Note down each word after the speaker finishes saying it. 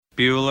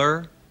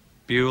Bueller,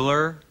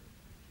 Bueller,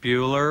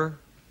 Bueller,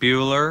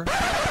 Bueller.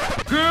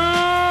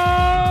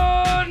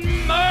 Good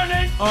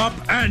morning! Up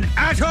and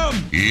at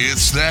 'em!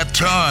 It's that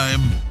time.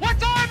 What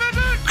time is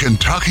it?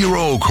 Kentucky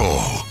Roll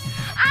Call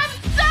I'm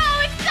so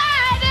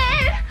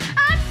excited!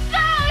 I'm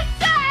so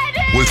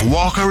excited! with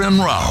Walker and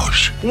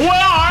Roush. We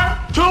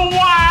are two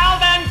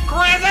wild and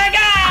crazy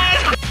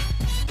guys!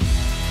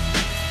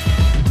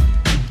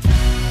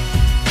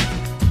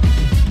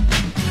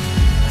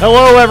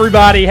 Hello,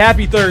 everybody.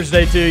 Happy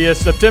Thursday to you.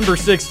 September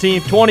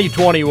 16th,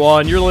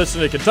 2021. You're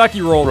listening to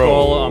Kentucky Roll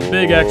Call on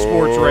Big X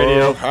Sports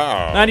Radio.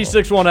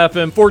 96.1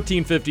 FM,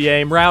 1450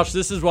 AM. Roush,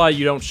 this is why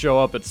you don't show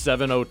up at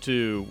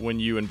 7:02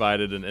 when you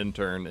invited an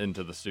intern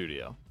into the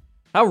studio.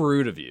 How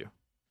rude of you.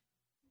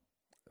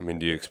 I mean,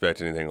 do you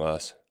expect anything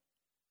less?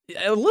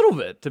 A little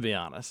bit, to be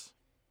honest.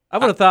 I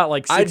would have thought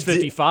like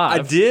 6:55. I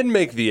did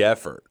make the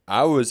effort.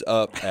 I was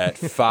up at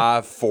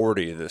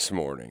 5:40 this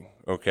morning.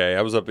 Okay,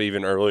 I was up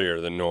even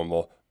earlier than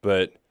normal,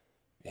 but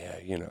yeah,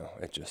 you know,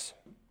 it just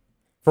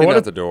getting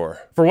out the door.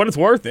 For what it's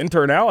worth,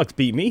 intern Alex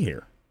beat me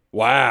here.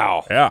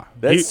 Wow. Yeah,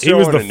 That's he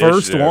was the showing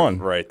first initiative one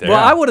right there.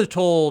 Well, I would have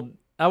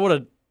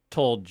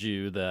told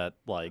you that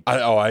like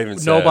I even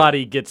said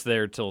nobody gets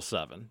there till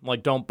 7.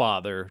 Like, don't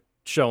bother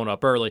showing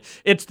up early.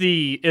 It's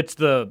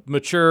the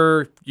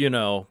mature,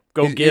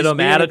 go He's get them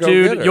being a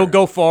attitude. go-getter. You'll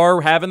go far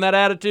having that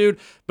attitude,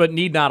 but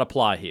need not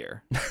apply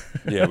here.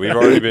 Yeah, we've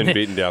already been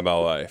beaten down by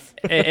life.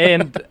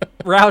 And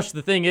Roush,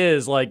 the thing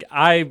is, like,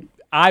 I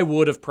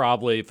would have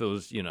probably, if it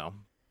was,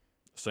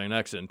 say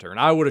next intern,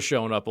 I would have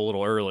shown up a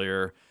little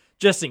earlier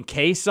just in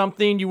case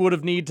something you would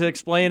have need to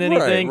explain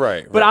anything.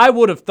 Right. But I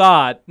would have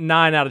thought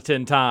 9 out of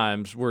 10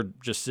 times we're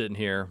just sitting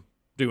here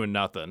doing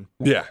nothing.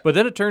 Yeah. But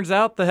then it turns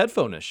out the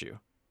headphone issue,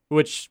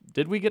 which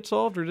did we get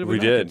solved or did we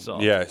not did. get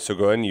solved? Yeah, so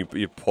go ahead and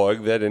you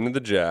plug that into the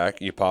jack,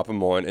 you pop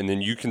them on, and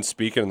then you can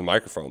speak into the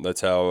microphone.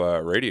 That's how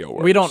radio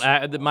works. We don't,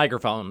 the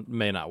microphone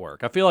may not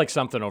work. I feel like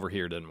something over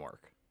here didn't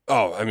work.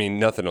 Oh, I mean,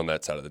 nothing on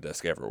that side of the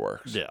desk ever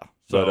works. Yeah.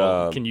 So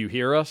But, can you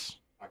hear us?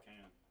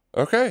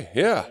 Okay,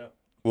 yeah.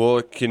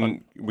 Well,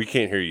 we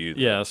can't hear you.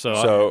 Yeah, so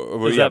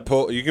well, is yeah,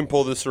 that- you can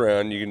pull this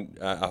around. You can.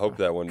 I hope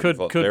that one Could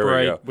there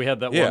break. We go. We had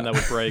that Yeah. one that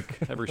would break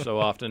every so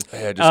often. Yeah,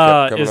 it just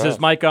kept coming is his off.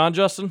 mic on,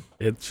 Justin?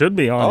 It should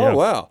be on. Oh yeah.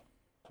 wow!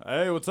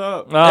 Hey, what's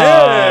up?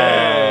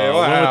 Hey,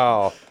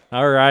 wow!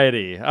 All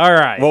righty. All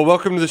right. Well,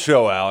 welcome to the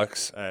show,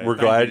 Alex. Hey, we're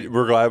thank you.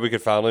 glad we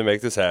could finally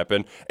make this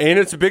happen, and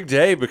it's a big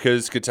day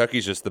because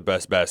Kentucky's just the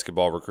best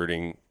basketball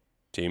recruiting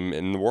team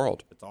in the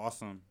world. It's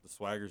awesome. The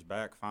swagger's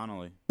back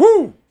finally.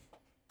 Woo!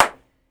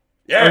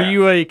 Yeah. Are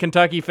you a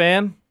Kentucky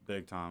fan?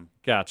 Big time.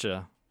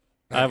 Gotcha.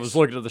 I was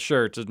looking at the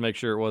shirt to make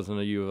sure it wasn't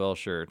a U of L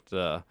shirt.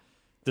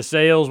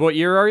 DeSales, what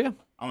year are you?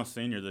 I'm a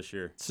senior this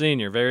year.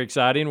 Senior. Very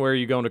exciting. Where are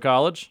you going to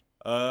college?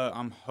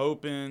 I'm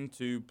hoping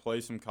to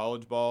play some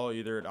college ball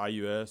either at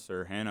IUS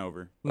or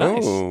Hanover.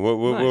 Nice. Oh,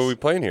 what Nice. are we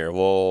playing here?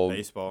 Well,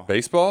 Baseball.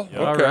 Baseball?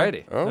 Yeah. Okay.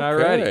 Alrighty. Okay.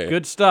 Alrighty.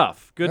 Good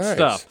stuff. Good Nice.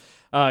 stuff.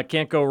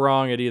 Can't go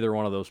wrong at either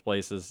one of those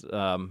places.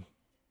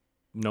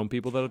 Known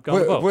people that have gone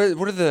to both.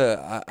 What are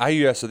the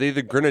IUS? Are they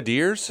the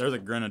Grenadiers? They're the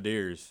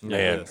Grenadiers.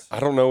 Man, Yes. I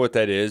don't know what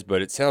that is,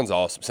 but it sounds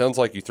awesome. Sounds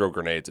like you throw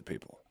grenades at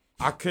people.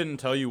 I couldn't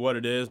tell you what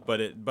it is,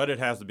 but it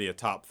has to be a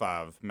top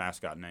 5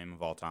 mascot name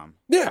of all time.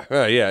 Yeah,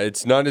 yeah.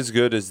 It's not as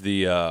good as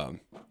the.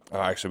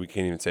 Actually, we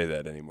can't even say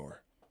that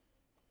anymore.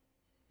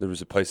 There was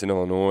a place in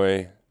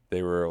Illinois.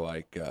 They were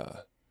like.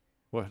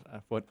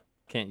 What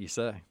can't you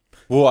say?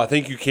 Well, I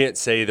think you can't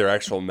say their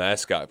actual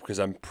mascot because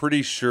I'm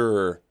pretty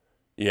sure.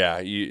 Yeah,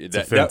 it's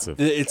offensive.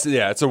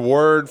 It's a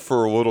word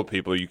for little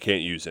people you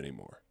can't use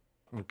anymore.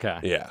 Okay.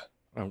 Yeah,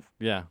 Oh,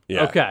 yeah.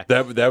 yeah. Okay.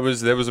 That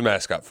was a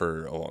mascot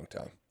for a long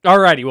time. All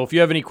righty. Well, if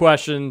you have any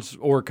questions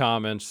or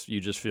comments,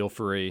 you just feel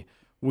free.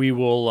 We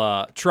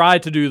will try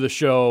to do the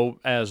show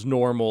as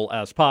normal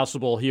as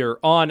possible here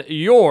on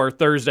your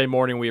Thursday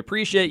morning. We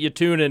appreciate you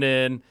tuning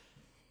in.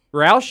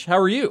 Roush, how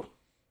are you?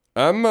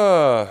 I'm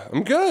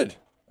good.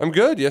 I'm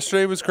good.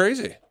 Yesterday was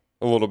crazy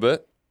a little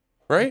bit,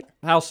 right?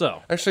 How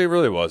so? Actually, it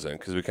really wasn't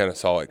because we kind of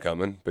saw it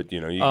coming. But you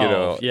get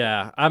a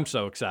Yeah. I'm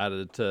so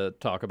excited to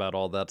talk about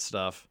all that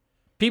stuff.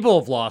 People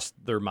have lost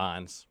their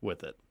minds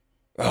with it.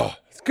 Oh,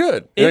 it's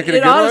good. Like in a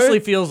It good honestly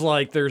way? feels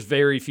like there's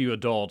very few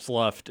adults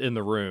left in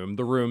the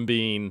room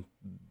being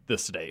the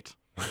state,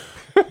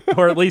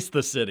 or at least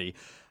the city.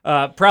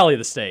 Probably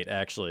the state,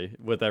 actually,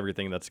 with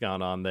everything that's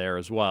gone on there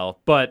as well.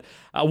 But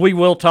we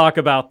will talk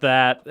about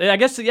that. I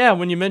guess, yeah,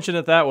 when you mention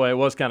it that way, it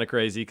was kind of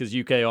crazy because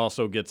UK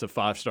also gets a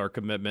 5-star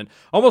commitment.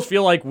 Almost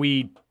feel like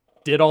we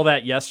did all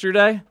that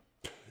yesterday.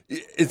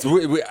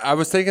 I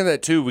was thinking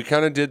that too. We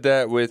kind of did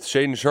that with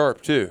Shaden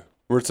Sharp too,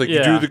 where it's like you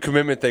Yeah. do the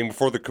commitment thing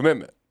before the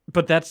commitment.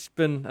 But that's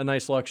been a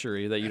nice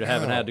luxury that you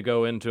haven't had to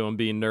go into them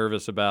being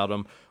nervous about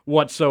them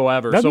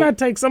whatsoever. Doesn't that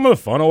take some of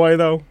the fun away,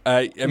 though?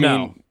 I No.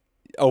 mean,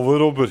 a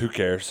little, but who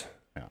cares?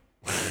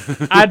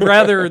 I'd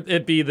rather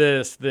it be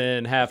this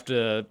than have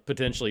to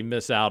potentially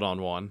miss out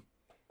on one.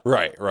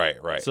 Right.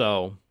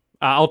 So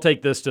I'll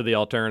take this to the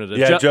alternative.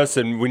 Yeah,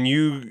 Justin, when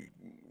you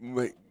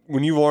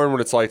when you learn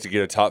what it's like to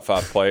get a top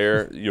 5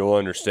 player, you'll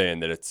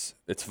understand that it's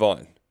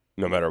fun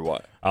no matter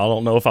what. I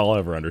don't know if I'll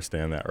ever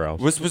understand that, Ralph.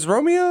 Was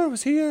Romeo?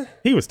 Was he?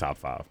 He was top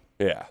 5.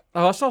 Yeah.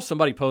 Oh, I saw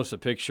somebody post a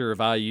picture of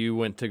IU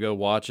went to go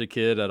watch a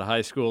kid at a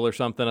high school or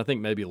something. I think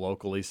maybe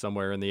locally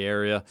somewhere in the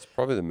area. It's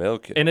probably the male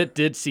kid. And it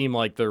did seem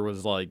like there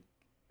was like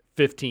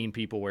 15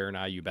 people wearing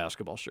IU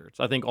basketball shirts.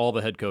 I think all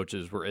the head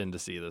coaches were in to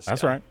see this.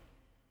 That's guy. right.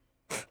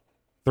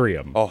 3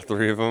 of them. All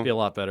 3 of them. It'd be a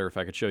lot better if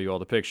I could show you all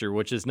the picture,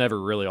 which is never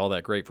really all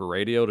that great for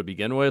radio to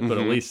begin with, but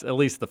at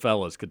least the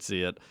fellas could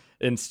see it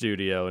in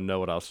studio and know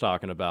what I was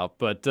talking about.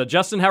 But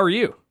Justin, how are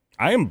you?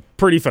 I am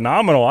pretty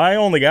phenomenal. I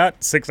only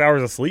got 6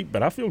 hours of sleep,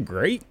 but I feel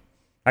great.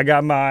 I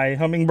got my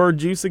hummingbird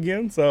juice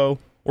again, so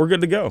we're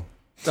good to go.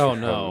 Oh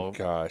no, Oh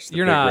gosh, the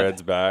You're Big not-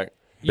 Red's back.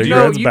 Big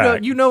Red's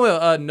back.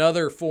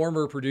 Another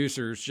former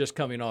producer's just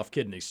coming off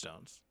kidney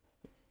stones.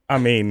 I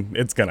mean,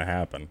 it's gonna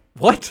happen.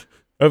 What?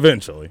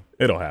 Eventually,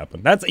 it'll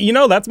happen.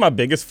 That's my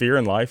biggest fear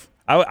in life.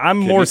 I'm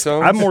more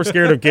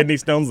scared of kidney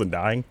stones than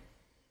dying.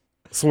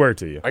 Swear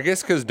to you. I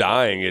guess because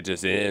dying, it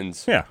just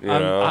ends. Yeah. You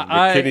know,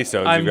 the kidney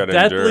stones you've got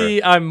to endure.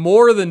 I'm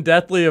more than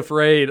deathly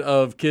afraid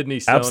of kidney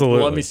stones. Absolutely.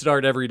 But let me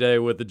start every day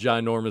with the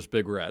ginormous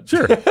Big Red.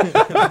 Sure.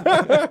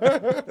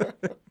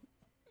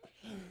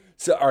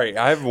 So, all right,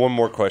 I have one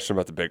more question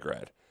about the Big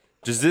Red.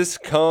 Does this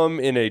come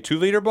in a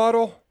 2-liter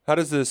bottle? How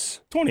does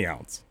this? 20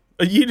 ounce.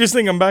 You just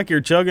think I'm back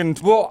here chugging?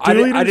 Well, 2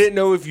 liters? I didn't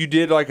know if you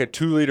did like a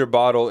 2-liter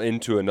bottle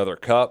into another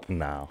cup.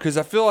 No. Because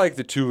I feel like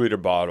the 2-liter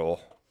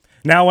bottle.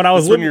 Now, when I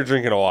was That's when you're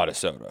drinking a lot of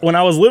soda. when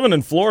I was living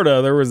in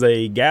Florida, there was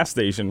a gas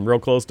station real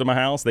close to my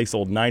house. They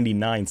sold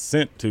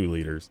 99-cent 2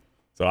 liters.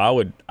 So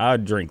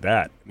I'd drink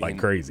that like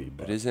crazy.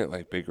 But isn't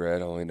like Big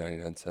Red only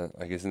 99 cents?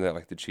 Like, isn't that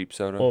like the cheap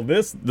soda? Well,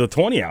 the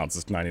 20 ounce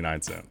is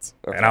 99 cents,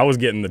 and I was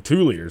getting the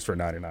 2 liters for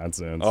 99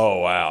 cents. Oh,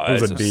 wow. It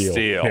was That's a deal.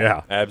 steal.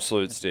 Yeah.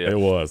 Absolute steal. It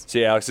was.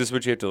 See, Alex, this is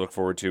what you have to look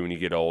forward to when you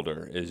get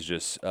older is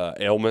just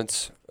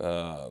ailments,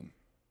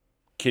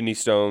 kidney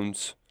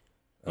stones,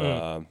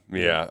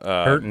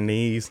 Hurting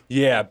knees.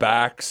 yeah,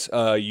 backs.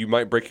 You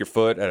might break your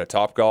foot at a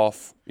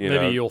Topgolf.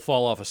 Maybe you'll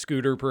fall off a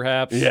scooter,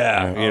 perhaps.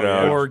 Yeah, you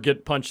know. Or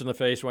get punched in the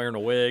face wearing a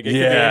wig. It could be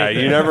Yeah,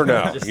 anything. you never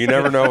know. You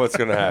never know what's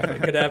going to happen.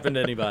 It could happen to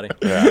anybody.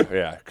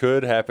 Yeah,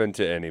 could happen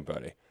to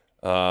anybody.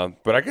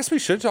 But I guess we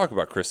should talk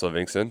about Chris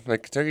Livingston.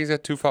 Like, Kentucky's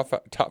got 2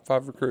 top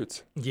 5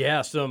 recruits.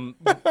 Yeah, That's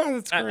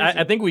crazy.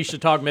 I think we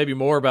should talk maybe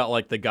more about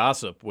like the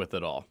gossip with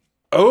it all.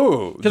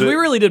 Oh, Because we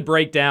really did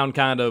break down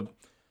kind of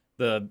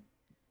the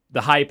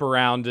hype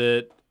around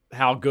it,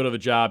 how good of a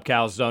job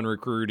Cal's done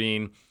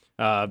recruiting,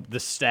 the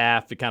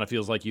staff. It kind of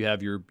feels like you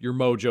have your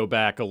mojo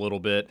back a little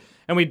bit.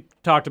 And we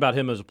talked about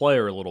him as a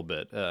player a little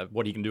bit,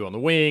 what he can do on the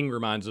wing,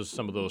 reminds us of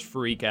some of those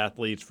freak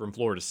athletes from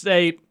Florida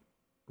State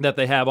that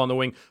they have on the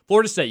wing.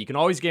 Florida State, you can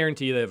always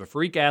guarantee they have a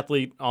freak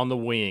athlete on the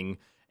wing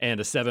and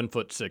a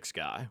 7'6"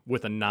 guy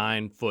with a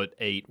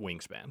 9'8"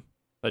 wingspan.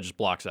 That just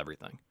blocks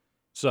everything.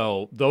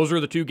 So those are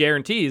the 2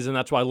 guarantees, and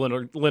that's why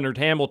Leonard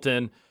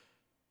Hamilton.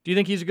 Do you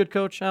think he's a good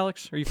coach,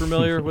 Alex? Are you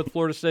familiar with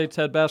Florida State's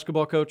head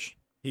basketball coach?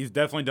 He's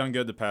definitely done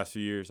good the past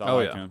few years. I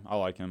like him. I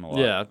like him a lot.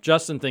 Yeah,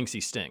 Justin thinks he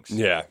stinks.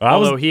 Yeah.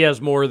 Although he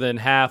has more than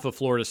half of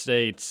Florida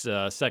State's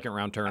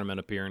second-round tournament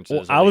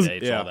appearances. Well, Elite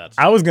Eights, all that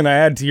stuff. I was going to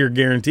add to your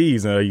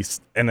guarantees a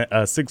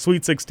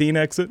Sweet 16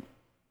 exit.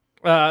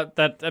 We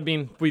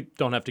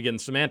don't have to get in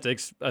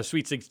semantics. A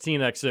Sweet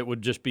 16 exit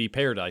would just be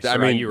paradise. I for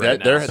mean, IU right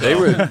now, they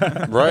would,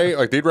 right?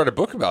 Like, they'd write a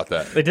book about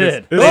that. They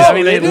did. This-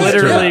 They It is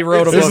literally true.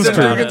 wrote a It's book in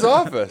about Duggan's it.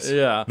 office.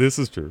 Yeah. This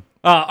is true.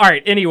 All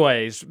right.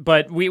 Anyways,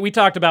 but we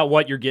talked about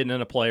what you're getting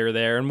in a player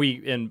there,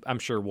 and I'm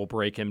sure we'll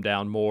break him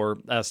down more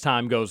as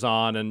time goes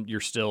on, and you're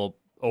still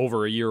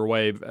over a year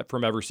away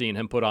from ever seeing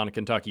him put on a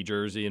Kentucky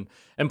jersey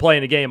and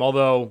playing a game.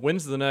 Although,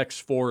 when's the next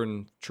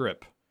foreign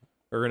trip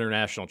or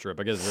international trip?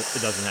 I guess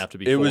it doesn't have to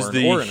be. It was foreign or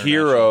the international.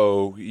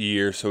 hero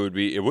year, so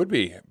it would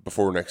be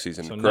before next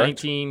season, So correct?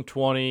 19,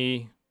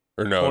 20,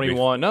 Or no, it'd be-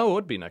 21. No, it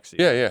would be next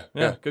season.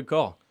 Yeah. Good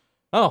call.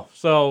 Oh,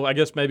 so I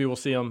guess maybe we'll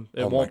see him.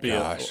 It Oh won't my be.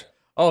 gosh.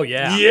 Oh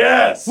yeah.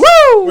 Yes.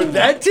 Woo! With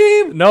that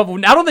team? No,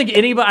 I don't think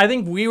anybody. I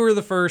think we were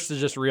the first to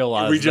just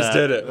realize We just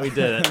that. did it. We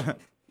did it.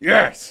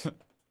 Yes.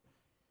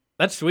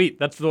 That's sweet.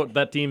 That's what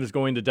that team is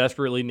going to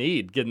desperately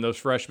need. Getting those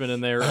freshmen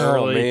in there Oh,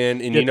 early.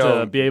 man, and get you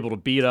know- to be able to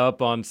beat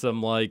up on some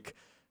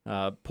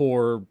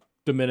poor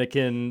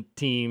Dominican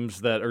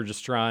teams that are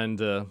just trying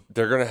to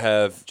They're going to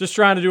have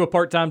do a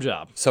part-time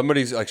job.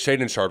 somebody's like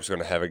Shaden Sharp's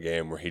going to have a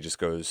game where he just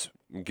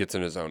gets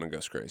in his zone and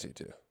goes crazy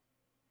too.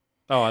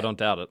 Oh, I don't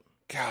doubt it.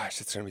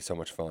 Gosh, it's going to be so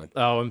much fun.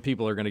 Oh, and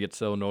people are going to get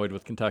so annoyed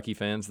with Kentucky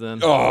fans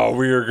then. Oh,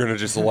 we are going to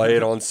just lay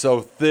it on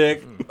so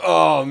thick.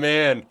 Oh,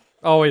 man.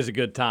 Always a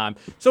good time.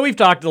 So we've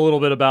talked a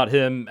little bit about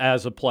him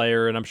as a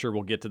player, and I'm sure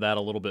we'll get to that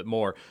a little bit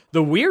more.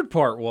 The weird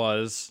part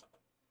was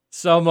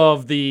some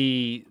of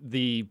the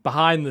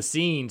behind the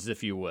scenes,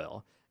 if you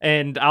will.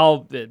 And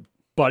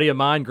buddy of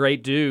mine,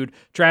 great dude,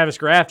 Travis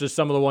Graft is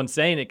some of the ones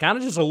saying it, kind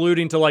of just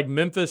alluding to like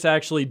Memphis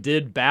actually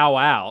did bow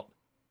out.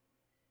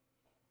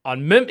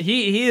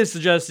 He is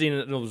suggesting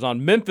that it was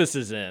on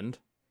Memphis's end.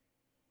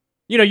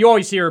 You know, you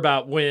always hear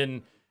about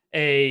when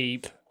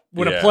a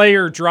when Yeah. a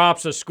player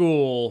drops a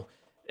school,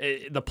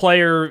 the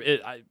player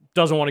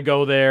doesn't want to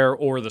go there,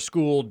 or the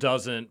school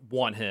doesn't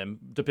want him,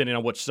 depending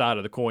on which side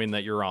of the coin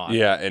that you're on.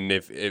 Yeah, and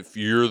if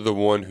you're the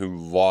one who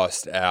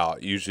lost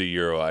out, usually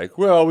you're like,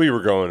 well, we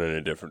were going in a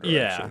different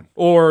direction. Yeah,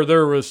 or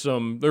there were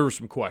some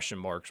question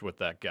marks with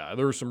that guy.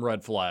 There were some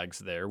red flags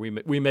there. We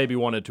maybe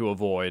wanted to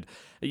avoid.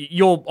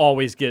 You'll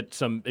always get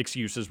some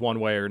excuses one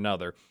way or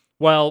another.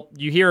 Well,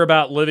 you hear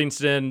about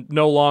Livingston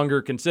no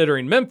longer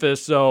considering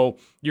Memphis, so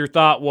your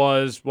thought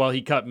was, well,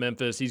 he cut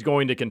Memphis. He's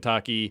going to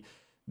Kentucky.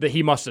 That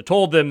he must have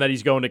told them that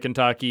he's going to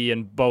Kentucky,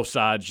 and both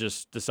sides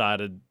just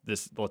decided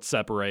let's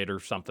separate or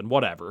something,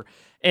 whatever.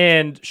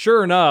 And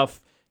sure enough,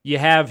 you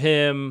have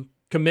him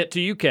commit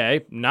to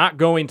UK, not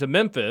going to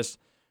Memphis,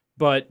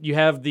 but you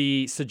have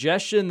the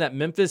suggestion that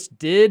Memphis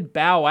did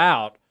bow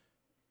out,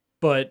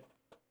 but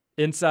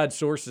inside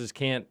sources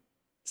can't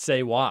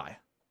say why.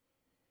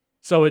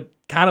 So it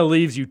kind of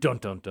leaves you dun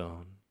dun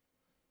dun.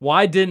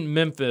 Why didn't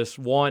Memphis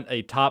want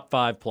a top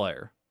 5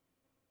 player?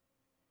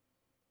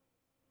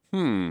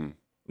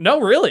 No,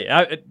 really.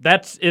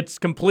 It's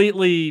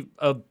completely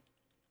do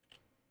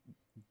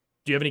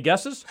you have any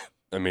guesses?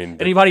 I mean,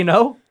 Anybody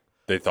know?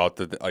 they thought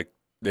that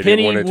they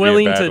Penny didn't want it to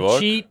willing be a bad to look.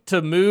 cheat,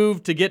 to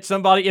move, to get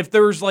somebody. If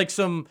there was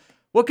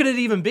what could it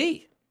even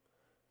be?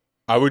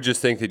 I would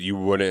just think that you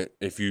wouldn't,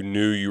 if you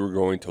knew you were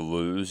going to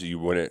lose, you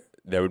wouldn't.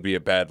 That would be a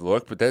bad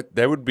look. But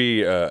that would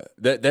be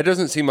that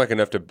doesn't seem like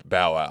enough to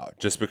bow out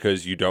just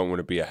because you don't want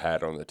to be a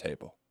hat on the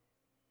table.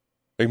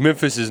 Like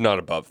Memphis is not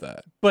above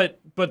that. But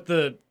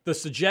the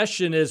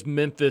suggestion is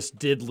Memphis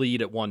did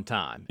lead at one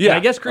time. Yeah, And I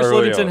guess Chris early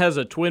Livingston on. has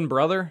a twin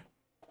brother.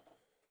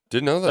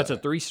 Didn't know that. That's a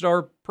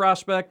 3-star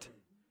prospect.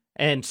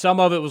 And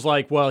some of it was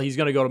like, well, he's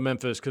going to go to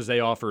Memphis because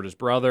they offered his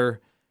brother.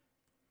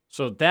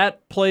 So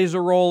that plays a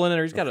role in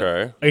it. He's got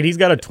okay. And he's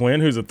got a twin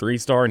who's a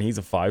 3-star and he's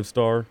a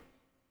 5-star.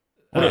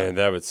 Man,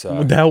 that would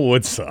suck. That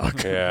would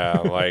suck. Yeah,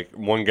 like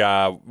one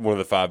guy, one of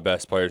the 5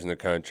 best players in the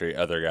country,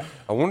 other guy.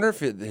 I wonder if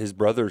his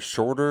brother's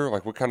shorter.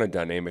 Like, what kind of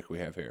dynamic we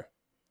have here?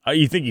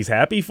 You think he's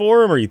happy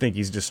for him, or you think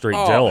he's just straight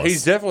jealous?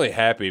 He's definitely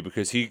happy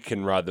because he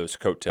can ride those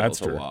coattails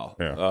That's a true. while.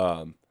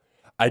 Yeah.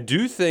 I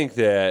do think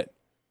that,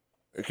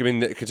 I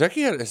mean,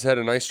 Kentucky has had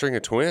a nice string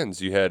of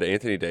twins. You had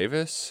Anthony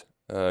Davis.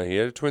 He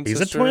had a twin He's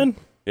sister. a twin?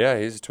 Yeah,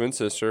 he's a twin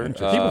sister.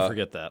 People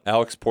forget that.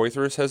 Alex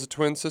Poythress has a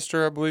twin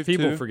sister, I believe,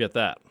 People too. forget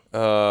that.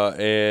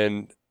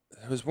 And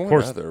there was one Of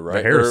course, other, the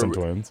right? Harrison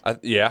twins.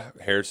 Yeah,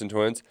 Harrison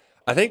twins.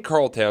 I think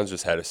Carl Towns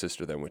just had a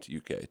sister that went to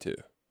UK, too,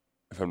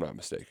 if I'm not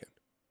mistaken.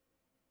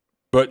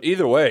 But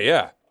either way,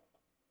 yeah,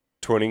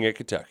 twinning at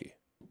Kentucky.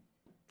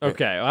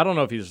 Okay, I don't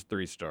know if he's a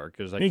 3-star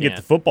because I You can't get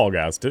the football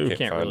guys, too.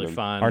 can't find really them.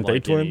 find Aren't they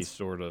like any twins?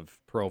 sort of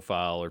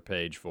profile or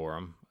page for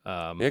him.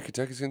 Yeah,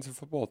 Kentucky's getting some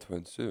football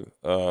twins, too.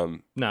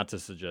 Not to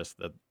suggest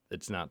that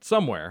it's not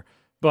somewhere,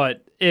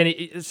 but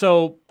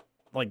so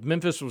like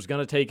Memphis was going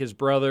to take his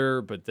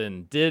brother, but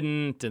then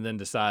didn't, and then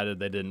decided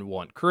they didn't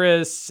want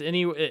Chris.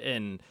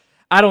 And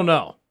I don't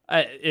know.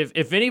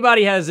 If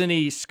anybody has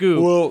any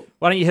scoop, Well-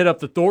 why don't you hit up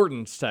the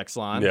Thornton's text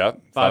line? Yeah,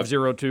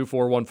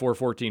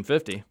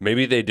 502-414-1450.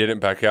 Maybe they didn't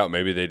back out.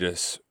 Maybe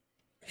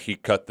he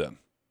cut them.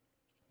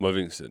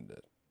 Livingston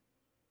did.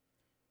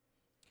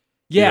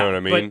 Yeah, know what I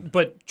mean?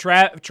 But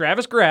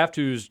Travis Graft,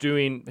 who's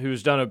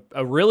done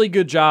a really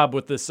good job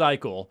with this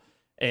cycle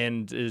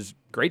and is a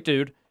great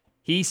dude,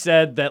 he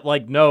said that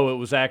no, it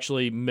was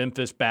actually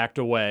Memphis backed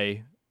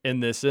away in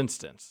this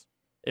instance.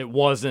 It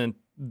wasn't.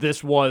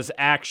 This was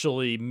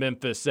actually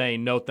Memphis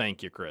saying no,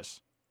 thank you, Chris.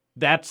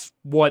 That's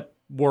what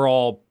we're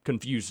all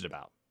confused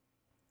about.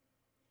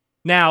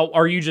 Now,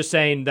 are you just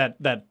saying that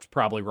that's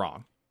probably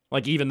wrong?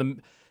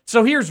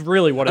 So here's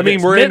really what it is. I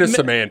mean, we're into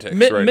semantics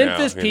right now.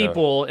 Memphis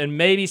people and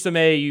maybe some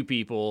AAU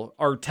people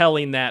are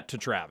telling that to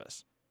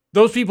Travis.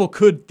 Those people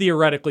could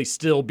theoretically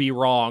still be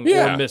wrong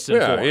or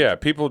misinformed. Yeah.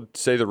 People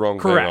say the wrong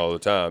Correct. thing all the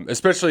time,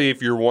 especially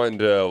if you're wanting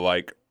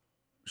to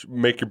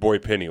make your boy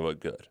Penny look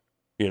good.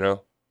 You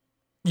know?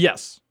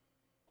 Yes.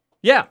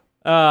 Yeah.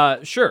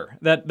 Sure.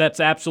 That's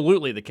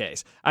absolutely the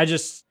case.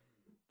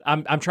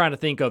 I'm trying to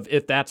think of,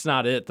 if that's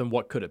not it, then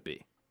what could it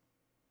be?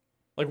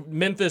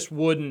 Memphis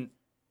wouldn't.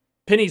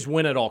 Penny's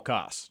win at all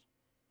costs.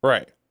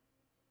 Right.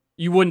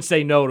 You wouldn't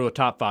say no to a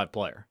top 5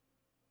 player.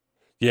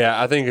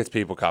 Yeah, I think it's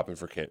people copping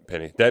for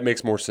Penny. That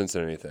makes more sense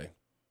than anything.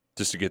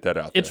 Just to get that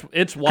out there.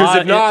 It's why. Because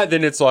if not,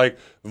 then it's like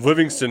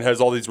Livingston has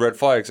all these red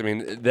flags. I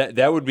mean,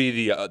 that would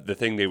be the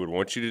thing they would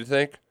want you to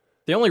think.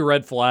 The only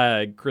red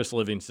flag Chris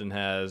Livingston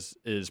has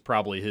is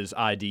probably his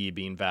ID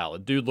being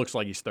valid. Dude looks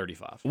like he's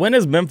 35. When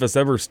has Memphis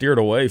ever steered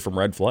away from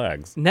red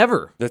flags?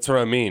 Never. That's what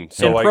I mean.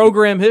 So In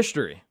program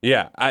history.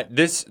 Yeah,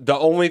 the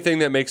only thing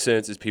that makes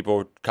sense is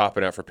people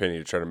copping out for Penny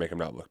to try to make him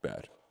not look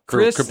bad. For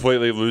Chris-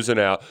 completely losing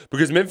out.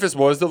 Because Memphis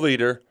was the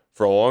leader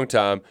for a long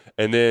time,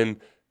 and then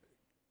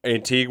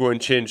Antigua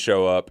and Chin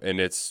show up, and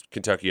it's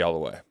Kentucky all the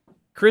way.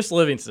 Chris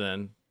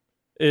Livingston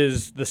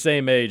is the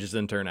same age as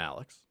intern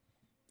Alex.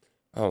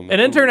 Oh, no.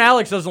 And intern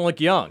Alex doesn't look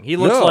young. He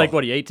looks No. like,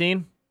 what,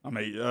 18?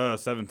 I'm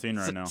 17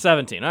 right now.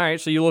 17. All right,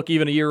 so you look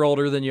even a year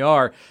older than you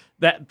are.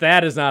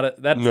 That is not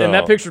and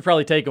that picture's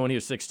probably taken when he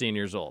was 16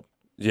 years old.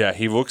 Yeah,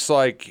 he looks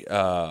like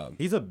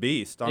He's a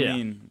beast. I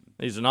mean,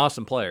 he's an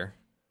awesome player.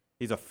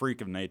 he's a freak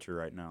of nature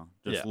right now.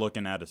 Just Yeah.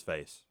 looking at his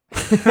face.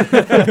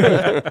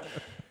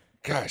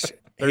 gosh.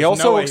 There's He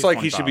also no way looks he's like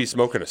he should be 25.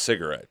 smoking a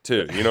cigarette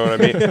too. You know what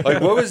I mean? Like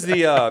what was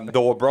the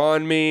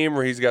LeBron meme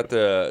where he's got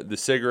the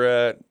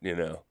cigarette,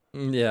 Yeah.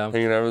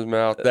 hanging out of his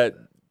mouth? That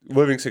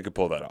Livingston could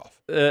pull that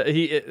off.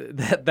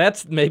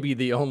 That's maybe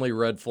the only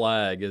red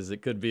flag is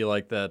it could be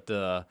like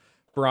that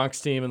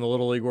Bronx team in the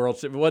Little League World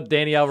Series. What,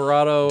 Danny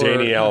Alvarado?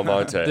 Danny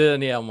Almonte.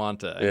 Danny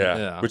Almonte.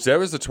 Yeah. Which that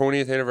was the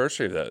 20th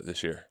anniversary of that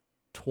this year.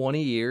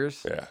 20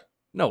 years? Yeah.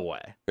 No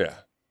way. Yeah.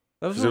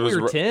 That was 'Cause when it we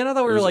were was 10? I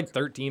thought we it were was- like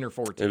 13 or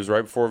 14. It was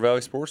right before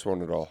Valley Sports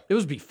won it all. It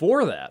was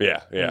before that.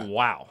 Yeah, yeah.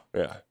 Wow.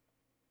 Yeah.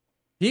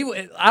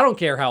 I don't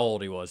care how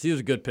old he was. He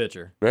was a good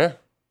pitcher. Yeah.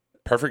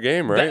 Perfect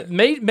game, right? That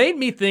made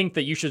me think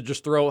that you should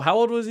just throw. How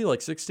old was he?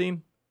 Like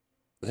 16?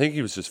 I think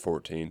he was just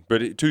 14,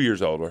 but 2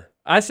 years older.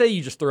 I say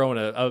you just throw in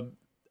a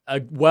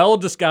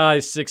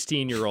well-disguised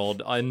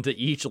 16-year-old into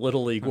each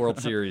Little League World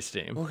Series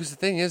team. Well, because the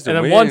thing is, And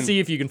then one, see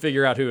if you can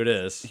figure out who it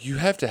is. you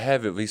have to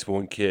have at least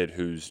one kid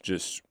who's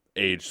just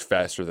aged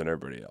faster than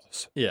everybody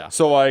else. Yeah.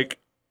 So, like,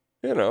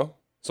 as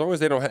long as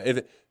they don't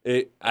have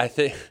I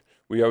think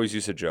we always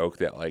used to joke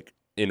that, like,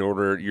 in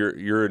order,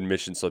 your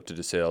admission slip to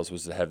DeSales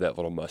was to have that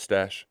little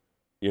mustache.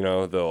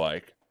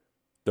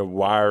 The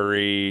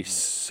wiry,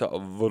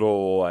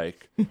 little,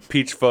 like,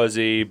 peach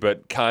fuzzy,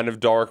 but kind of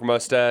dark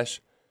mustache.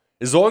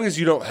 As long as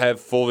you don't have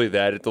fully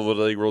that at the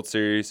Little League World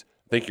Series,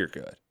 I think you're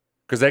good.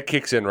 Because that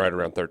kicks in right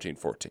around 13,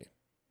 14.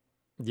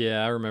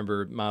 Yeah, I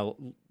remember my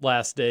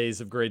last days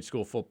of grade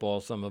school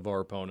football. Some of our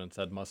opponents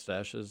had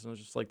mustaches. And I was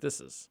just like, this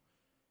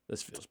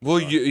feels Well,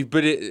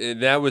 bizarre.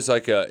 that was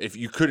like if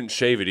you couldn't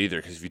shave it either,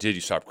 because if you did,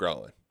 you stopped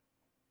growing.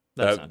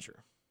 That's not true.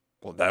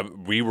 Well,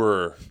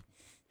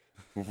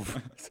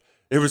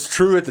 it was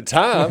true at the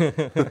time.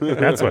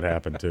 That's what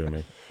happened to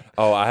me.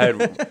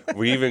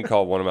 We even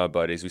called one of my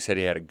buddies. We said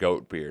he had a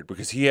goat beard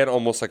because he had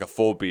almost like a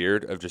full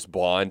beard of just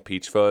blonde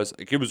peach fuzz.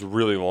 Like it was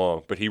really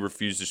long, but he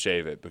refused to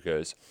shave it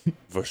because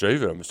if I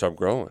shave it, I'm gonna stop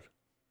growing.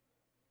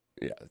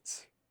 Yeah,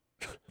 it's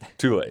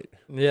too late.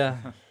 Yeah.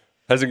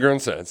 Hasn't grown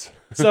since.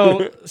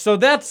 So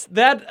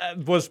that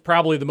was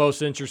probably the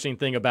most interesting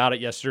thing about it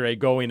yesterday,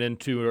 going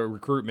into a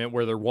recruitment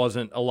where there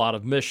wasn't a lot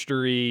of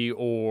mystery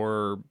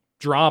or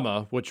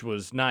drama, which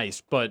was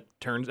nice. But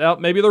turns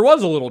out maybe there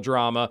was a little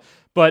drama.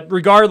 But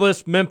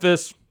regardless,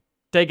 Memphis,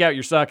 take out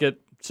your suck it.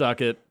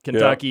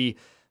 Kentucky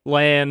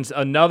lands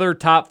another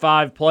top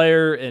 5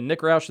 player, and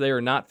Nick Roush, they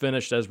are not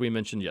finished as we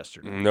mentioned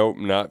yesterday. Nope,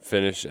 not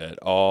finished at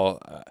all.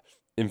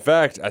 In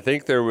fact, I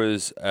think there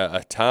was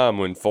a time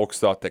when folks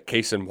thought that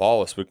Cason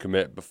Wallace would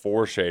commit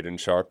before Shaden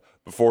Sharp,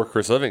 before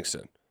Chris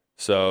Livingston.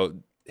 So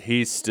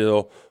he's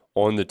still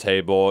on the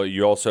table.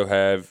 You also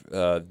have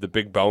the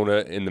big Bona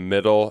in the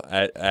middle,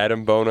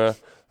 Adam Bona.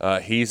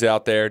 He's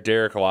out there.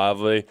 Derek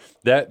Lively.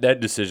 That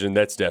decision,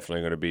 that's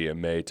definitely going to be a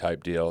May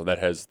type deal. That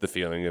has the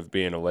feeling of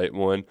being a late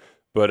one.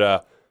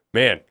 But,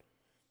 man,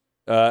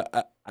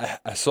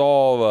 I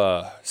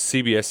saw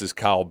CBS's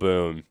Kyle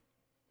Boone.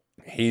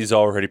 He's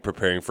already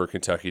preparing for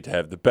Kentucky to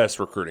have the best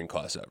recruiting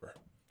class ever.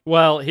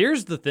 Well,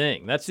 here's the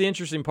thing. That's the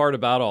interesting part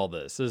about all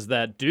this is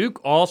that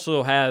Duke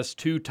also has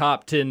 2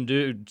 top 10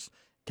 dudes.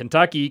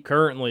 Kentucky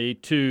currently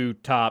 2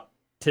 top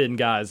 10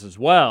 guys as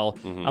well.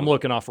 Mm-hmm. I'm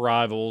looking off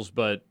Rivals,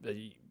 but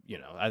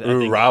I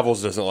think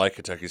Rivals doesn't like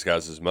Kentucky's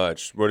guys as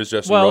much. What is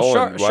Justin Well,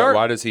 Rowland? Sharp-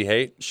 Why does he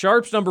hate?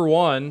 Sharp's number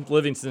 1,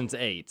 Livingston's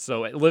 8.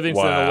 So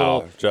Livingston a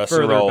little Justin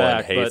further Rowland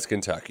back. hates But,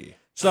 Kentucky.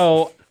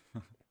 so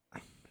I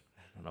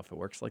don't know if it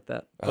works like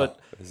that, but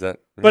Is that?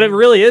 But it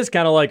really is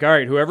kind of like, all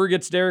right, whoever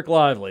gets Derek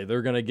Lively,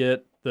 they're going to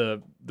get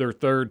their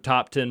third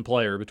top 10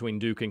 player between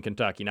Duke and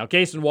Kentucky. Now,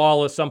 Cason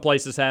Wallace, some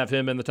places have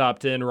him in the top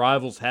 10.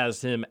 Rivals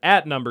has him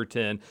at number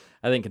 10.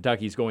 I think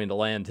Kentucky's going to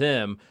land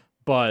him,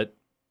 but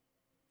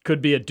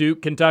could be a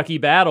Duke-Kentucky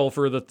battle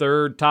for the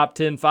third top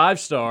 10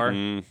 5-star.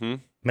 Mm-hmm.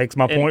 Makes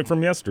my point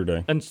from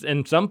yesterday.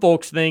 And some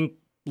folks think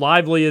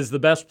Lively is the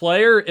best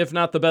player, if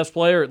not the best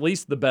player, at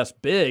least the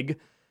best big.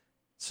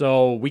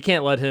 So we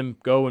can't let him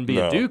go and be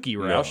a Dookie,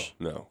 Roush.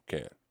 No,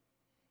 can't.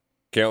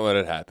 Can't let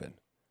it happen.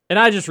 And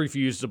I just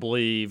refuse to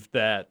believe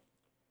that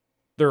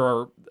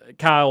Kyle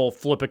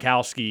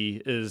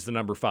Flipikowski is the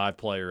number 5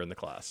 player in the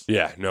class.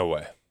 Yeah, no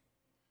way.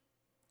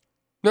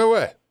 No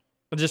way.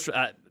 Just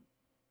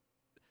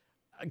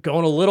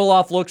going a little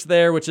off looks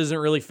there, which isn't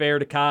really fair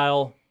to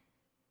Kyle.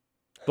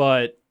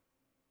 But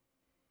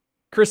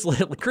Chris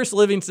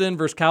Livingston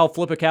versus Kyle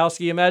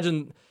Flipikowski.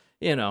 Imagine,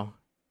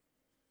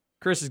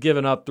 Chris has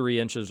given up 3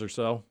 inches or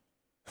so.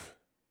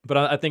 But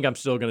I think I'm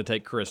still going to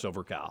take Chris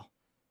over Kyle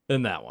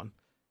in that one.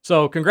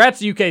 So congrats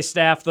to UK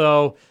staff,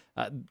 though.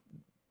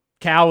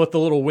 Cal with the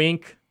little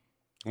wink.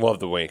 Love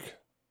the wink.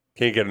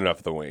 Can't get enough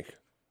of the wink.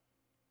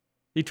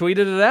 He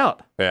tweeted it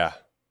out. Yeah.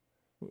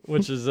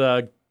 Which is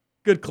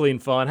Good, clean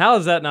fun. How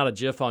is that not a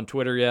GIF on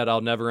Twitter yet? I'll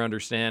never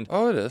understand.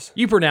 Oh, it is.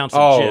 You pronounce it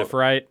GIF,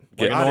 right?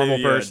 Like a I do, normal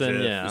yeah, person.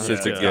 GIF. Yeah, It's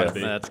that's a good. GIF.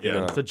 That's good.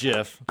 Yeah. It's a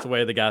GIF. It's the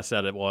way the guy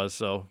said it was.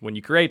 So when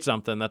you create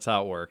something, that's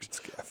how it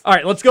works. All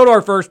right, let's go to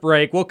our first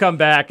break. We'll come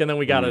back, and then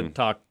we got to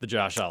talk the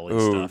Josh Ali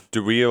Ooh, stuff.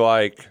 do we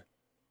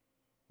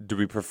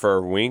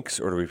prefer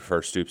Winks or do we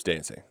prefer Stoops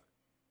dancing?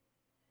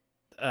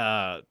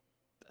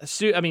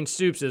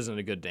 Stoops isn't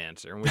a good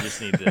dancer, and we just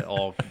need to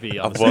all be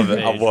I on the love same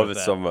it. page I love with it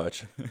that. so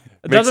much.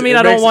 It doesn't mean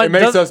I don't want. It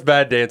makes does- us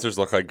bad dancers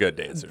look like good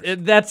dancers.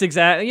 That's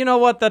exactly. You know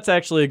what? That's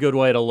actually a good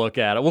way to look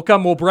at it.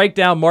 We'll break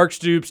down Mark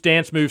Stoops'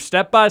 dance moves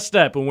step by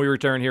step when we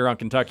return here on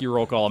Kentucky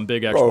Roll Call on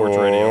Big X Sports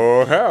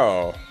Radio. Oh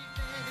hell!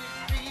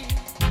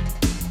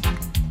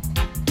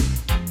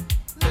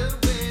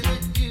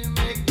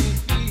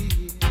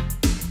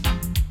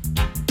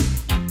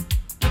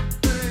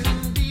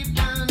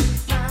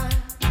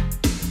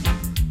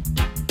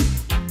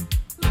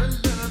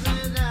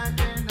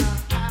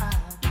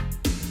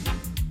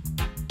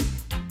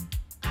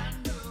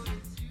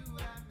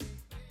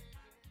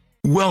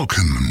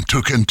 Welcome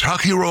to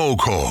Kentucky Roll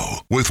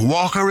Call with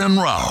Walker and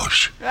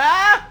Roush.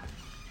 Ah!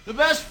 The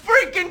best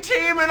freaking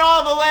team in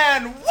all the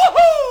land!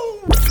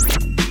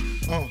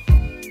 Woohoo!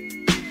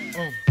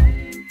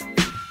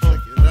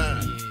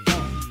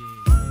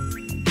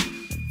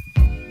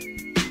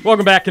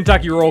 Welcome back,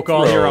 Kentucky Roll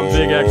Call here on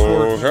Big X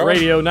Sports Roll.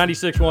 Radio,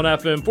 96.1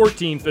 FM,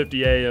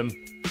 1450 AM.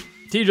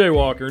 TJ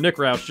Walker, Nick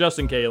Roush,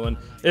 Justin Kalen,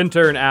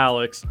 intern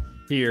Alex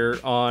here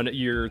on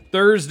your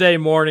Thursday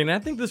morning. I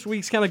think this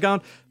week's kind of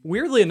gone,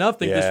 weirdly enough,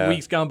 this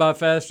week's gone by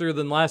faster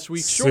than last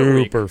week's short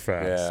week. Super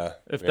fast.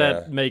 Yeah, If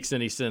that makes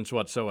any sense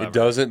whatsoever. it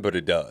doesn't, but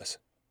it does.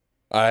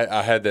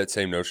 I had that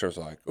same notion. I was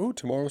like, "Ooh,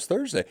 tomorrow's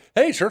Thursday.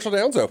 Hey, Churchill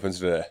Downs opens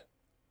today.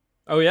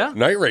 Oh, yeah?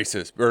 Night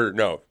races, or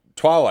no,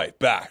 Twilight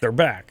back. They're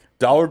back.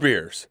 $1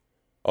 beers.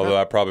 Although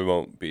I probably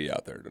won't be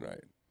out there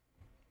tonight.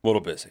 A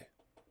little busy.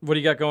 What do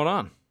you got going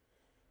on?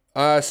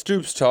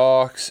 Stoops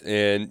talks,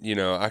 and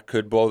I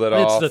could blow that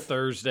It's off. the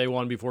Thursday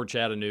one before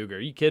Chattanooga. Are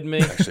you kidding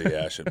me? Actually,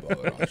 yeah, I should blow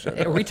it off.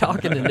 shouldn't I? Are we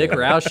talking to Nick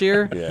Roush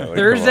here? Yeah, come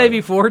Thursday on.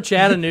 before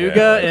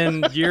Chattanooga,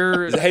 and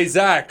you're... Hey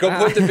Zach, go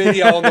put the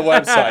video on the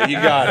website. You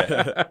got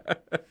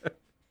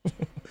it.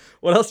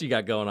 What else you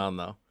got going on,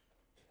 though?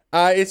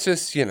 It's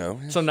just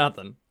So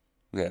nothing.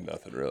 yeah,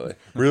 nothing really.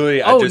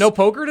 Really, Oh, no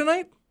poker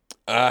tonight?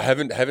 I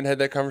haven't had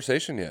that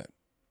conversation yet.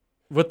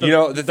 With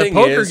the, the thing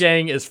poker is-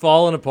 gang is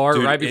falling apart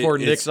Dude, right before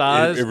Nick's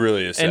eyes. It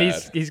really is, and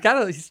sad.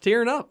 he's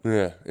tearing up.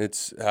 Yeah,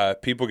 it's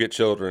people get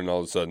children, all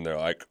of a sudden they're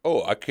like,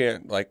 "Oh, I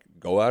can't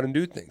go out and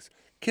do things."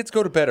 Kids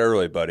go to bed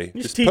early, buddy.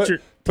 Just put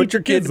teach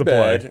your kid kids to to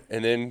play. bed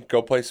and then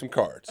go play some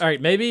cards. All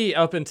right, maybe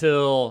up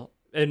until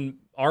and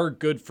our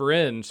good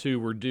friends who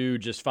were due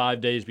just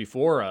 5 days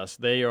before us,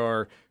 they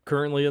are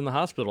currently in the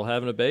hospital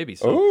having a baby.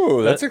 So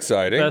Oh, that's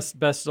exciting.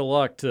 Best of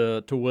luck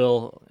to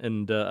Will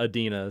and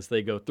Adina as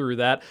they go through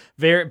that.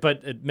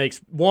 But it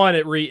makes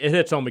it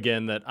hits home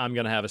again that I'm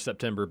going to have a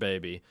September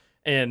baby.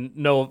 And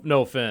no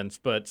offense,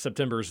 but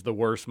September is the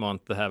worst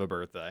month to have a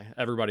birthday.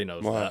 Everybody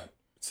knows Why? that.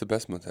 It's the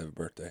best month to have a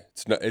birthday.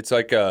 It's not. It's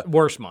like a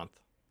Worst month.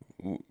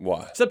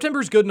 why?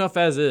 September's good enough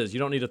as is. You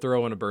don't need to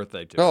throw in a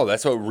birthday to it. No,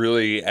 that's what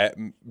really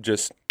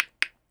just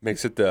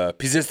makes it the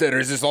pièce de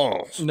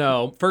résistance.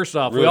 No, first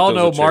off, Really we all throws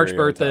know a cherry March on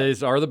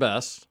birthdays are the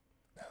best.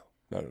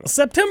 Not at all.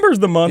 September's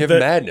the month You have that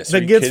madness. that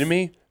Are you gets kidding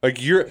me?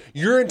 Like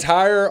your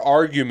entire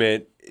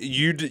argument,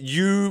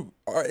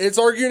 it's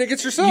arguing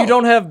against yourself. You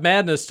don't have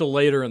madness till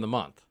later in the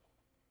month.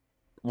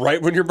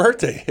 right when your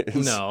birthday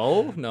is.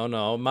 No.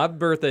 My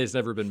birthday's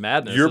never been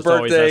madness. Your It's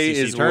always birthday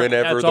SEC is turn-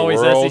 whenever it's the always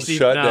world SEC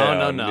shut no,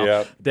 down. No.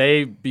 Yep.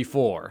 Day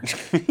before.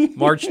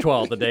 March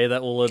 12th, the day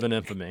that will live in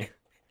infamy.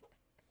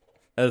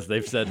 As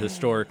they've said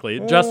historically.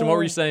 Justin, what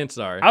were you saying?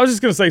 Sorry. I was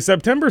just gonna say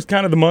September's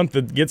kind of the month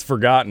that gets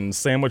forgotten,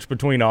 sandwiched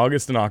between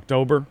August and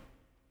October.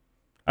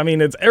 I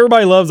mean, it's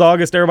everybody loves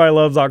August, everybody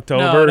loves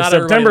October. No, not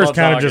everybody September's loves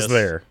kind of just August.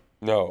 there.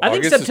 No, I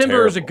think August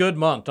September is a terrible. good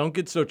month. Don't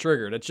get so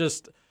triggered. It's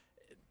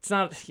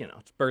not,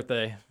 it's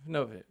birthday.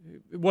 No,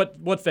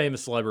 what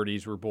famous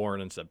celebrities were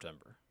born in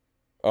September?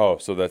 Oh,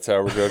 so that's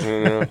how we're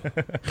judging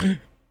it now?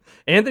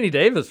 Anthony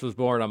Davis was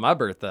born on my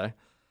birthday.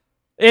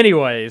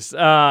 Anyways,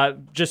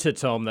 just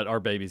hits home that our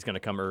baby's going to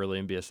come early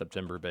and be a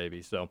September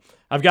baby. So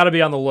I've got to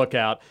be on the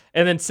lookout.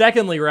 And then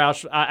secondly,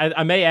 Roush,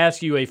 I may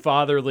ask you a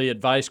fatherly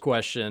advice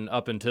question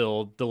up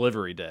until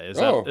delivery day. Is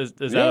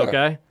that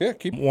okay? Yeah,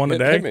 keep One a hit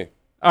day? me.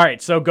 All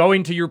right, so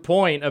going to your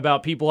point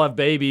about people have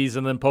babies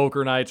and then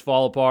poker nights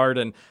fall apart,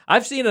 and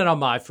I've seen it on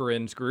my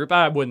friends group.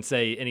 I wouldn't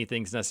say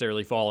anything's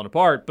necessarily falling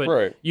apart, but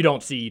Right. you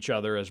don't see each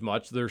other as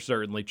much. There's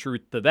certainly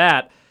truth to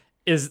that.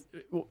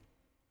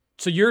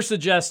 So you're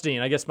suggesting,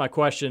 I guess my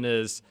question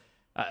is,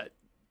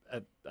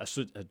 a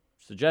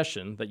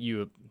suggestion that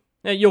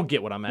you'll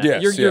get what I'm after.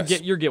 Yes,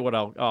 You'll get what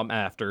I'm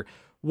after.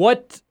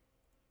 What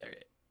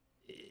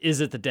is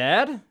it? The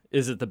dad?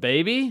 Is it the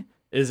baby?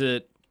 Is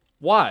it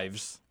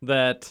wives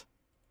that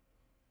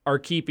are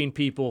keeping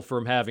people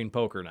from having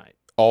poker night?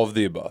 All of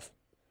the above.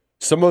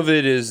 Some of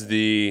it is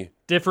the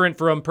Different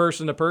from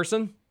person to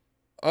person?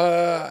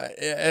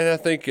 And I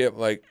think it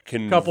like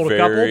can Couple to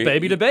vary. couple,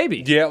 baby to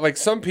baby. Yeah, like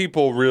some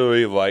people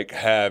really like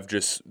have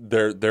just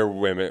their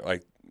women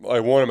like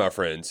one of my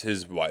friends,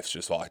 his wife's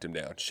just locked him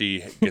down.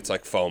 She gets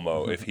like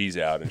FOMO if he's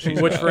out and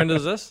she's Which out. friend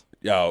is this?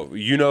 Yo,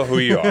 you know who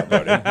you are,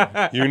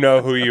 buddy. You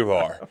know who you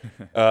are.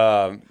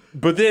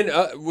 But then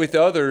with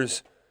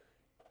others,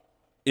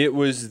 it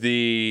was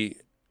the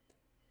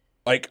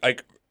like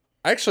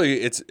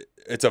actually it's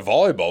a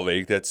volleyball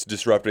league that's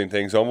disrupting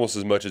things almost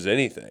as much as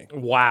anything.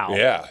 Wow.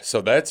 Yeah,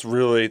 so that's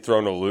really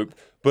thrown a loop.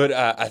 But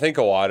I think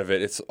a lot of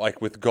it, it's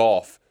like with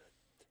golf.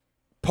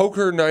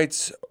 Poker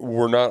nights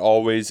were not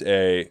always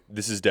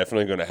this is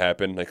definitely going to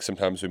happen. Like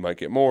sometimes we might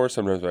get more,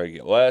 sometimes we might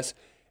get less.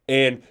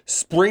 And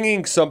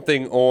springing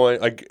something on,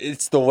 like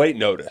it's the late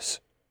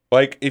notice.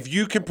 Like if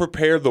you can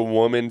prepare the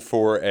woman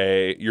for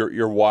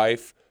your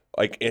wife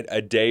like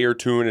a day or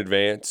two in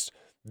advance,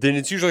 then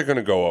it's usually going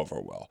to go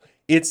over well.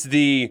 It's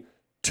the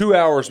 2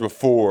 hours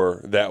before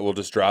that will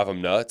just drive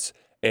them nuts.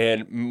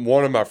 And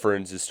one of my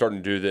friends is starting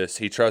to do this.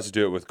 He tries to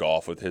do it with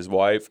golf with his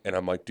wife. And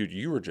I'm like, dude,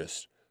 you were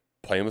just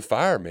playing with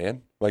fire,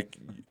 man. Like,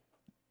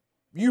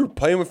 you were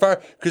playing with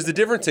fire. Because the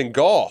difference in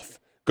golf's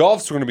going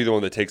to be the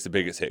one that takes the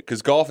biggest hit.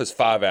 Because golf is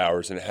 5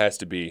 hours and it has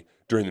to be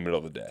during the middle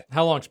of the day.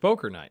 How long's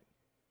poker night?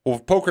 Well,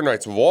 poker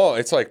night's long.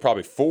 It's like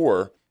probably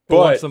 4.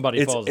 Well, But if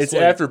somebody falls it's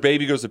asleep. after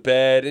baby goes to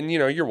bed, and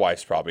your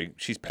wife's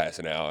she's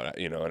passing out,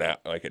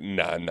 like at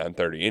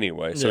 9:30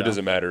 anyway, so Yeah. it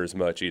doesn't matter as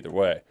much either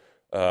way.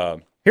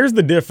 Here's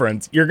the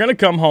difference. You're going to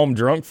come home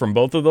drunk from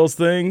both of those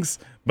things,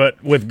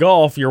 but with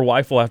golf, your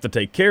wife will have to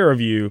take care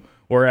of you,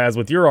 whereas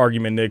with your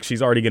argument, Nick,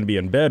 she's already going to be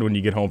in bed when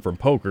you get home from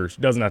poker.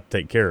 She doesn't have to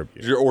take care of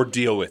you. Or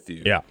deal with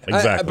you. Yeah,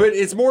 exactly. But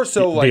it's more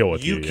so like Deal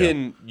with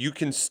you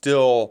can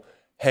still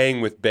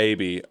hang with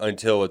baby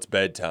until it's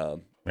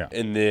bedtime, Yeah.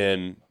 and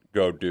then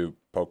go do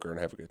poker and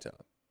have a good time.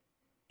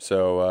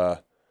 So,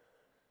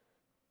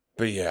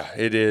 but yeah,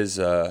 it is.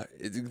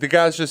 The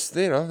guys just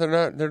they're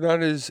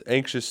not as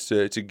anxious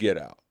to get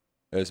out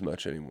as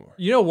much anymore.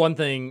 You know, one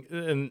thing,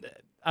 and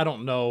I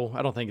don't know,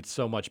 I don't think it's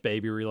so much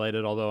baby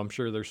related, although I'm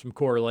sure there's some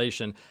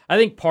correlation. I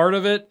think part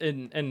of it,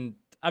 and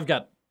I've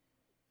got,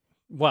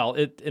 well,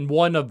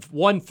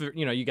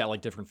 you got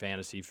like different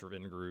fantasy for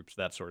in groups,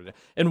 that sort of thing.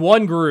 In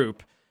one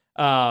group,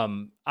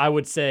 I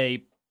would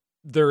say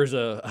there's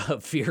a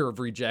fear of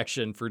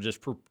rejection for just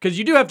because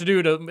you do have to do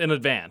it in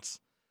advance.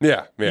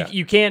 Yeah.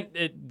 You can't.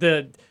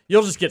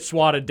 You'll just get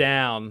swatted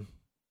down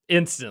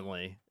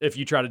instantly if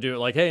you try to do it.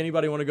 Like, hey,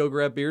 anybody want to go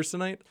grab beers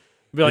tonight?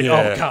 Be like,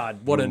 Yeah. oh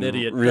God, what an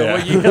idiot! Yeah.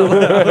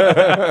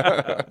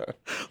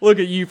 Look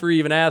at you for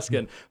even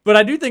asking. But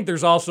I do think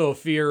there's also a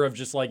fear of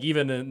just like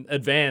even in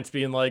advance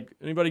being like,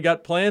 anybody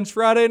got plans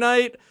Friday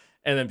night?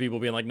 And then people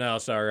being like, no,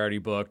 sorry, already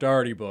booked.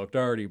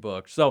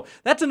 So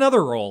that's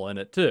another role in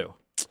it too.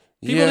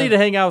 People need to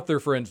hang out with their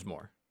friends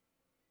more.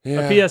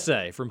 Yeah. A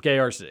PSA from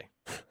KRC.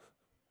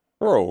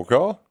 Roll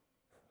call.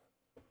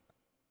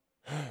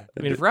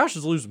 I mean, if Roush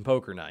is losing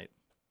poker night,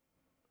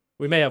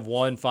 we may have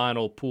one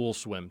final pool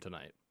swim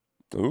tonight.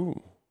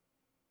 Ooh.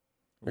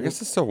 I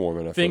guess it's still warm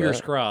enough. Fingers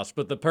for that. crossed.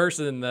 But the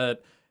person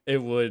that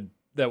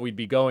we'd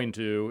be going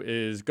to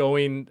is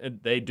going, and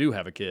they do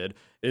have a kid,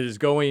 is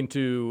going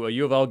to a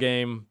U of L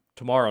game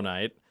tomorrow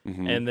night,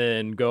 and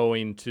then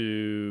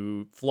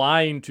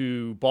flying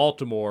to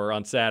Baltimore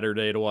on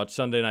Saturday to watch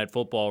Sunday Night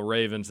Football,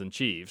 Ravens and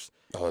Chiefs.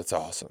 Oh, that's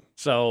awesome.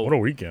 So, What a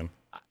weekend.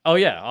 oh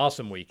yeah,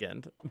 awesome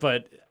weekend.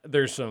 But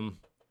there's some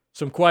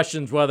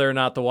questions whether or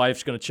not the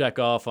wife's going to check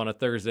off on a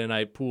Thursday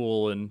night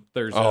pool and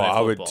Thursday Oh, night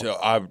I would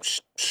football.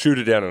 shoot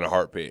it down in a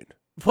heartbeat.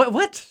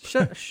 What?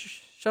 Shut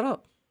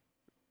up.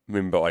 I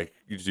mean, but like,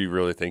 do you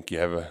really think you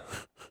have a?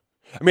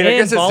 I mean, And I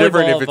guess it's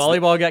different if it's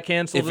volleyball got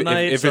canceled if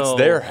tonight. it's so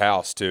their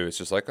house too. It's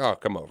just like, oh,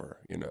 come over.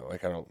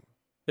 Like I don't.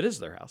 it is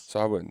their house. So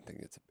I wouldn't think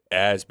it's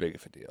as big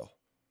of a deal.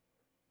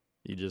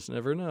 You just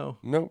never know.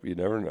 Nope, you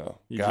never know.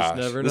 You just Gosh,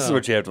 never this is know.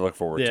 what you have to look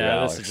forward to, Yeah,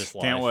 Alex. this is just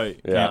life. Can't wait.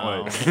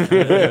 Yeah.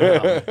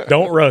 Can't wait.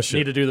 Don't rush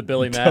Need it. to do the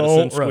Billy Don't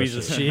Madison rush squeeze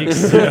his it. cheeks.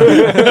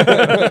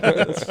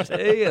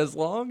 Stay as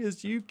long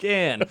as you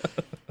can.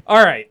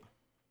 All right.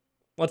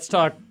 Let's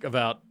talk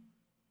about.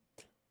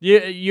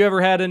 You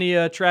ever had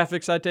any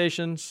traffic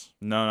citations?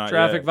 No, not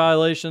Traffic yet.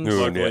 violations?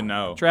 Ooh, Luckily, yeah.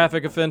 no.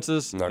 Traffic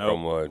offenses? Knock Nope.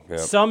 on wood. Yeah.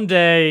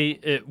 Someday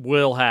it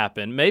will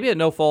happen. Maybe at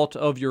no fault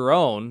of your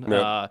own.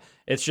 Yep.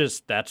 It's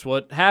just that's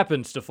what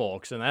happens to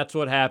folks, and that's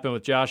what happened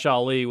with Josh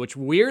Ali, which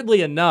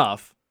weirdly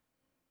enough,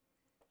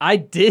 I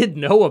did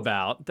know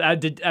about.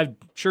 I'm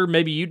sure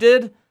maybe you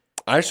did.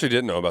 I actually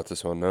didn't know about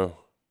this one. No,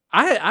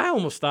 I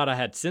almost thought I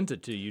had sent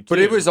it to you, too. but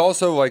it was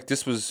also like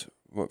this was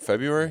what,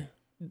 February,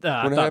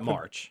 I when it thought happened?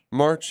 March.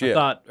 March. I Yeah.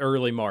 thought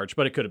early March,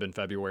 but it could have been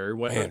February.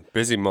 Man,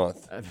 busy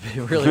month.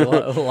 Really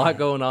a lot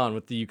going on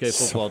with the UK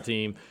football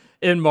team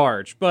in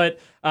March. But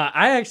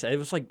it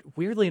was like,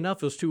 weirdly enough,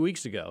 it was 2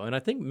 weeks ago. And I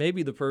think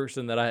maybe the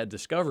person that I had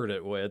discovered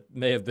it with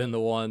may have been the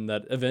one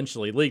that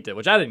eventually leaked it,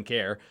 which I didn't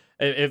care.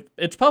 If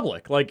it's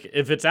public, like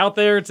if it's out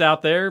there, it's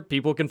out there.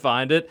 People can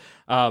find it.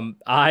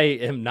 I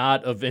am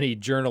not of any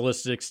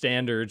journalistic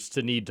standards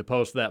to need to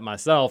post that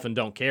myself and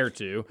don't care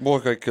to. Well,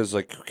 because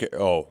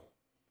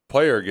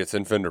player gets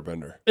in fender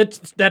bender.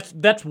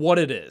 That's what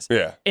it is.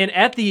 Yeah. And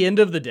at the end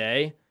of the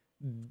day,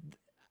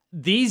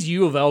 these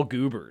U of L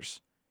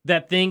goobers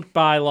that think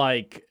by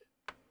like,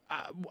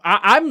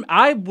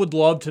 I would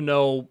love to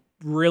know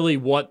really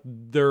what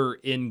their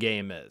end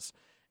game is.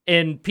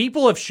 And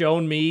people have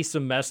shown me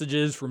some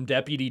messages from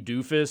Deputy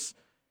Doofus,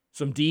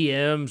 some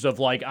DMs of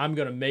like, I'm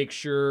going to make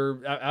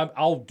sure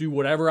I'll do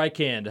whatever I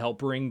can to help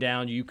bring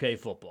down UK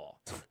football.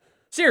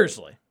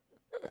 Seriously.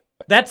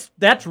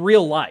 That's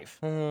real life.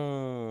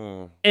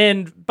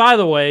 And by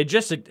the way, at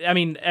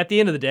the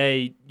end of the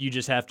day, you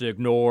just have to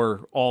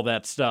ignore all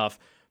that stuff.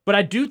 But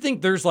I do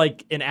think there's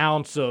like an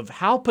ounce of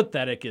how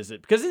pathetic is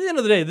it? Because at the end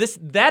of the day,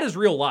 that is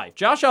real life.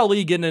 Josh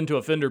Ali getting into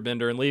a fender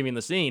bender and leaving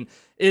the scene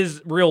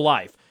is real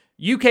life.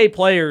 UK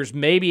players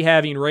maybe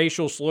having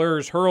racial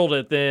slurs hurled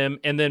at them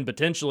and then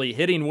potentially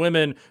hitting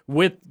women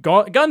with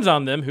guns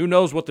on them. Who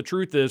knows what the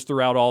truth is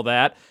throughout all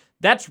that?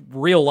 That's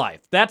real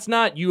life. That's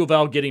not U of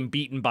L getting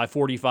beaten by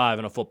 45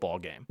 in a football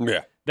game.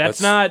 Yeah.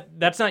 That's not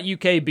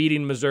UK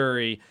beating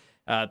Missouri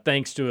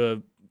thanks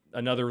to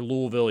another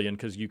Louisvillian,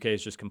 because UK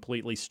has just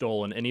completely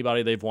stolen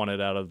anybody they've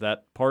wanted out of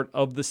that part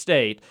of the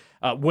state,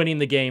 winning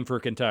the game for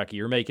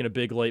Kentucky or making a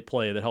big late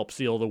play that helps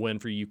seal the win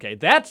for UK.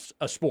 That's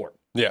a sport.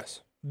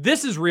 Yes.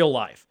 This is real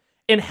life.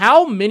 And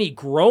how many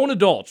grown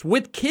adults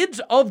with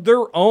kids of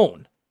their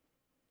own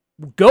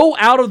go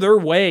out of their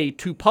way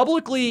to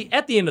publicly,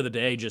 at the end of the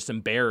day, just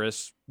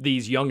embarrass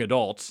these young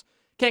adults.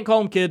 Can't call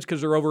them kids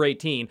because they're over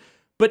 18.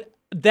 But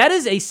that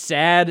is a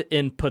sad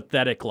and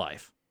pathetic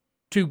life.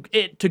 To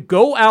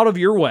go out of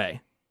your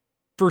way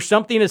for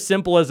something as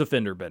simple as a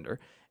fender bender.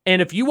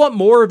 And if you want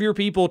more of your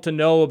people to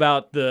know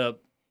about the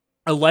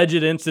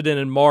alleged incident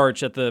in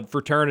March at the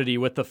fraternity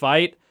with the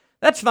fight,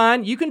 that's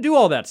fine. You can do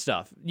all that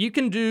stuff. You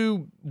can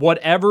do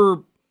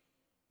whatever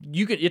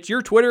you can. It's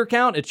your Twitter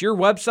account. It's your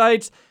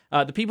websites.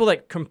 The people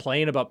that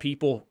complain about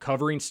people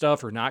covering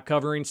stuff or not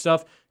covering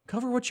stuff,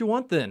 cover what you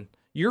want then.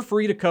 You're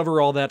free to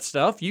cover all that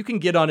stuff. You can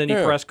get on any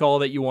press call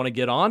that you want to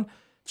get on.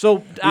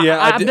 So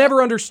I've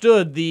never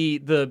understood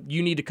the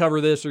you need to cover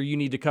this or you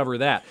need to cover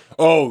that.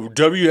 Oh,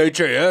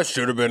 WHAS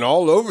should have been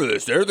all over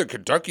this. They're the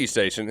Kentucky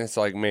station. It's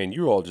like, man,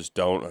 you all just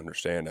don't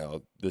understand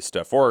how this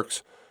stuff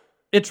works.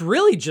 It's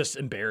really just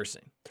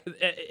embarrassing.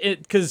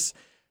 Because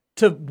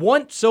to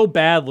want so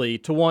badly,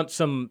 to want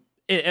some...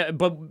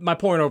 but my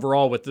point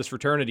overall with this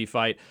fraternity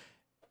fight,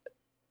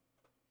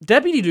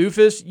 Deputy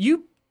Doofus,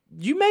 you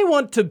may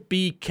want to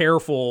be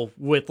careful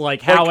with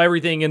like how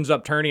everything ends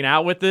up turning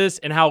out with this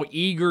and how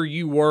eager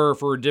you were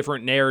for a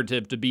different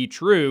narrative to be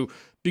true,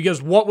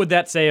 because what would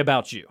that say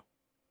about you?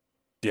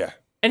 Yeah.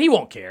 And he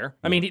won't care.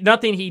 I mean,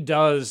 nothing he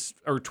does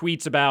or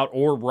tweets about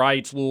or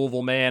writes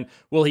Louisville Man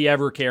will he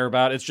ever care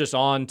about. It's just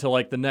on to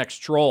like the next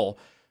troll.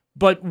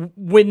 But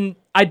when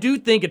I do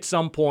think at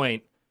some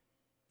point,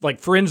 like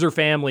friends or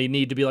family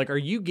need to be like, are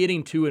you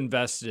getting too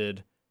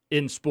invested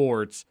in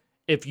sports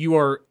if you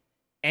are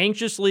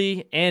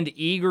anxiously and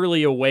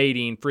eagerly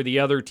awaiting for the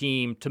other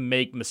team to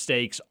make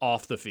mistakes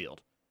off the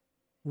field?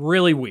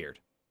 Really weird.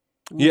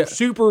 Yeah.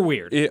 Super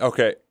weird.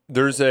 Okay.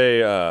 There's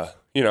the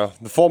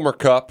Fulmer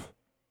Cup,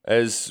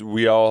 as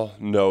we all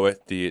know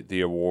it,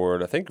 the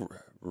award. I think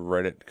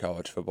Reddit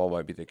College Football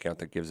might be the account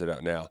that gives it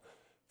out now.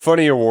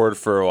 Funny award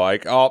for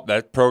like, oh,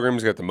 that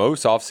program's got the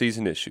most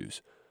off-season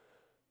issues,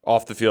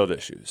 off-the-field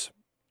issues.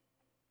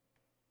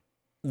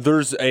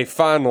 There's a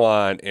fine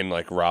line in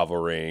like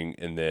rivalrying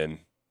and then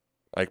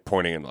like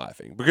pointing and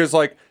laughing. Because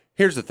like,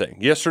 here's the thing.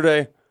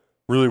 Yesterday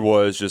really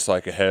was just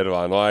like a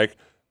headline. Like,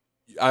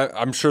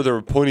 I'm sure there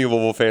were plenty of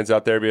Louisville fans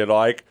out there being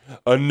like,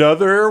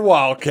 another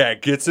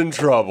Wildcat gets in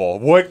trouble.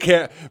 What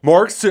can't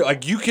Mark's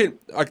like? You can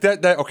like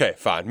that. Okay,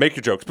 fine, make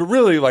your jokes, but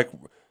really like,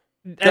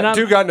 dude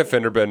got an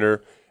offender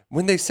bender.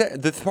 When they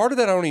said the part of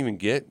that I don't even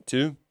get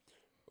too.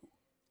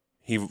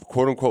 He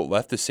quote unquote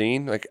left the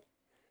scene. Like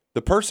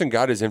the person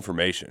got his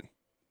information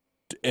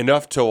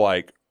enough to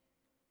like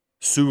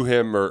sue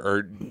him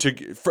or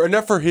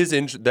enough for his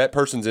that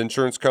person's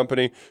insurance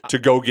company to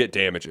go get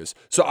damages.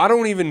 So I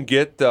don't even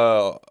get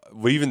the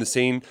leaving the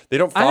scene. They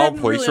don't file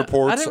police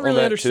reports. I didn't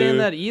really understand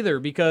that either,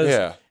 because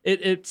Yeah.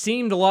 it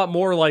seemed a lot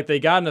more like they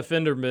got an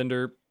offender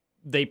bender,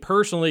 they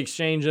personally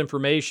exchanged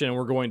information and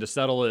were going to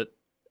settle it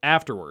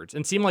afterwards,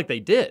 and seemed like they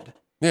did.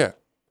 Yeah.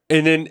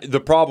 And then the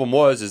problem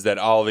is that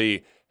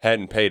Ali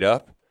hadn't paid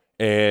up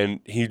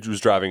and he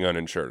was driving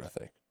uninsured, I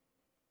think.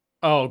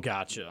 Oh,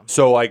 gotcha.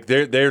 So like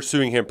they're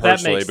suing him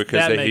personally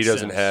because he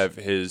doesn't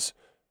sense.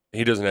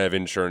 have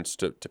insurance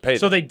to pay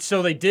So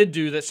them. they did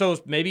do that. So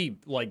maybe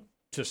like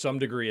to some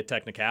degree a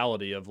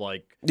technicality of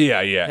like,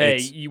 yeah.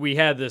 hey, we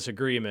had this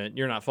agreement,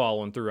 you're not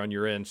following through on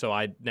your end, so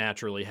I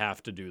naturally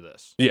have to do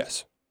this.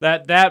 Yes.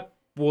 That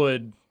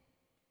would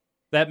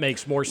That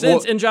makes more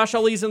sense. And Josh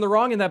Ali's in the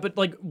wrong in that, but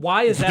like,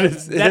 why is that?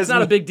 That's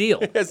not a big deal.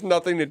 It has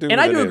nothing to do with And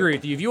it. I do agree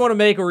with you. If you want to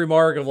make a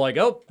remark of like,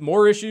 oh,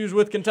 more issues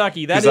with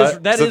Kentucky, that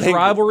is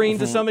rivalrying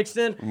to some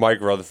extent. Mike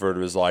Rutherford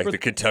was like, the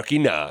Kentucky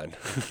 9.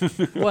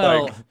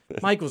 Well,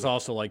 Mike was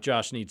also like,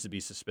 Josh needs to be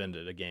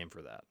suspended a game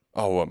for that.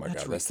 Oh my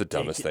God. That's the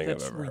dumbest thing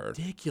I've ever heard. That's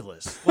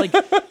ridiculous. Like,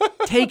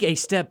 take a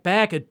step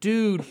back. A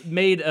dude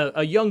made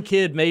a young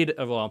kid made,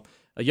 a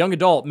young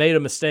adult made a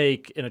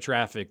mistake in a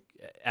traffic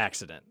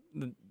accident.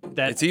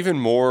 It's even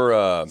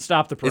more.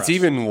 Stop the press. It's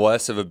even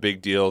less of a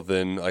big deal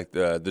than like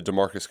the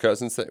DeMarcus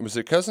Cousins thing. Was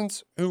it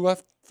Cousins who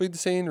left the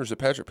scene, or was it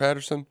Patrick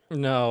Patterson?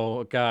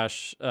 No,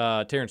 gosh,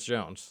 Terrence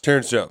Jones.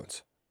 Terrence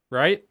Jones.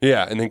 Right?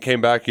 Yeah, and then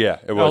came back. Yeah,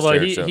 it was. Although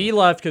Terrence Jones. he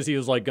left because he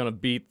was like going to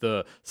beat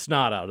the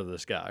snot out of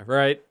this guy,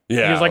 right?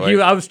 Yeah, he was like,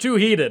 I was too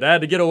heated. I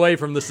had to get away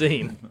from the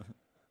scene.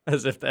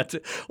 As if that's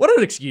it. What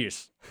an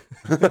excuse.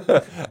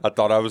 I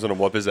thought I was going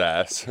to whoop his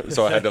ass,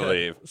 so I had to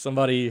leave.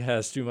 Somebody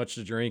has too much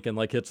to drink and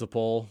like hits the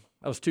pole.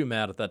 I was too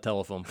mad at that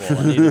telephone pole.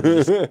 I needed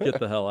to just get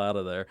the hell out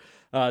of there.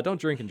 Don't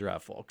drink and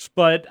drive, folks.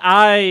 But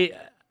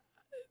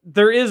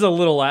there is a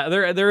little,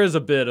 there is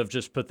a bit of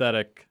just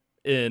pathetic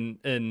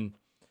in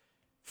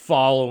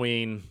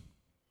following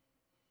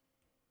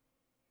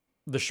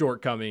the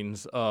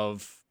shortcomings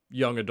of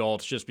young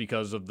adults just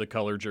because of the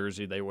color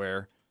jersey they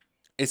wear.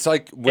 It's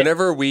like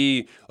whenever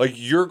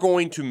you're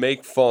going to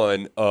make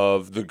fun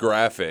of the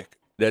graphic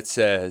that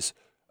says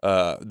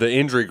the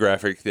injury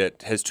graphic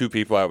that has 2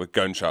 people out with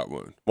gunshot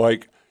wound.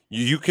 Like,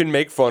 you can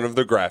make fun of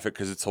the graphic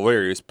because it's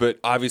hilarious, but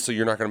obviously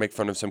you're not going to make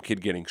fun of some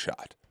kid getting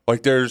shot.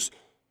 Like, there's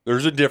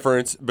a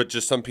difference, but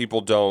just some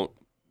people don't.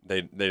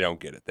 They don't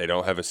get it. They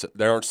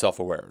aren't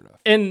self-aware enough.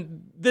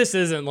 And this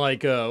isn't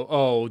like,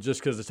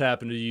 just because it's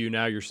happened to you,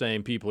 now you're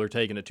saying people are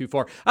taking it too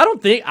far. I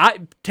don't think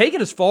take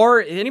it as far.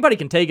 Anybody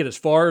can take it as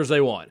far as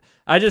they want.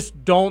 I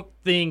just don't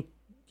think.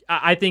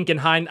 I think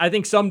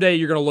someday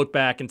you're going to look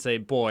back and say,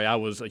 "Boy, I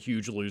was a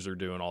huge loser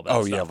doing all that."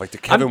 Oh stuff. yeah, like the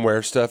Kevin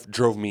Ware stuff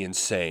drove me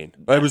insane.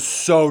 It was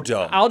so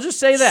dumb. I'll just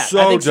say that. So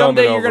I think dumb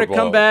someday and you're going to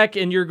come overblown. back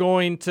and you're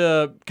going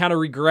to kind of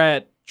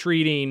regret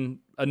treating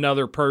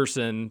another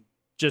person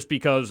just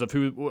because of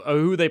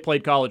who they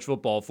played college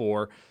football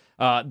for,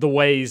 the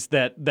ways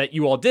that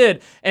you all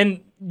did.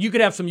 And you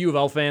could have some U of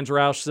L fans,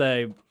 Roush,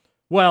 say,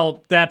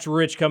 well, that's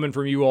rich coming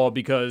from you all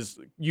because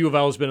U of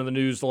L has been in the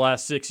news the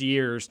last 6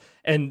 years,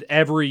 and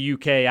every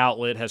UK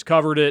outlet has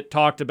covered it,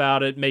 talked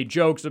about it, made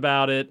jokes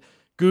about it,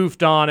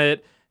 goofed on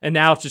it, and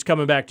now it's just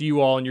coming back to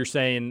you all, and you're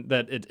saying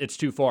that it's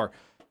too far.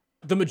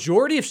 The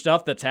majority of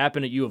stuff that's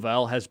happened at U of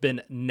L has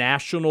been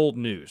national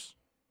news.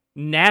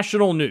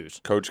 National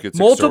news. Coach gets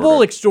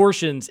multiple extorted.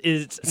 extortions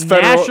is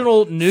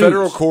national news.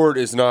 Federal court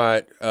is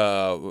not.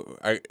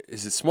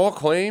 Is it small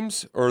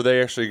claims, or are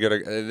they actually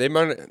gonna? They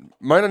might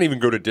not even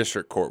go to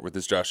district court with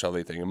this Josh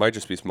Ali thing. It might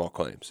just be small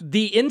claims.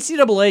 The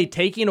NCAA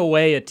taking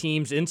away a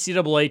team's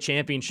NCAA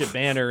championship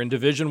banner in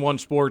Division I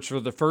sports for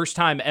the first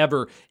time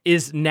ever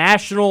is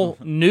national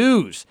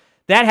news.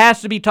 That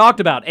has to be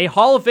talked about. A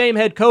Hall of Fame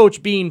head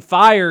coach being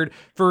fired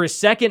for his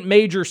second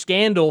major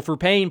scandal for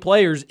paying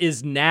players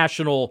is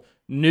national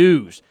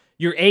news.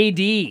 Your AD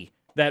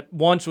that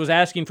once was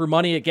asking for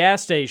money at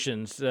gas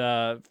stations,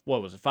 what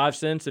was it, 5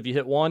 cents if you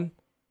hit one?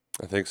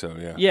 I think so,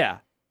 yeah. Yeah.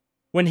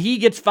 When he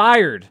gets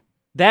fired,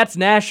 that's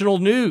national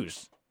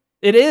news.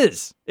 It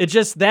is. It's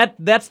just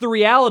that's the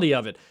reality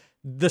of it.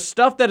 The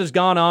stuff that has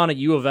gone on at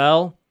U of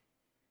L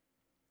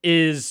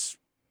is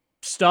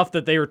stuff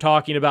that they were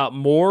talking about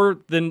more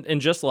than in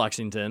just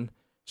Lexington,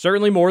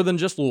 certainly more than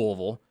just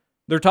Louisville.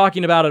 They're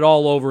talking about it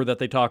all over that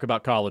they talk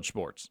about college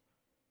sports.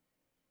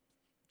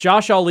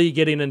 Josh Ali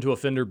getting into a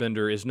fender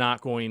bender is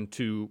not going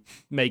to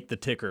make the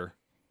ticker.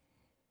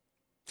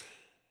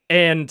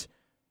 And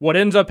what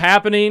ends up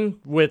happening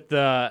with,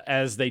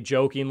 as they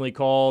jokingly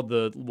call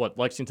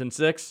Lexington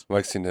 6?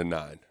 Lexington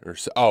 9.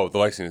 The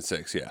Lexington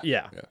 6, yeah.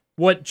 Yeah.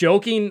 What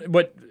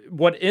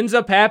ends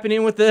up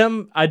happening with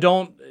them, I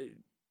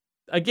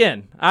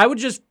would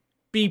just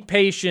be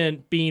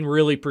patient, being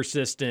really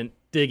persistent,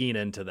 digging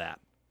into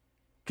that.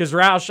 Because,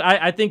 Roush,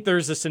 I think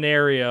there's a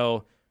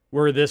scenario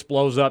where this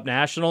blows up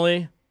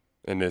nationally.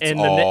 And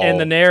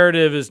the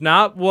narrative is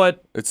not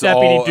what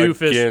Deputy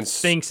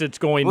Doofus thinks it's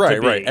going to be.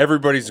 Right.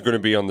 Everybody's going to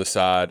be on the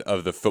side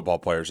of the football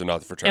players and not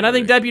the fraternity. And I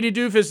think Deputy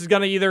Doofus is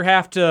going to either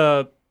have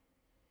to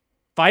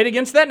fight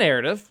against that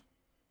narrative,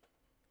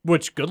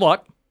 which good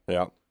luck.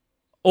 Yeah.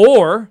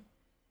 Or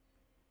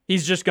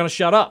he's just going to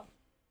shut up,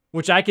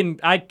 which I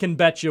can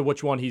bet you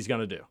which one he's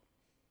going to do.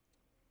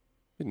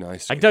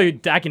 Nice. I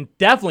can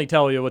definitely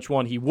tell you which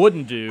one he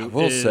wouldn't do.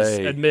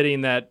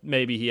 Admitting that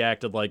maybe he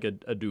acted like a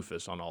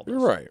doofus on all this.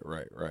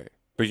 Right.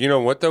 But you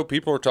know what, though?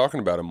 People are talking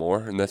about him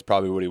more, and that's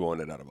probably what he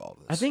wanted out of all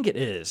this. I think it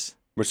is.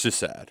 Which is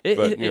sad.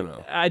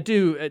 I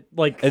do. And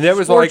that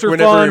was sports like are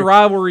fun,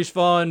 rivalry's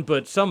fun,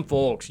 but some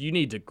folks, you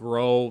need to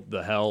grow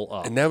the hell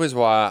up. And that was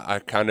why I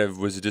kind of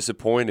was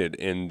disappointed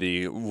in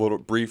the little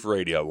brief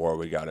radio war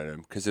we got in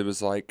him, because it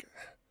was like,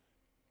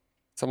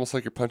 it's almost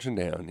like you're punching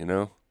down, you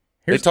know?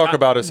 They talk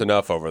about us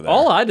enough over there.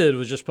 All I did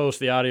was just post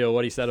the audio of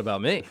what he said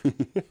about me.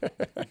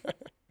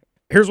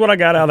 Here's what I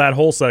got out of that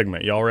whole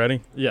segment. Y'all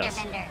ready? Yes.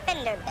 Fender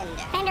bender.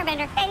 Fender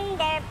bender. Fender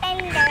bender.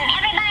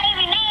 Everybody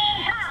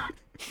remain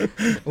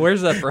calm.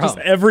 Where's that from? Just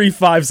every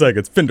 5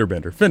 seconds, fender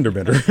bender, fender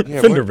bender,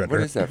 fender bender.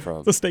 What is that from?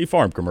 It's a State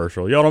Farm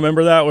commercial. Y'all don't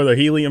remember that, where the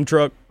helium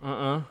truck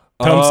Uh-uh.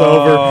 comes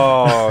over?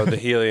 Oh, the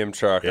helium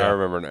truck. Yeah. I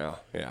remember now.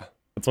 Yeah.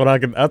 That's what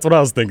I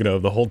was thinking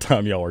of the whole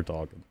time y'all were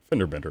talking.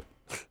 Fender bender.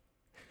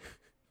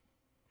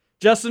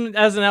 Justin,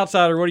 as an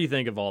outsider, what do you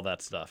think of all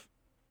that stuff?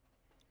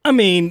 I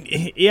mean,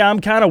 yeah, I'm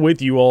kind of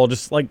with you all.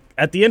 Just like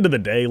at the end of the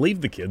day, leave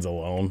the kids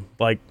alone.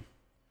 Like,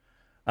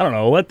 I don't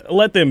know,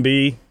 let them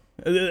be.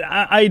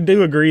 I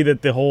do agree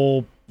that the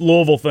whole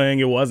Louisville thing,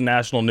 it was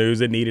national news.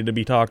 It needed to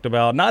be talked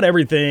about. Not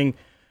everything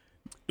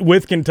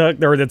with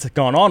Kentucky or that's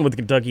gone on with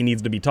Kentucky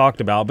needs to be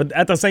talked about, but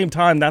at the same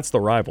time, that's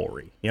the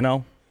rivalry, you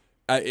know?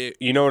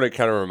 You know what it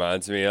kind of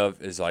reminds me of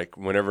is like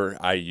whenever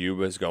IU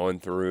was going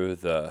through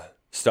the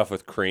stuff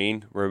with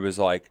Crean, where it was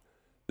like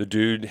the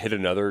dude hit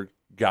another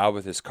guy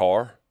with his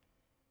car.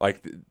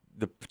 Like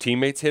the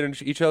teammates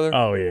hit each other.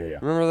 Oh, yeah.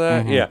 Remember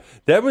that? Mm-hmm. Yeah.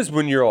 That was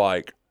when you're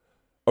like,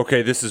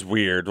 okay, this is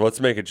weird.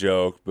 Let's make a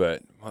joke,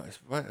 but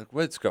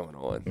what's going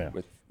on? Yeah.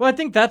 Well, I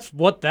think that's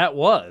what that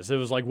was. It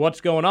was like, what's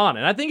going on?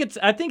 And I think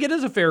it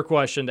is a fair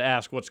question to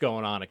ask what's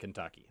going on at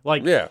Kentucky.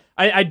 Like, Yeah.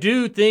 I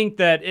do think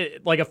that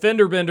like a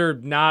fender bender,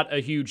 not a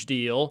huge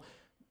deal,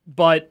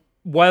 but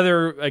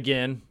whether,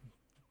 again,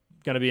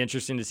 going to be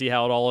interesting to see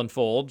how it all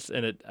unfolds.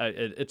 And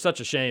it's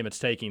such a shame it's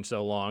taking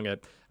so long.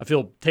 I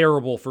feel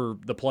terrible for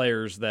the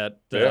players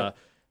that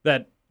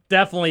that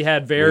definitely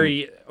had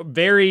very,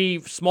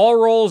 very small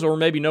roles or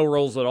maybe no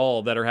roles at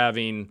all that are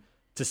having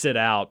to sit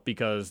out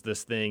because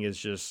this thing is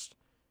just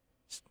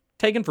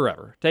taken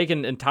forever,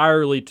 taken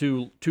entirely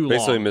too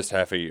Basically long. missed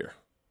half a year.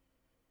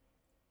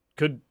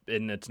 And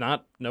it's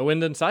no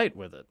end in sight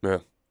with it. Yeah.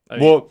 I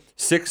mean, Well,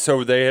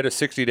 so they had a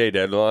 60-day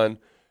deadline,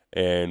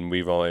 and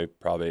we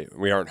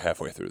aren't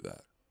halfway through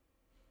that.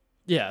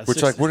 yeah.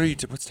 Which,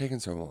 what's taking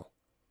so long?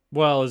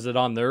 Well, is it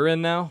on their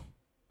end now?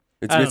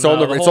 It's I don't it's on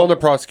know. the The it's whole- on the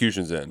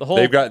prosecution's end. the whole-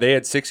 They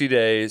had 60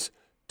 days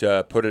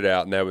to put it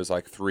out, and that was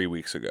like 3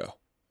 weeks ago.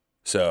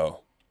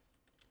 So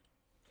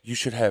you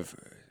should have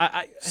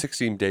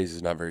 16 days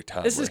is not very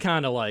timely. This is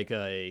kind of like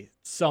a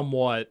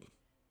somewhat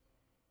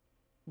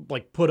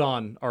like put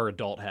on our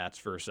adult hats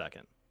for a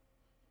second.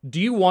 Do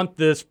you want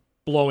this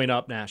blowing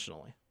up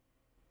nationally?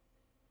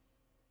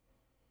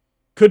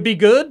 Could be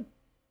good.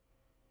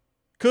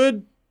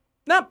 Could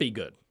not be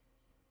good.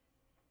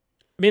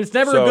 I mean, it's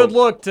never a good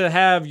look to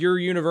have your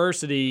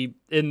university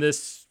in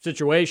this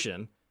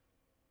situation,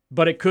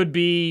 but it could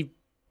be.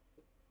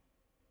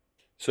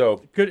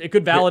 So It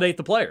could validate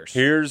the players.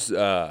 here's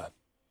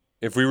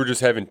if we were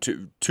just having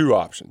two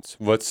options.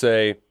 Let's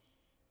say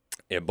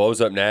it blows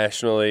up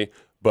nationally,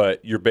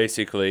 but you're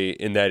basically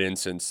in that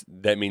instance.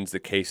 That means the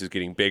case is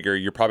getting bigger.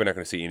 You're probably not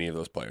going to see any of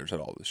those players at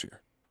all this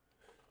year.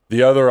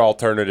 The other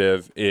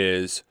alternative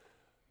is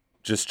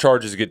just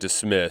charges get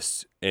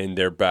dismissed and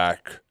they're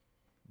back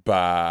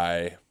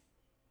by,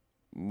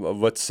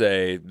 let's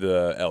say,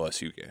 the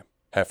LSU game,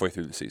 halfway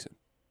through the season,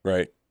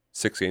 right?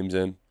 6 games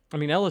in, I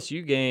mean,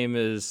 LSU game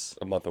is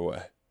a month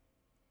away.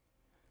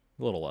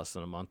 a little less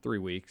than a month, 3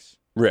 weeks.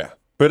 Yeah.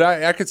 But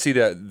I could see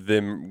that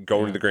them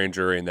going to the grand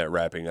jury and that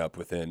wrapping up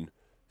within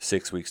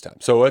 6 weeks' time.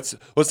 So let's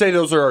say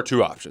those are our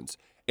two options.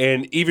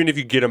 And even if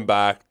you get them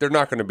back, they're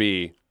not going to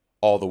be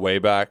all the way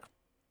back.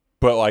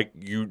 But, like,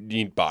 you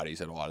need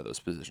bodies at a lot of those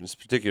positions,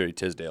 particularly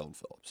Tisdale and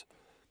Phillips.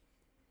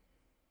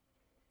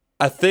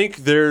 I think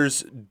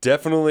there's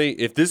definitely,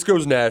 if this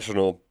goes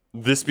national,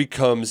 this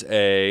becomes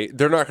they're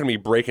not going to be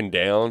breaking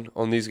down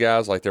on these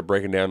guys like they're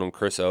breaking down on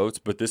Chris Oates,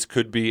 but this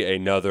could be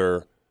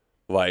another,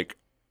 like,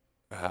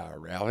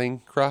 rallying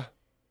cry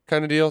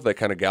kind of deal that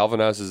kind of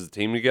galvanizes the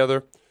team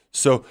together.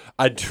 So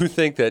I do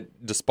think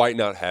that despite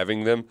not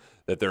having them,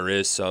 that there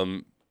is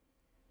some,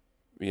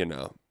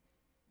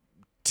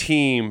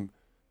 team,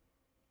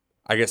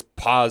 I guess,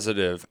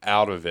 positive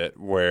out of it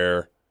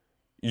where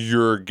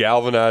you're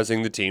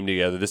galvanizing the team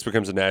together. This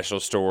becomes a national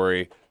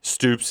story.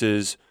 Stoops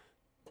is,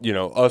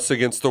 us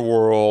against the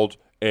world,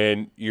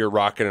 and you're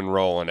rocking and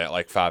rolling at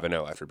like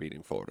 5-0 after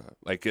beating Florida.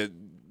 Like,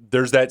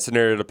 there's that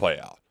scenario to play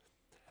out.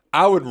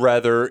 I would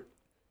rather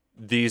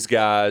these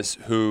guys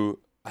who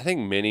I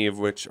think many of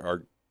which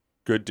are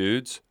good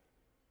dudes.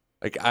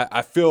 Like,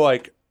 I feel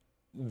like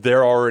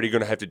they're already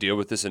going to have to deal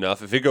with this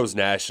enough. If it goes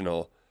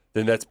national,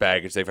 then that's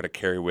baggage they've got to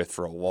carry with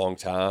for a long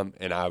time.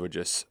 And I would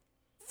just,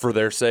 for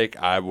their sake,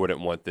 I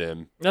wouldn't want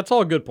them. That's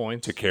all good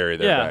points to carry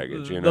their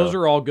baggage. Those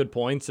are all good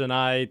points, and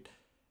I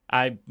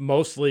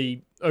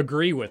mostly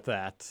agree with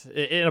that.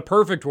 In a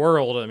perfect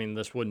world, I mean,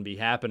 this wouldn't be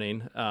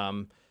happening.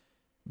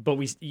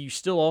 But you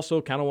still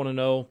also kind of want to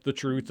know the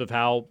truth of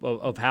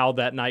how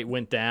that night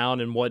went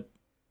down, and what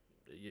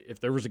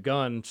if there was a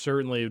gun.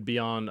 Certainly, it would be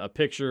on a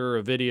picture,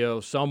 a video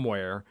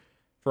somewhere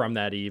from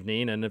that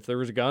evening. And if there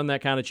was a gun,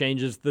 that kind of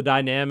changes the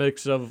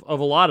dynamics of a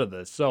lot of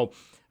this. So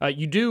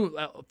you do,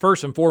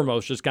 first and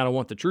foremost, just kind of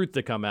want the truth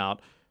to come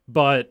out.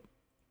 But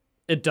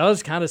it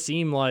does kind of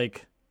seem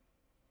like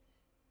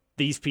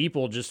these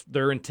people just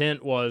their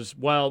intent was,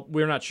 well,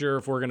 we're not sure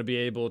if we're going to be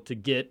able to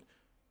get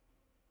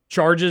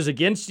charges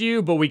against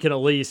you, but we can at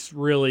least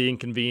really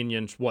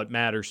inconvenience what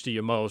matters to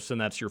you most,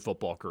 and that's your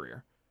football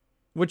career,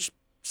 which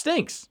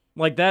stinks.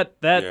 Like that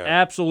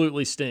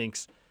absolutely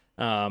stinks.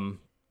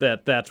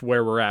 That's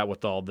where we're at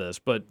with all this,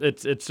 but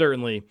it's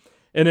certainly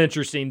an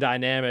interesting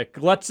dynamic.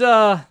 Let's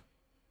try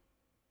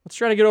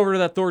to get over to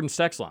that Thornton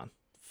text line.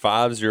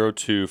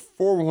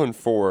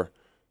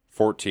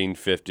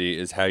 502-414-1450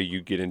 is how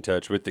you get in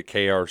touch with the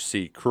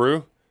KRC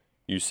crew.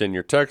 You send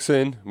your texts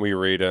in, we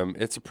read them.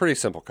 It's a pretty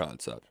simple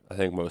concept. I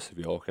think most of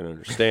y'all can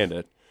understand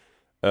it.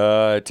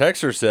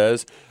 Texter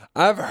says,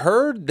 I've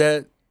heard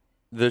that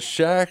the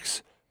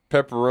Shaq's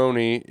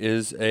pepperoni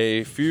is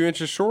a few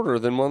inches shorter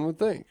than one would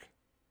think.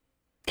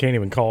 Can't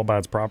even call it by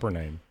its proper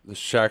name. The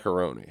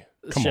Shaqaroni.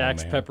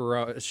 Shaq's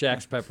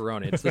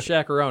pepperoni. It's the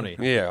Shaqaroni.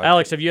 Yeah.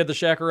 Alex, have you had the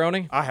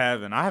Shaqaroni? I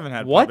haven't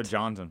had What? Papa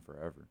John's in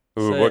forever.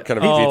 Ooh, what kind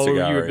of pizza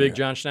guy you are a big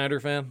John Schneider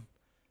fan?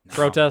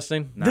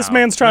 Protesting? No. This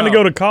man's trying to No.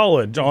 go to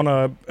college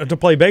to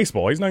play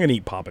baseball. He's not going to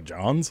eat Papa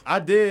John's. I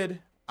did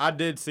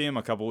see him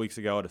a couple weeks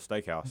ago at a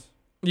steakhouse.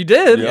 You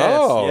did? Yeah.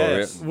 Oh,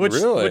 yes. Which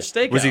really?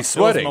 steakhouse? Was he It was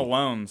sweating? It was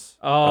Malone's.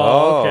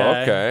 Oh,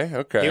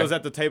 Okay. He was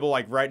at the table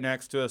like right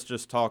next to us,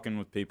 just talking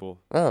with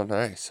people. Oh,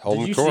 nice. Did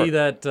Holding you court. see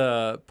that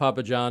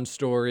Papa John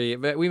story?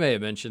 We may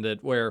have mentioned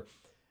it, where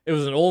it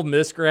was an Ole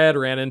Miss grad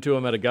ran into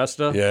him at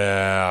Augusta.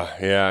 Yeah,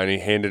 and he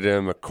handed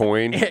him a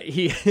coin.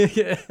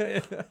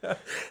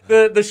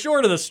 The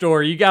short of the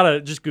story, you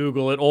gotta just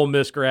Google it. Ole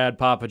Miss grad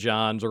Papa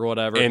John's or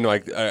whatever. And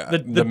like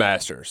the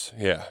Masters,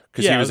 yeah,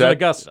 because Yeah, he it was was at at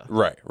Augusta.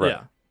 Right.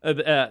 Yeah.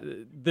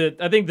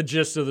 I think the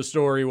gist of the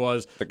story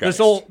was The this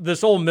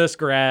Geist. old Miss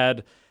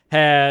grad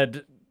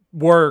had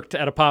worked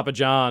at a Papa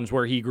John's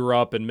where he grew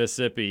up in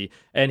Mississippi,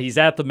 and he's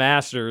at the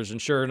Masters, and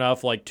sure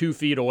enough, like 2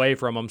 feet away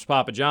from him's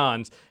Papa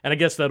John's, and I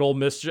guess that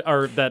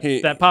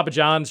that Papa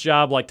John's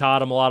job like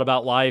taught him a lot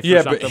about life. Yeah,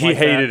 or something but he like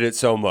hated that. it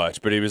so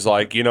much. But he was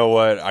like, you know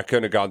what? I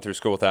couldn't have gone through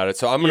school without it.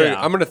 So I'm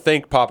gonna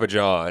thank Papa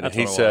John. That's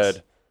and he what it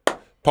said,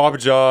 Papa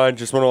John,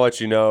 just want to let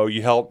you know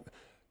you helped.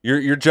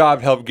 Your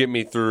job helped get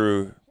me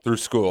through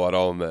school at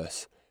Ole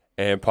Miss.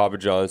 And Papa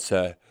John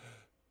said,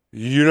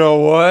 you know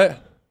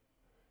what?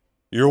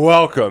 You're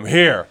welcome.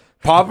 Here,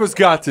 Papa's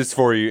got this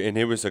for you. And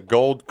it was a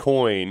gold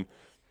coin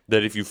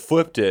that if you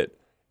flipped it,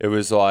 it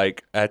was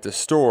like at the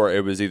store,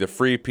 it was either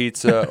free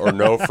pizza or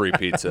no free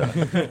pizza.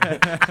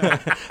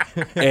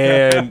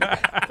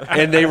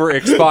 and they were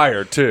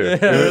expired too.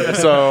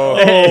 So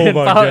And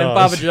my Papa, and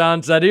gosh. Papa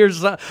John said,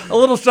 "Here's a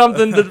little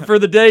something for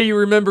the day you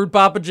remembered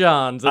Papa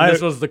John's," and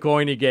this was the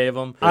coin he gave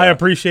him. I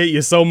appreciate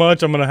you so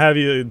much. I'm going to have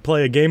you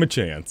play a game of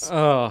chance.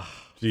 Oh,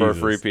 for a Jesus.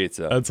 free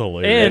pizza. That's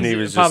hilarious. and he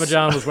was Papa just-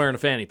 John was wearing a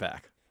fanny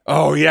pack.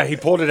 Oh yeah, he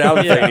pulled it out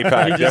of the Yeah, fanny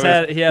pack. he just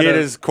That he had a-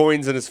 his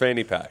coins in his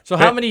fanny pack. So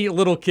how many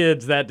little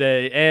kids that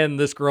day and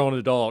this grown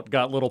adult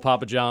got little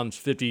Papa John's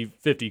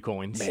 50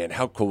 coins? Man,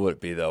 how cool would it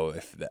be though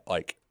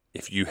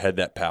if you had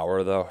that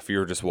power though? If you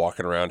were just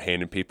walking around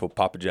handing people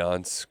Papa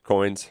John's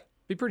coins,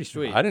 Be pretty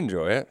sweet. I'd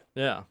enjoy it,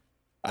 Yeah.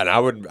 and I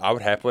would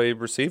happily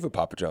receive a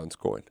Papa John's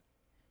coin.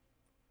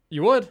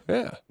 You would?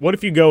 Yeah, What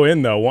if you go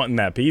in though wanting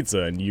that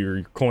pizza and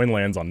your coin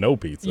lands on no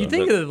pizza? You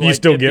think that, you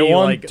still it'd get be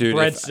one? like Dude,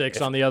 breadsticks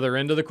on the other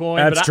end of the coin?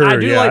 That's but true. I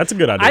do Yeah, like, that's a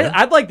good idea.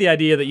 I'd like the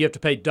idea that you have to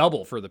pay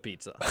double for the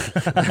pizza.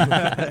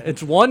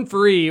 It's one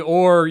free,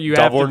 or you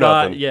Double have or to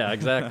buy. nothing. Yeah,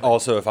 exactly.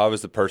 Also, if I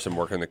was the person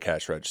working the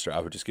cash register, I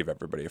would just give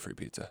everybody a free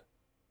pizza.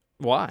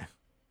 Why?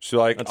 She's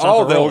like, That's not oh,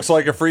 the that rules. looks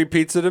like a free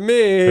pizza to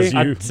me. 'Cause you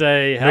I'd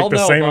say hell make the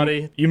no, same,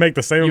 buddy. You make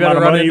the same You amount better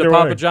of run money into either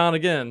Papa way. John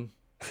again.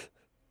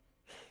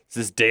 It's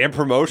this damn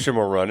promotion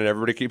we're running.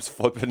 Everybody keeps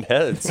flipping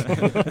heads.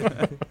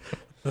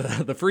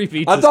 The free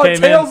pizzas I thought came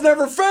tails in.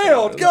 never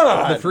failed. The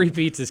God. free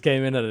pizzas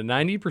came in at a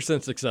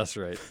 90% success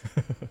rate.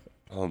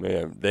 Oh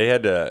man, they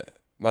had to.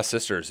 My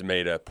sisters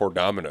made poor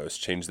Domino's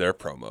change their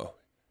promo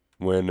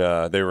when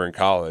they were in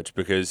college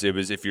because it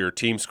was if your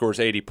team scores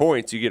 80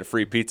 points, you get a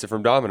free pizza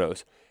from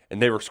Domino's,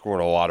 and they were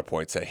scoring a lot of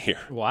points that year.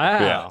 Wow.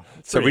 Yeah.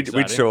 So Pretty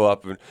we'd exciting. show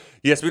up and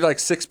yes, we'd like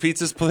 6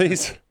 pizzas,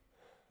 please.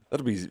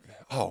 That'll be.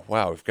 Oh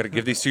wow, we've got to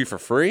give these to you for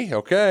free.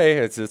 Okay,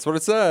 it's what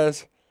it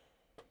says.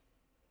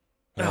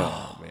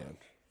 Oh man,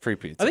 free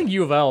pizza. I think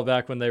U of L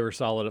back when they were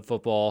solid at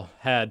football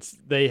had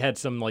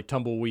some like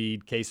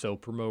tumbleweed queso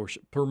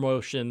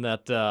promotion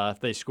that if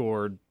they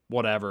scored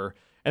whatever,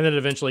 and then it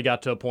eventually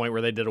got to a point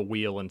where they did a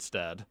wheel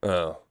instead.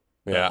 Oh,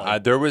 yeah.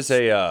 There was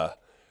a.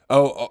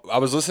 I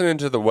was listening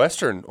to the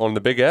Western on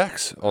the Big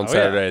X on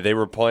Saturday. Yeah. They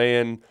were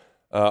playing.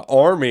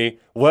 Army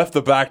left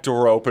the back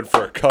door open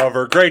for a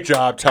cover. Great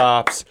job,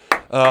 Tops.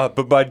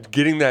 But by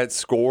getting that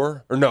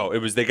score, or no, it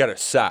was they got a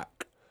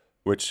sack,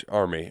 which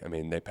Army, I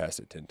mean, they passed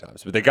it 10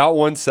 times, but they got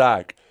one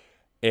sack.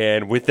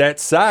 And with that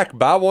sack,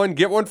 buy one,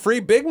 get one free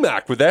Big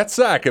Mac with that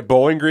sack at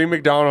Bowling Green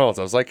McDonald's.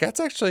 I was like, that's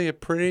actually a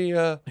pretty.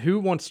 Who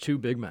wants 2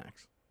 Big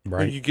Macs?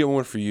 Right. You get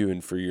one for you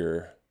and for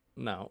your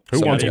No. Who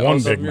wants Somebody one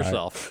else Big them Mac?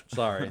 yourself.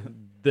 Sorry.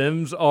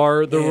 Them's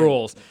are the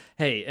rules.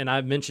 Hey, and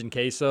I mentioned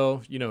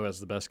queso. You know who has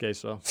the best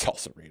queso?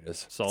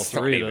 Salsaritas. It's not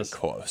Salsaritas. even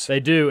close. They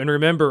do. And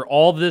remember,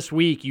 all this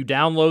week, you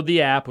download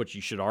the app, which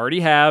you should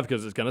already have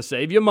because it's going to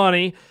save you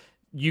money.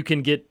 You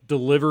can get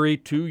delivery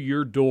to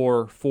your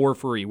door for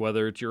free,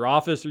 whether it's your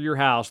office or your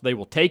house. They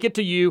will take it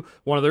to you,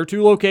 one of their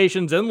 2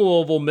 locations in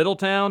Louisville,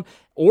 Middletown,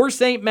 or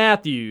St.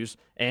 Matthews.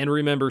 And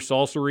remember,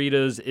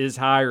 Salsaritas is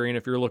hiring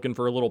if you're looking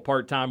for a little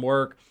part-time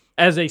work.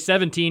 As a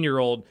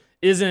 17-year-old,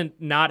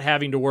 isn't not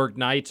having to work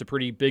nights a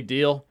pretty big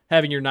deal?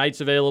 Having your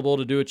nights available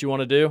to do what you want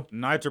to do?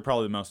 Nights are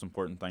probably the most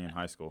important thing in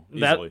high school,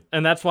 easily.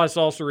 And that's why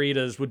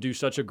Salsaritas would do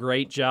such a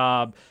great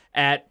job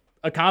at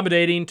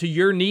accommodating to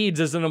your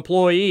needs as an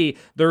employee.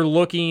 They're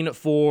looking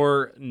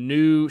for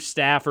new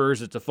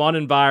staffers. It's a fun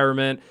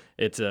environment.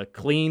 It's a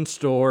clean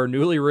store,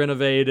 newly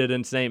renovated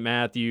in St.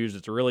 Matthews.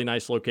 It's a really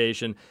nice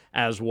location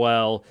as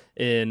well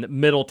in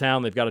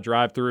Middletown. They've got a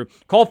drive-through.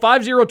 Call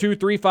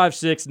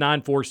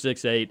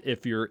 502-356-9468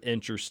 if you're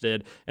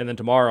interested. And then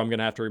tomorrow I'm going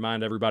to have to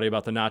remind everybody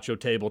about the Nacho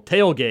Table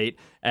tailgate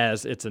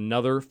as it's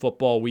another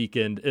football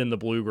weekend in the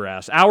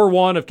Bluegrass. Hour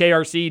 1 of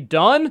KRC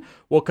done.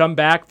 We'll come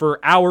back for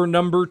hour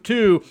number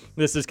 2.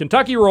 This is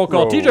Kentucky Roll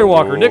Call. TJ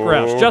Walker, Nick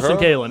Roush, Justin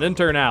Kalen,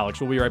 intern Alex.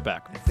 We'll be right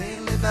back.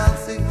 Faintly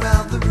bouncing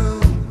round the room,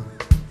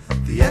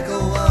 the echo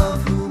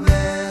of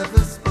whomever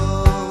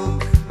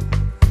spoke.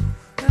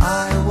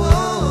 I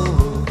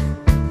awoke,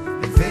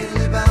 and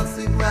faintly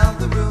bouncing round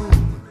the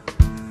room,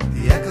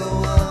 the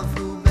echo of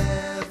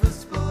whomever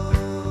spoke.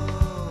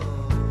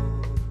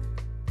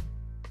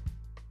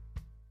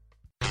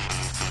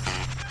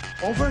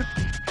 Over?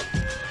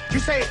 You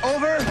say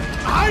over?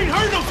 I ain't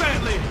heard no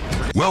family.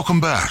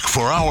 Welcome back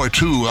for hour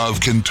 2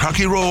 of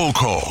Kentucky Roll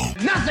Call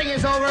Nothing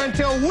is over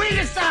until we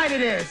decide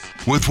it is.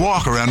 with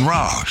Walker and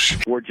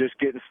Roush. We're just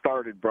getting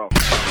started, bro.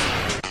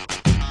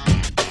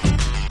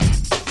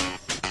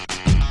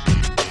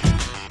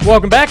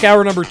 Welcome back.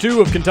 Hour number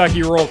 2 of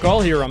Kentucky Roll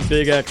Call here on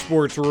Big X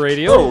Sports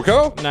Radio. Roll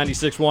Call.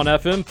 96.1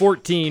 FM,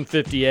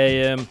 1450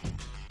 AM.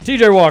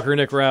 TJ Walker,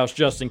 Nick Roush,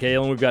 Justin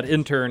Kalen. We've got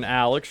intern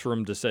Alex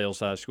from DeSales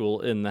High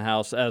School in the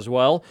house as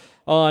well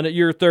on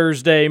your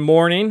Thursday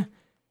morning.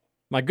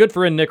 My good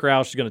friend Nick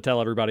Roush is going to tell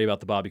everybody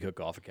about the Bobby Cook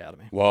Golf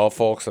Academy. Well,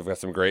 folks, I've got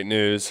some great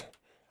news.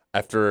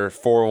 After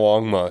 4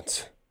 long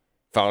months,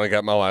 finally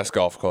got my last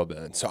golf club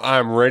in. So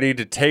I'm ready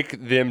to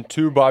take them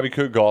to Bobby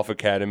Cook Golf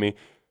Academy,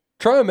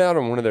 try them out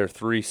on one of their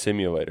 3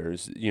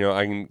 simulators. You know,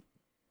 I can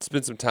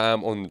spend some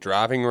time on the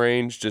driving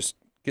range, just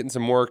getting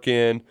some work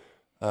in.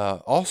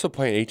 Also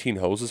playing 18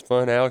 holes is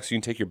fun, Alex. You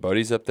can take your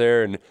buddies up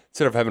there, and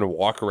instead of having to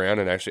walk around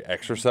and actually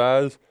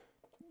exercise,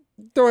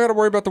 don't have to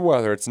worry about the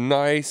weather. It's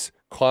nice,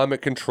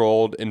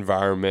 climate-controlled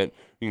environment.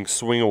 You can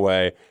swing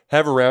away,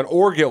 have a round,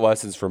 or get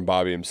lessons from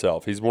Bobby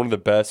himself. He's one of the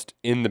best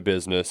in the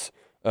business.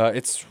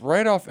 It's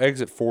right off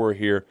exit 4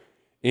 here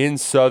in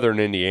southern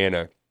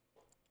Indiana.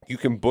 You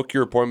can book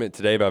your appointment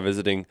today by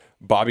visiting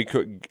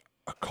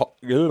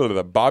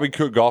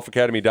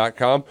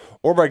BobbyCookGolfAcademy.com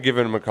or by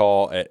giving him a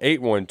call at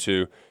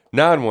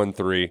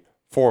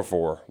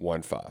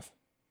 812-913-4415.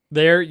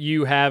 There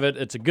you have it.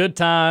 It's a good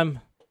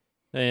time,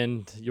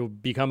 and you'll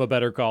become a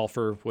better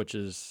golfer, which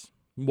is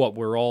what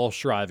we're all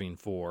striving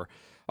for.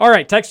 All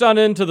right, text on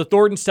in to the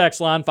Thornton's text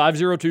line,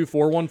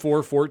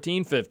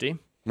 502-414-1450.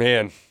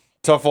 Man,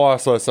 tough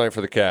loss last night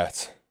for the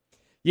Cats.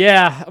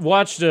 Yeah, I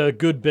watched a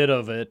good bit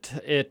of it.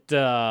 It's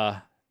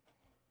a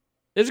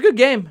good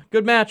game,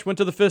 good match. Went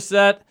to the 5th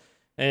set,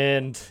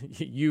 and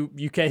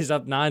UK's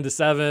up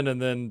 9-7,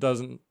 and then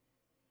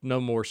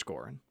no more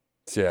scoring.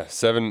 Yeah,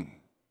 7.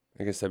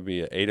 I guess that'd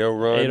be an 8-0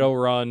 run.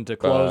 8-0 run to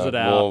close it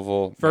out.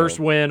 Louisville, First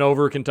win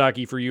over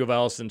Kentucky for U of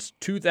L since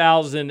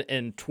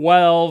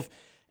 2012.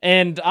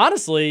 And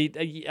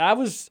honestly, I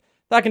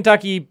thought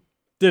Kentucky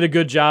did a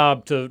good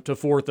job to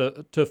force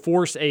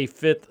a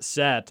 5th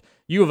set.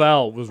 U of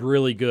L was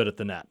really good at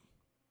the net.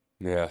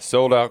 Yeah,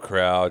 sold out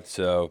crowd,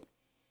 so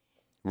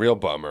real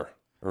bummer.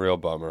 A real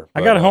bummer.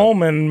 I got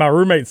home and my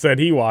roommate said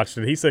he watched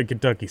it. He said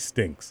Kentucky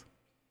stinks.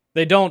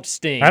 They don't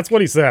stink. That's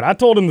what he said. I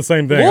told him the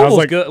same thing. I was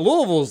like, good.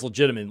 Louisville's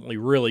legitimately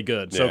really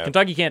good. So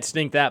Kentucky can't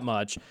stink that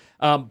much.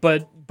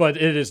 But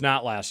it is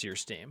not last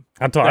year's team.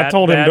 I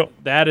told him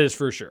that is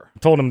for sure. I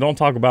told him don't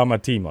talk about my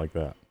team like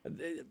that.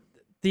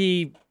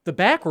 The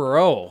back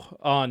row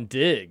on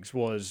Diggs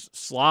was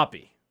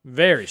sloppy.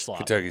 Very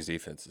sloppy. Kentucky's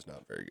defense is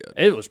not very good.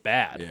 It was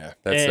bad. Yeah,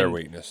 that's their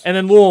weakness. And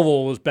then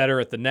Louisville was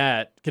better at the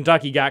net.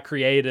 Kentucky got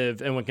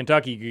creative, and when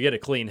Kentucky could get a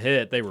clean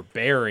hit, they were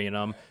burying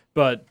them.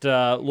 But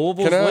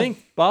Louisville's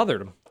length bothered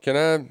them.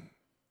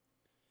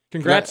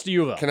 Congrats to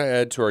U of L. Can I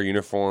add to our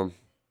uniform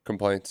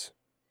complaints?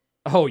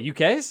 Oh,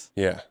 UK's?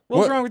 Yeah.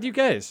 What's wrong with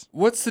UK's?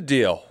 What's the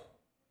deal?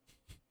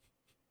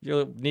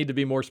 You'll need to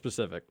be more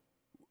specific.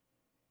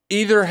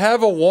 Either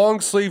have a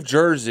long sleeve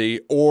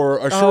jersey or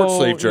a short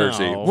sleeve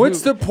jersey. No.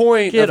 What's the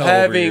point Get of over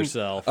having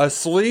yourself. a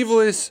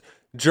sleeveless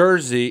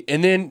jersey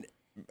and then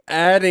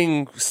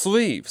adding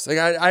sleeves? Like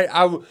I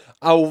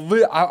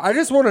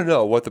just want to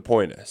know what the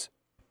point is.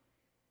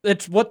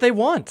 It's what they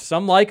want.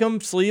 Some like them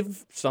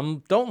sleeve,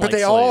 some don't like But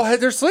they all had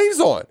their sleeves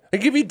on. It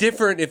could be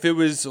different if it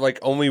was like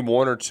only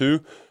one or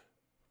two.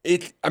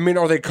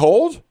 Are they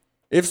cold?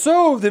 If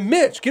so, then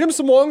Mitch, get him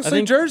some long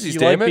sleeve jerseys,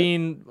 damn it.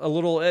 Being a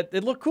little, it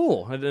looked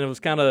cool. And it was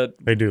kind of.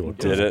 They do look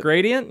cool. Did it?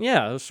 Gradient?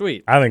 Yeah, it was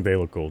sweet. I think they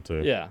look cool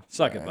too. Yeah,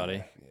 suck it,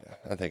 buddy. Yeah,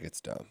 I think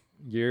it's dumb.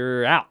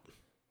 You're out.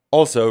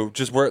 Also,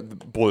 just wear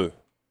blue.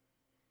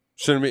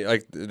 Shouldn't be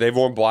like they've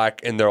worn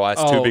black in their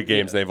last two big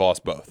games. And they've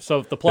lost both. So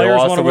if the players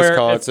want to wear,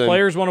 Wisconsin,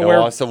 players want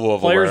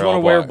to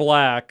wear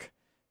black,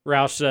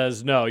 Roush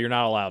says no, you're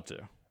not allowed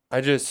to.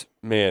 That's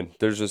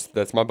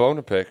my bone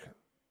to pick.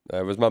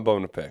 That was my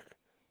bone to pick.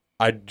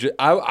 I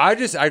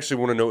just actually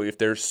want to know if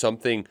there's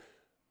something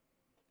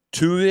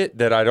to it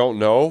that I don't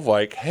know.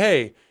 Like,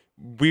 hey,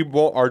 we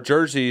want our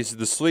jerseys,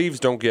 the sleeves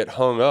don't get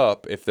hung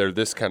up if they're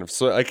this kind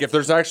of like if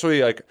there's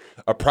actually like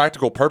a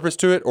practical purpose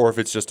to it, or if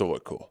it's just to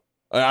look cool.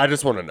 I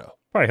just want to know.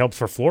 Probably helps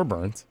for floor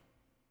burns.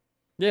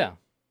 Yeah.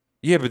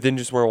 Yeah, but then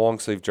just wear long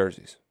sleeve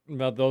jerseys.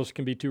 But those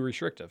can be too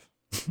restrictive.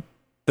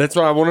 That's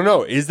what I want to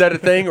know. Is that a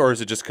thing, or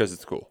is it just because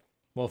it's cool?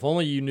 Well, if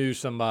only you knew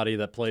somebody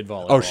that played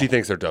volleyball. Oh, she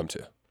thinks they're dumb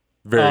too.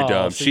 Very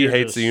dumb. So she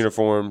hates the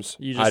uniforms.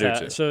 I do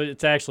too. So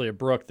it's actually a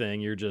Brooke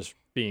thing. You're just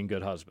being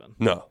good husband.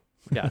 No.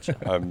 Gotcha.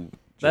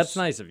 That's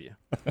nice of you.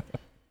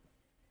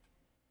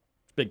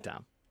 Big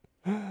time.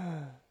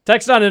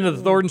 Text on into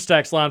the Thornton's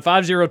text line,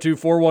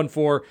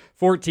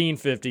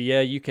 502-414-1450.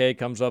 Yeah, UK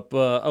comes up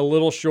a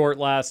little short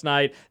last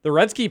night. The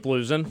Reds keep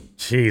losing.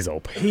 Jeez,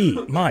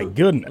 Pete, my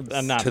goodness.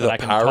 Not to that the I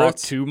can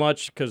Pirates? talk too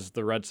much because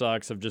the Red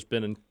Sox have just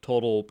been in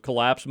total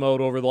collapse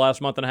mode over the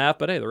last month and a half.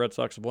 But, hey, the Red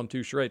Sox have won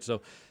 2 straight,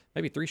 so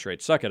maybe 3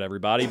 straight. Suck it,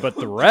 everybody. But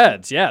the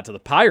Reds, to the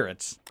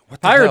Pirates.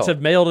 Pirates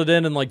have mailed it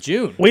in like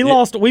June.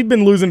 We've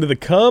been losing to the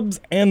Cubs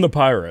and the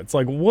Pirates.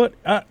 Like what?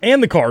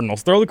 And the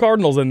Cardinals. Throw the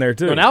Cardinals in there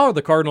too. So now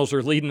the Cardinals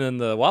are leading in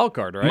the wild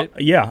card, right?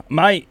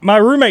 My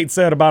roommate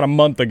said about a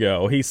month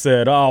ago. He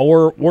said,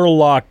 "Oh, we're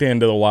locked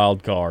into the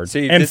wild card."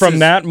 See, and from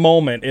that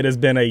moment, it has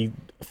been a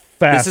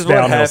fast This is what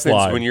downhill happens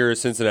slide. when you're a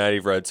Cincinnati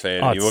Reds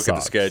fan and you look at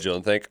the sucks. schedule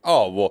and think,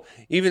 "Oh, well,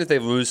 even if they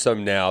lose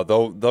some now,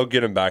 they'll get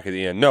them back at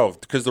the end." No,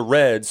 because the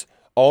Reds,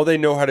 all they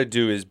know how to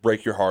do is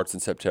break your hearts in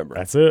September.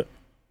 That's it.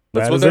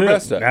 That's That what is they're it.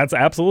 best at. That's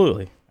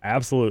absolutely.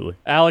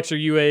 Alex, are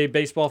you a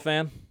baseball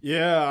fan?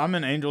 Yeah, I'm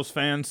an Angels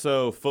fan,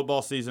 so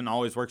football season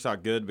always works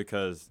out good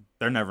because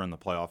they're never in the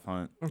playoff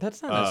hunt.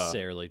 That's not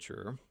necessarily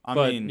true. I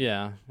but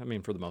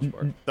mean, for the most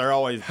part. They're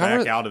always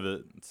back out of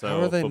it, how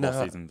so are they football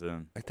not? season's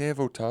in. Like they have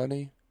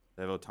Ohtani.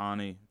 They have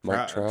Ohtani.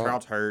 Mike Trout.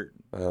 Trout's hurt,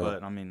 but,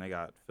 they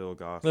got Phil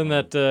Goss. Then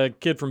that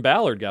kid from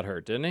Ballard got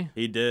hurt, didn't he?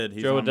 He did.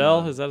 He's Joe on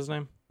Adell, is that his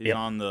name? He's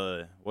on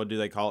the, what do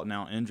they call it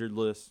now, injured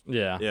list?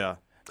 Yeah. Yeah.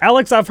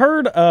 Alex, I've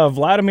heard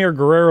Vladimir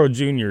Guerrero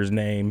Jr.'s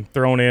name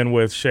thrown in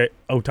with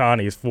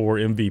Ohtani's for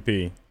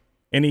MVP.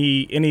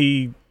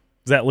 Is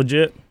that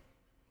legit?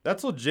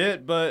 That's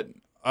legit, but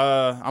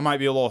I might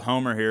be a little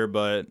homer here,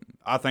 but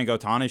I think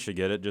Ohtani should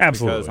get it just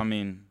Absolutely.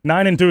 because,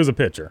 9-2 as a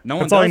pitcher. no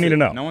one That's all you does need it. to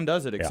know. No one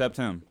does it except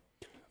him.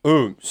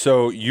 Ooh,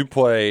 so you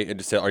play?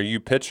 Are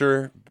you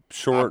pitcher,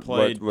 short? I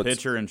played what's-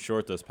 pitcher and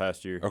short this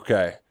past year.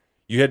 Okay,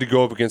 you had to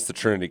go up against the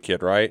Trinity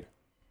kid, right?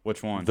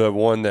 Which one? The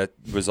one that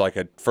was like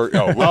a first.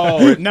 Oh,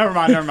 Oh, never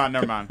mind.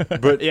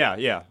 But yeah,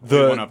 we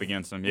went up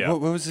against him. Yeah,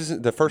 what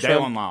was the first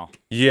Dalen round? Lyle.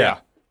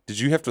 Yeah. Did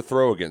you have to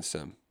throw against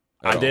him?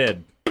 I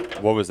did.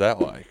 What was that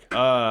like?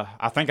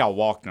 I think I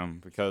walked him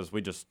because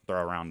we just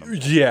throw around him.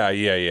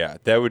 Yeah.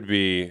 That would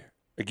be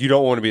like you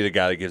don't want to be the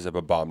guy that gives up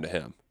a bomb to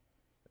him.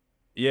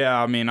 Yeah,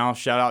 I'll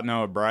shout out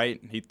Noah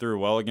Bright. He threw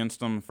well against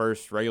them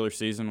first regular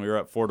season. We were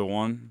up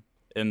 4-1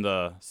 in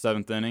the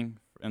 7th inning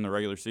in the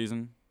regular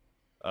season.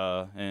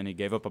 And he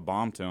gave up a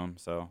bomb to him,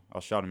 so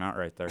I'll shout him out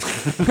right there.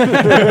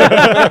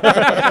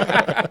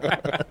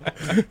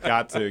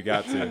 Got to.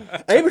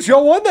 Hey, but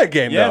y'all won that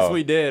game, Yes, though.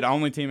 we did.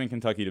 Only team in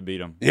Kentucky to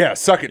beat him. Yeah,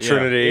 suck it,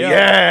 Trinity. Yeah.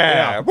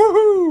 Yeah.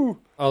 Woohoo!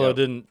 Although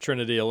didn't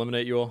Trinity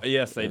eliminate you all?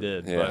 Yes, they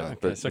did. Yeah,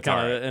 but So it's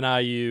kind all of an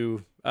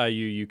IU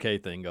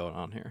UK thing going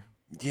on here.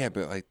 Yeah,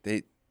 but like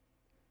they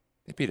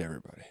beat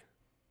everybody.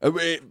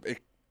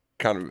 It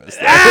kind of messed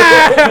up.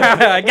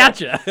 I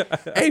gotcha.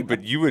 Hey,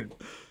 but you would.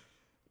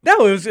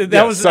 No, it was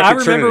that was. suck I at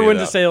remember Trinity, when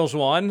though. DeSales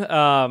won,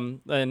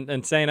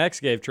 and Saint X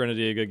gave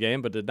Trinity a good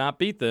game, but did not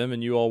beat them,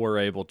 and you all were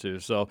able to.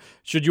 So,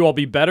 should you all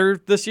be better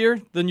this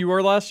year than you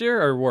were last year,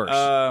 or worse?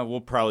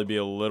 We'll probably be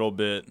a little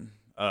bit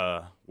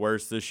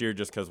worse this year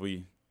just because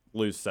we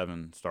lose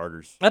 7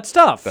 starters. That's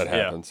tough. That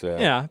happens. Yeah.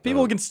 Yeah,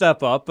 people can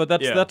step up, but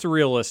that's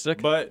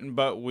realistic.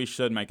 But we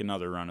should make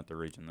another run at the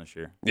region this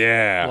year.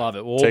 Yeah. Love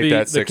it. We'll Take be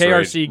that the 6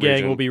 KRC gang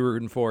region. will be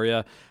rooting for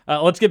you.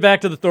 Let's get back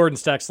to the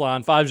Thornton's text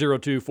line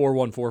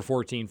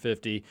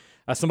 502-414-1450.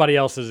 Somebody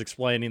else is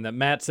explaining that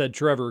Matt said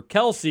Trevor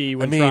Kelsey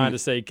when trying to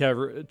say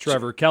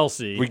Trevor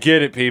Kelsey. We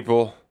get it,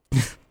 people.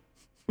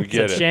 We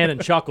get Said it. Shannon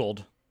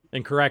chuckled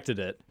and corrected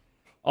it.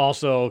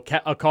 Also,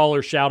 a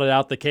caller shouted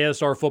out the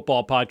KSR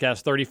Football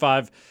Podcast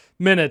 35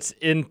 minutes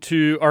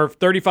intro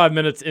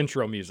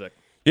music.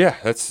 Yeah,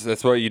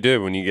 that's what you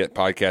do when you get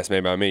podcasts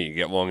made by me. You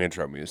get long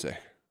intro music.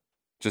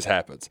 Just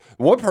happens.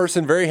 One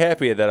person very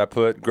happy that I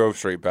put Grove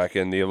Street back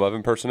in the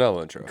 11 personnel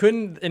intro.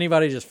 Couldn't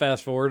anybody just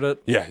fast forward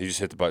it? Yeah, you just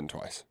hit the button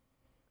twice.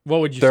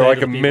 What would you They're say like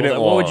to a the people minute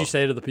What would long. you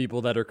say to the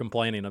people that are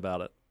complaining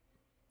about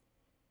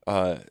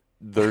it?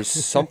 There's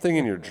something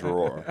in your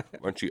drawer. Why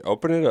don't you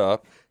open it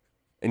up,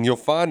 and you'll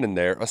find in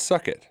there a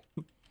suck it.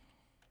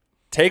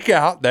 Take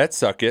out that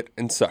suck it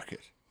and suck it.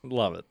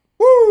 Love it.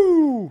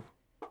 Woo!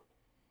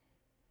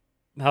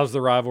 How's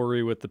the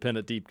rivalry with the Pin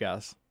It Deep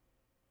guys?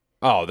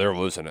 Oh, they're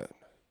losing it.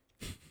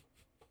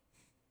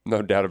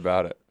 No doubt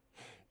about it.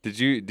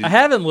 Did I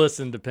haven't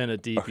listened to Pin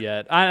It Deep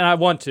yet. I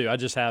want to. I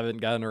just haven't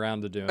gotten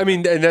around to doing it. I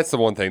mean, and that's the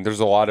one thing. There's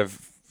a lot of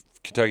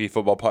Kentucky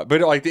football,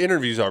 but like the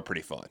interviews are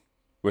pretty fun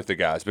with the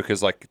guys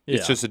because like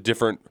it's just a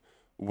different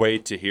way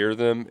to hear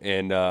them,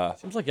 and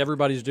seems like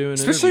everybody's doing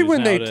especially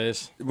when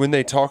nowadays.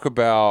 they talk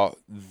about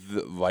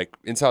like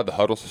inside the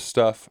huddle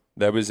stuff.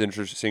 That was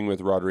interesting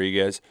with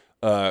Rodriguez.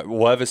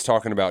 Levis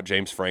talking about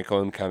James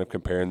Franklin, kind of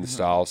comparing the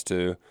styles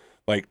to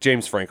like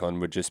James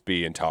Franklin would just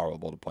be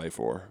intolerable to play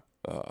for.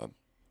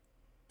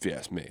 If you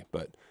ask me,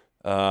 but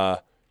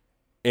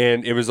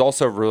and it was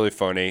also really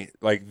funny.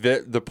 Like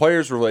the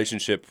player's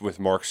relationship with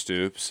Mark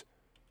Stoops,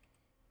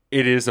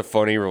 it is a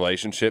funny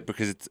relationship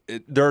because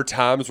there are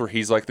times where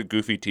he's like the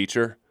goofy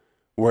teacher,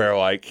 where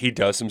like he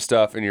does some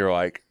stuff and you're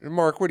like,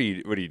 Mark, what are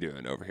you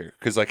doing over here?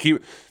 Because like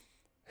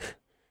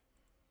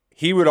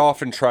he would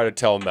often try to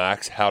tell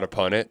Max how to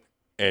punt it,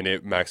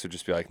 and Max would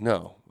just be like,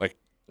 no, like.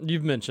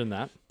 You've mentioned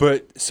that.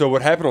 But so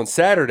what happened on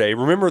Saturday,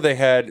 remember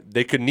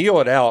they could kneel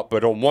it out,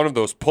 but on one of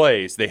those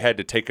plays, they had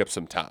to take up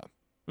some time.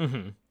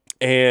 Mm-hmm.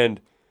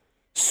 And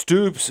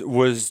Stoops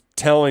was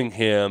telling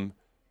him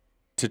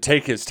to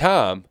take his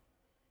time.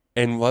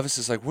 And Levis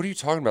is like, what are you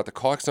talking about? The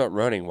clock's not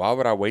running. Why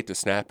would I wait to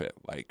snap it?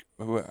 Like,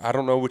 I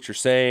don't know what you're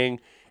saying.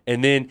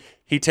 And then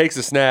he takes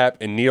a snap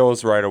and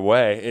kneels right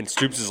away. And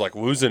Stoops is like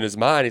losing his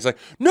mind. He's like,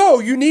 no,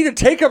 you need to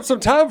take up some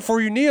time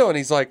before you kneel. And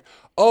he's like,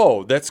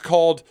 oh, that's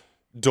called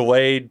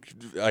delayed,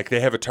 like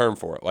they have a term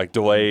for it, like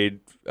delayed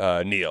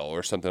kneel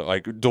or something,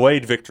 like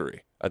delayed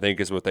victory, I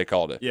think is what they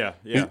called it. Yeah.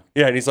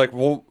 And he's like,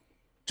 well,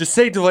 just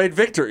say delayed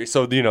victory.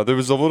 So, there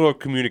was a little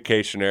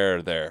communication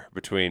error there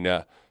between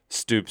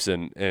Stoops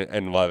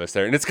and Levis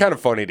there. And it's kind of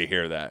funny to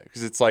hear that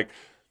because it's like,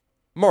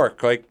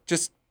 Mark, like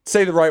just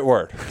say the right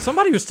word.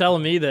 Somebody was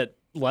telling me that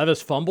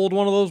Levis fumbled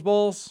one of those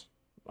balls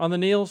on the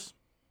kneels.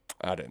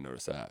 I didn't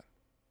notice that.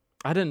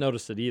 I didn't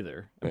notice it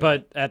either. Yeah.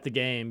 But at the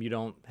game, you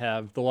don't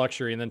have the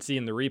luxury. And then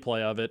seeing the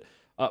replay of it,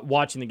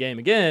 watching the game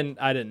again,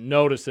 I didn't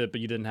notice it,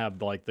 but you didn't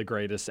have like the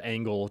greatest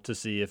angle to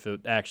see if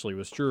it actually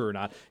was true or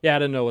not. Yeah, I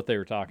didn't know what they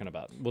were talking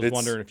about. Was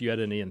wondering if you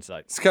had any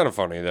insight. It's kind of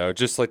funny, though,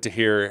 just like to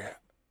hear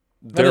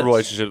their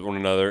relationship with one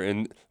another.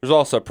 And there's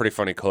also a pretty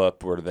funny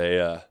clip where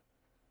they're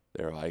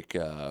like,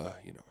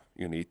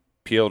 you need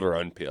peeled or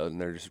unpeeled,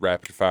 and they're just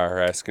rapid fire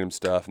asking him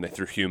stuff, and they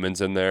threw humans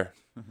in there.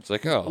 It's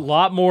like, oh. A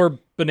lot more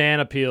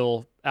banana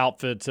peel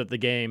outfits at the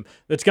game.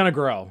 That's going to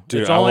grow.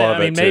 Dude, it's only, I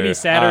love it maybe too.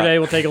 Saturday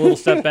we'll take a little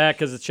step back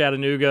because it's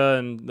Chattanooga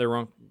and there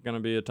aren't going to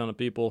be a ton of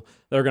people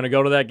that are going to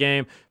go to that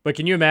game. But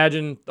can you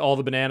imagine all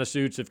the banana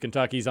suits if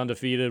Kentucky's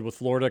undefeated with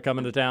Florida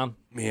coming to town?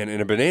 Man, in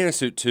a banana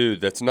suit, too,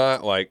 that's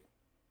not like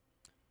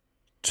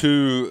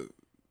too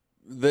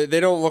 – they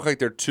don't look like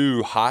they're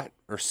too hot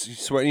or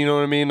sweaty, you know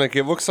what I mean? Like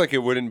it looks like it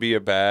wouldn't be a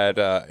bad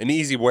an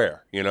easy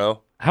wear, you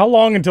know? How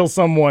long until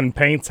someone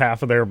paints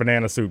half of their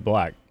banana suit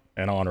black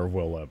in honor of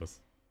Will Levis?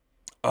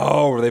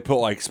 Oh, where they put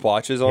like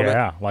splotches on it?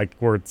 Yeah, like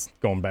where it's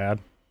going bad.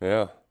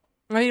 Yeah.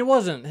 I mean, it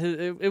wasn't.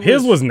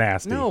 His was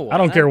nasty. No, I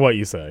don't care what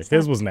you say.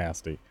 His was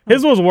nasty.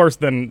 His was worse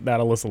than that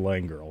Alyssa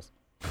Lane girl's.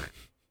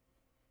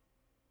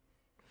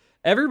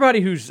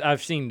 Everybody who's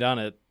I've seen done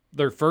it,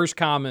 their first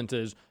comment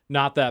is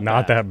not that bad.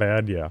 Not that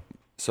bad, yeah.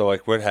 So,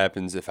 like, what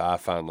happens if I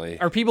finally...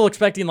 Are people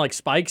expecting, like,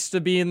 spikes to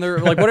be in there?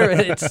 Like, whatever.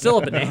 It's still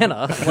a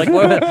banana. Like,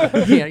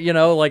 what, you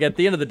know, like, at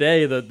the end of the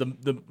day,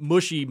 the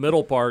mushy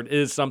middle part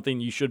is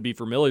something you should be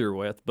familiar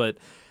with. But,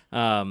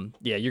 yeah,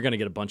 you're going to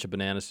get a bunch of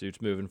banana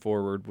suits moving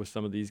forward with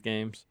some of these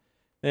games.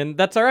 And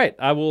that's all right.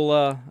 I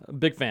will,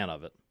 big fan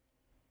of it.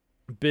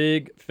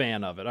 Big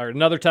fan of it. All right,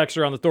 another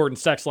texter on the Thornton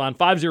sex line,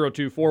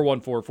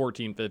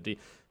 502-414-1450.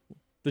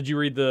 Did you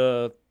read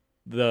the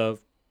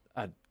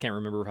I can't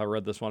remember if I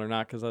read this one or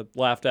not because I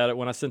laughed at it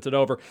when I sent it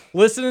over.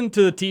 Listening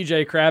to the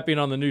TJ crapping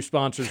on the new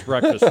sponsor's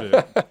breakfast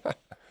food.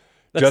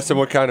 Justin,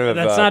 what kind of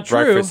that's not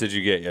breakfast true. did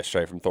you get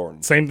yesterday from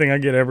Thornton? Same thing I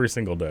get every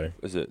single day.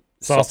 Is it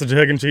sausage,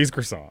 egg, and cheese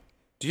croissant?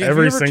 Do you, have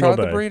you ever tried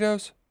the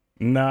burritos?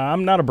 Nah,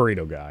 I'm not a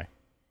burrito guy.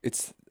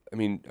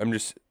 I'm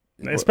just...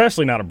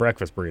 Especially not a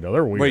breakfast burrito.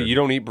 They're weird. Wait, you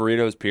don't eat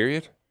burritos,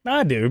 period?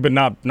 I do, but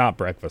not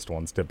breakfast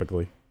ones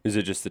typically. Is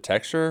it just the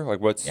texture? Like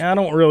what's... Yeah, I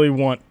don't really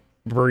want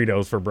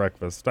burritos for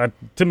breakfast.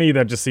 To me,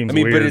 that just seems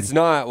weird. But it's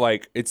not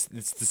like it's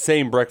the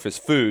same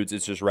breakfast foods.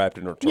 It's just wrapped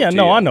in a tortilla. Yeah,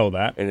 no, I know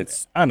that, and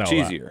it's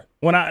cheesier. That.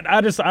 When I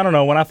don't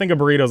know. When I think of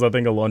burritos, I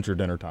think of lunch or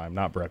dinner time,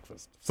 not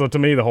breakfast. So to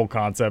me, the whole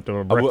concept of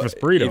a breakfast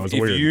burrito is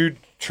weird. If you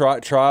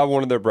try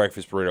one of their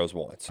breakfast burritos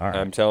once, right.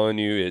 I'm telling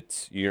you,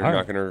 you're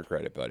not going to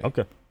regret it, buddy.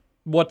 Okay.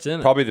 What's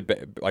in it? Probably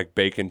like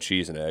bacon,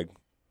 cheese, and egg.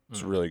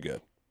 It's really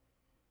good.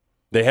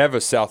 They have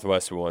a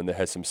Southwest one that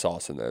has some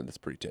sauce in there that's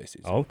pretty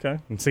tasty. Okay.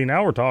 And see,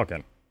 now we're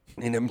talking.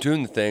 And I'm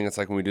doing the thing. It's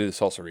like when we do the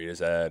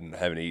Salsaritas ad and I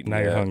haven't eaten Now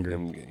yet. you're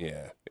hungry.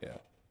 Yeah.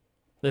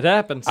 It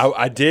happens.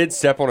 I did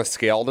step on a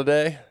scale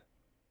today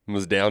and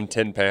was down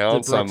 10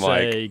 pounds. Did So I'm Brooke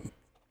like, say,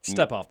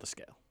 step off the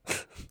scale.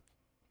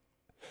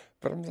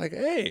 but I'm like,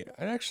 hey,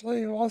 I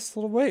actually lost a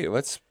little weight.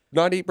 Let's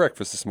not eat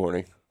breakfast this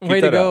morning. Keep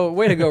Way to that go, up.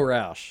 way to go,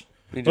 Roush.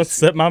 Let's Just,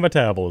 set my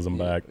metabolism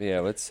back.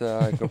 yeah, let's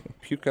go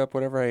puke up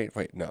whatever I ate.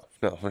 Wait, no,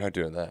 we're not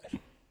doing that.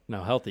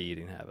 No, healthy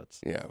eating habits.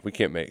 Yeah,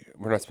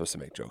 we're not supposed to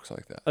make jokes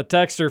like that. A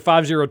texter,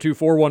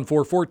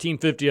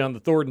 502-414-1450 on the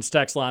Thornton's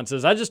text line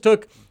says, I just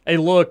took a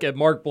look at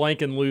Mark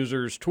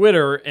Blankenloser's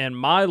Twitter, and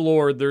my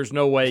lord, there's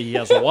no way he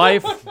has a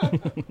wife.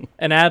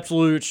 An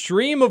absolute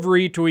stream of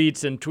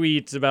retweets and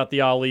tweets about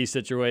the Ali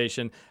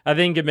situation. I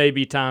think it may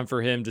be time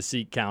for him to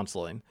seek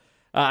counseling.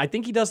 I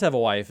think he does have a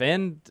wife,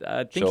 and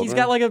I think he's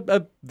got like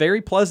a very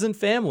pleasant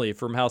family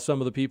from how some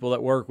of the people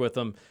that work with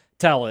him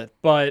tell it.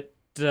 But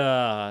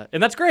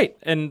and that's great.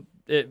 And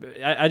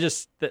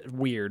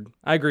weird.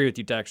 I agree with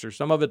you, Texter.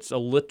 Some of it's a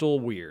little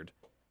weird.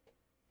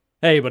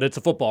 Hey, but it's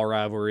a football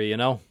rivalry, you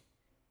know?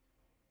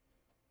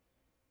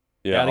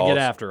 Yeah, Got to get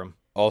after him.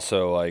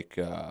 Also, like,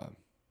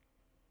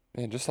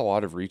 man, just a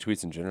lot of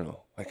retweets in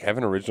general. Like, have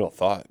an original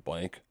thought,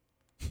 blank.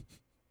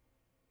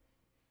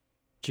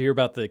 Did you hear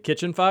about the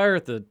kitchen fire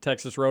at the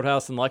Texas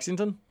Roadhouse in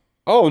Lexington?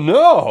 Oh,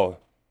 no.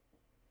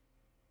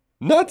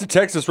 Not the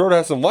Texas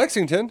Roadhouse in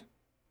Lexington.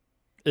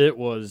 It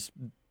was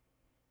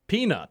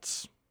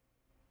peanuts.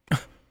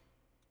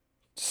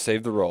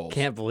 Save the rolls.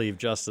 Can't believe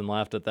Justin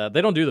laughed at that.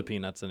 They don't do the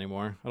peanuts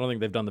anymore. I don't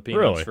think they've done the peanuts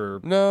Really? for.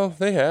 No,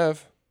 they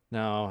have.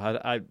 No,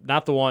 I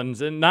not the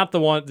ones, and not the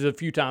one. The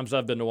few times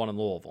I've been to one in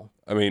Louisville,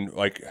 I mean,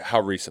 like,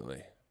 how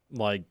recently?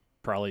 like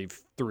probably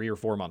 3 or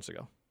 4 months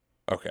ago.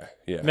 Okay,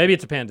 yeah. Maybe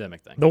it's a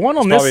pandemic thing. The one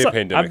on It's this probably a side,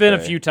 pandemic I've been a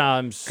thing. few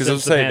times 'Cause I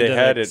was since the saying they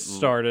pandemic had it-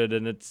 started,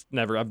 and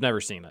I've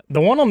never seen it.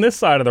 the one on this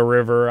side of the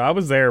river, I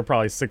was there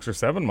probably 6 or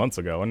 7 months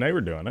ago, and they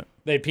were doing it.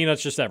 They had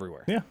peanuts just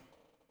everywhere. Yeah.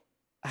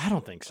 I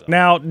don't think so.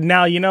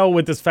 Now,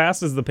 with as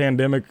fast as the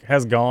pandemic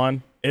has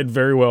gone, it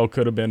very well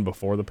could have been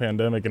before the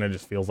pandemic, and it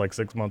just feels like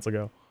 6 months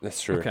ago, That's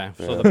true. Okay,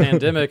 Yeah. so the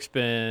pandemic's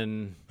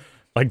been.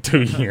 like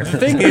 2 years. The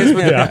thing is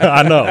with yeah,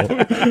 I know.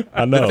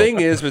 The thing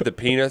is with the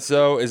peanuts,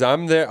 though, is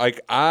I'm there. Like,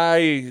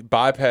 I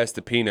bypassed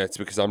the peanuts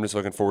because I'm just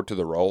looking forward to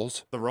the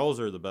rolls. The rolls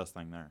are the best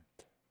thing there.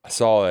 I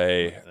saw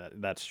a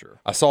That's true.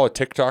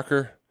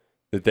 TikToker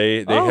that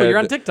they Oh, had you're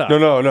on TikTok.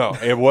 No.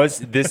 It was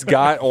this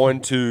got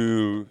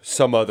onto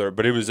some other,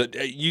 but it was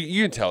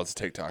you can tell it's a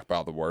TikTok by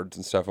all the words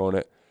and stuff on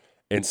it.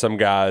 And some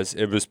guys,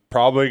 it was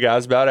probably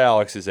guys about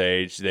Alex's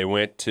age. They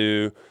went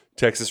to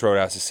Texas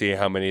Roadhouse to see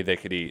how many they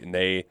could eat, and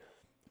I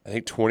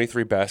think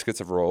 23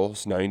 baskets of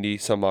rolls, 90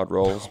 some odd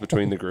rolls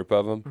between the group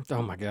of them.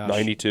 Oh my gosh.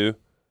 92.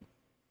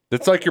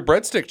 That's like your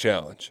breadstick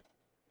challenge.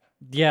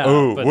 Yeah.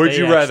 Ooh, but would they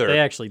you act- rather? They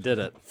actually did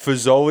it.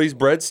 Fazoli's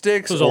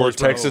breadsticks or Fazoli's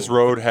Texas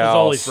Roadhouse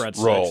Fazoli's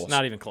breadsticks. rolls?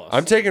 Not even close.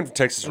 I'm taking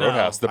Texas No.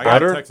 Roadhouse. The I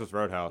butter. got Texas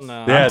Roadhouse.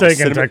 No. Yeah, I'm the taking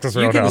cinnamon- Texas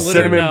You can Roadhouse.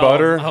 literally- Cinnamon no.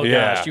 butter? Oh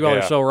Yeah, gosh, you all are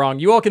yeah. so wrong.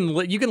 You all can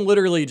you can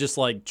literally just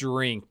like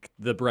drink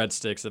the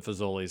breadsticks at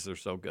Fazoli's. They're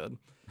so good.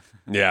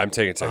 Yeah, I'm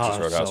taking Texas Oh,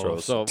 Roadhouse so-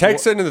 rolls. so-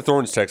 Text into the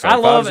Thorns text I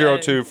line, love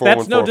 502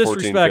 That's no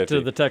disrespect to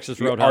the Texas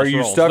Roadhouse Are you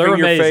rolls. stuffing They're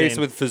your amazing, face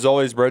with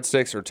Fazoli's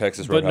breadsticks or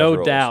Texas but Roadhouse no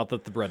rolls? doubt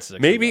that the breadsticks. are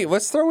Maybe better.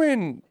 let's throw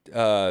in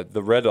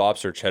the Red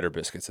Lobster cheddar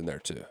biscuits in there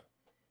too.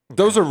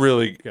 Those are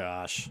really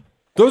Gosh,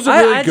 those are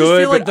really I good. just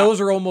feel like but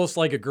those are almost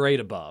like a grade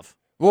above.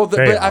 well, They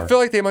but I are. feel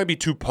like they might be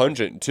too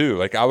pungent too.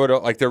 Like I would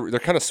like they're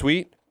kind of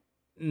sweet.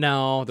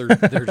 No,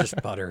 they're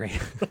just buttery.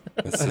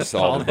 It's just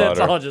all the It's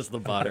butter. all just the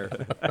butter.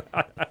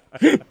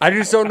 I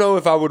just don't know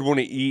if I would want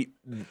to eat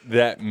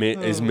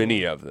as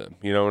many of them.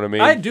 You know what I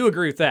mean? I do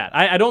agree with that.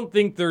 I don't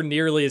think they're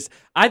nearly as.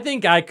 I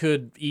think I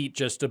could eat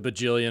just a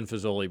bajillion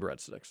Fazoli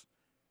breadsticks.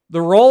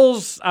 The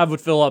rolls I would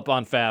fill up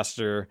on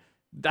faster.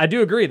 I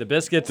do agree. The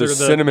biscuits The are the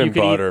cinnamon you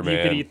could butter, eat, You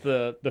man. could eat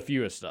the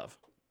fewest stuff.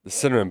 The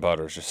cinnamon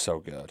butter is just so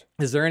good.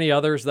 Is there any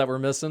others that we're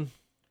missing?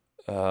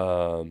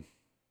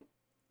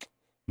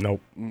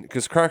 Nope.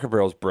 Because Cracker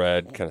Barrel's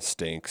bread kind of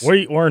stinks.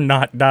 We're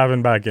not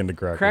diving back into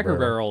Cracker Cracker Barrel.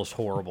 Barrel is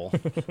horrible.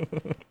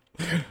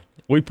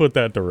 We put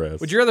that to rest.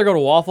 Would you rather go to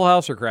Waffle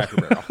House or Cracker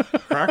Barrel?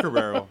 Cracker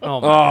Barrel.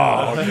 Oh my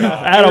God.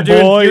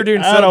 Attaboy. You're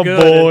doing so Attaboy.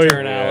 good,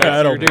 intern Alex.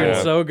 Yeah. You're doing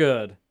Attaboy. so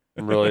good.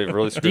 I'm really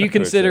screwed. Do you up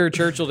there, consider too.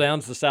 Churchill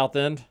Downs the South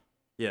End?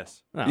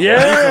 Yes. No.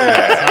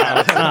 Yeah.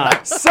 It's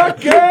not. Suck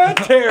it,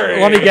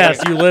 Terry. Let me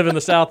guess. You live in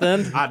the South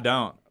End? I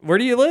don't. Where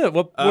do you live?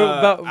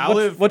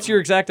 What's your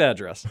exact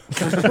address?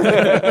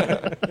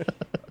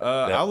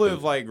 I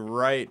live like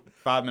right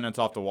 5 minutes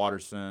off the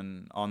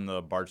Waterson on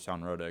the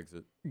Bardstown Road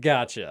exit.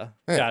 Gotcha.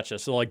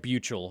 So like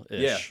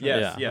Buchel-ish.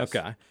 Yeah, yes.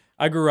 Okay.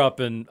 I grew up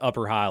in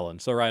Upper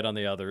Highland, so right on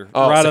the other.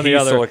 Oh, right so on he the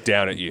used other. to look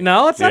down at you.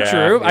 No, it's not Yeah,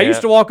 true. I yeah.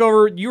 used to walk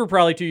over. You were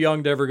probably too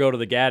young to ever go to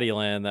the Gaddy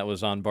Land that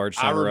was on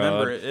Bardstown I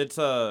remember Road. it. It's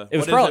was what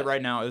is probably- it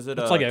right now? Is it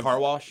It's a like a car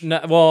wash?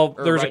 No, well,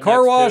 Or there's right a car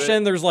next to wash it?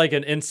 and there's like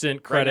an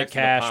instant credit next to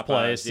the cash Popeyes,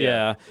 place.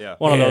 yeah, Yeah, yeah.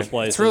 one of Man, those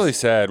places. It's really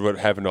sad what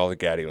happened to all the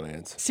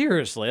Gaddylands.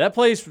 Seriously, that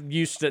place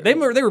used to. They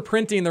were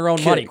printing their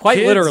own money, quite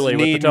Kids literally,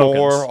 with the need tokens.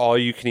 more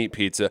all-you-can-eat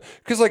pizza.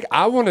 Because, like,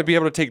 I want to be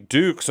able to take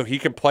Duke so he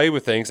can play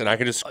with things and I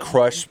can just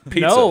crush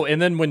pizza. No,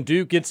 and then when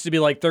Duke gets to be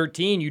like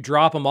 13, you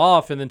drop them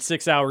off, and then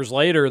 6 hours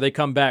later they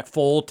come back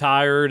full,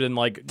 tired, and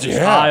like just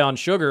Yeah. high on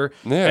sugar,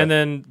 Yeah. and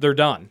then they're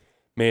done.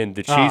 Man,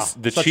 the Ah,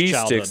 cheese such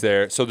childhood. sticks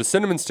there. So the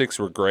cinnamon sticks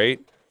were great,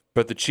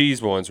 but the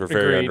cheese ones were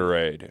very Agreed.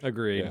 underrated.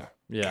 Agreed.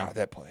 Yeah. God,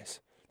 that place.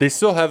 They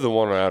still have the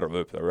one on Outer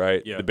Loop, though,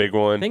 right? Yeah. The big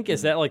one. I think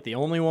is that like the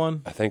only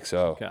one? I think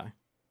so. Okay,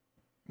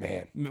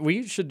 Man.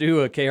 we should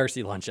do a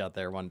KRC lunch out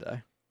there one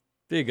day.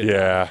 Be a good time.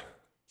 Yeah.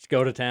 Just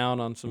go to town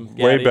on some.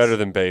 Way Gaddies. better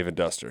than Dave and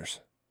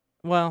Dusters.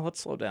 Well, let's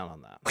slow down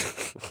on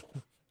that.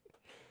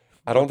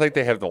 I don't think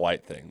they have the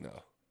light thing,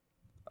 though.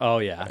 Oh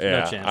yeah, Yeah.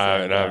 no chance. they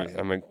have that.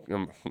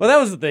 I'm Well, that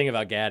was the thing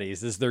about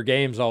Gaddies is their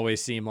games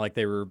always seem like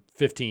they were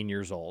 15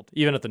 years old,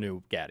 even at the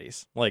new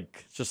Gaddies.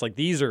 Like, it's just like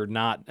these are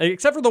not,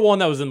 except for the one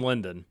that was in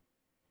Linden.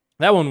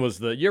 That one was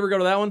the. You ever go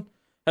to that one?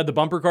 Had the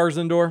bumper cars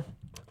indoor.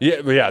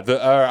 Yeah, but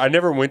yeah. I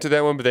never went to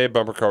that one, but they had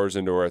bumper cars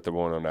indoor at the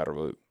one on Outer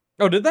Loop.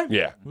 Oh, did they?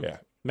 Yeah, yeah.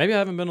 Maybe I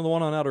haven't been to the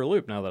one on Outer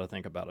Loop now that I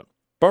think about it.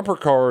 Bumper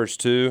cars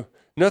too.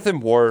 Nothing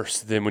worse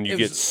than when you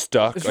get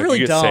stuck. It's like really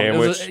you get dumb.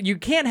 sandwiched. You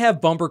can't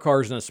have bumper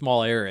cars in a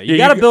small area. Yeah, You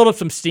got to you- build up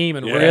some steam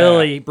and Yeah.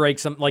 really break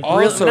some, like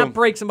Also- really, not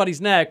break somebody's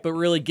neck, but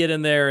really get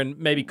in there and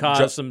maybe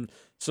cause some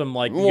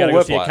like you Well, got to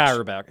go see a whiplash.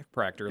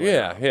 chiropractor. later.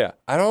 Yeah, yeah.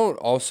 I don't.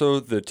 Also,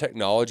 the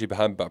technology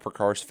behind bumper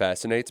cars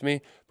fascinates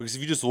me because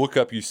if you just look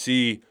up, you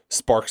see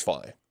sparks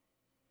flying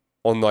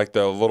on like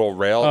the little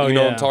rail. Oh, you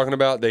know what yeah. I'm talking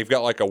about? They've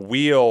got like a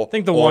wheel. I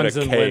think the on ones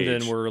a in cage.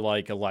 Linden were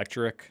like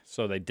electric,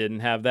 so they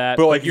didn't have that.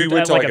 But like you're you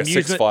went at, to like a Six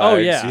amusement- Flags. Oh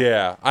yeah,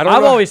 yeah. I don't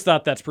I've know. always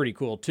thought that's pretty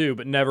cool too,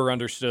 but never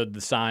understood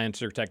the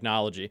science or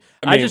technology.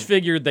 I mean- just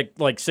figured that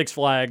like Six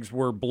Flags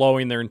were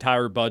blowing their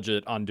entire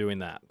budget on doing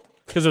that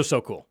because it was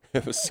so cool.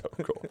 It was so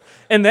cool.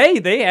 And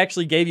they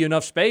actually gave you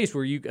enough space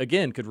where you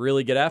again could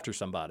really get after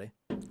somebody.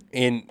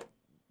 And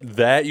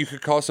that you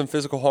could cause some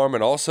physical harm,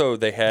 and also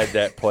they had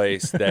that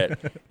place that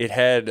it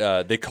had.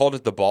 They called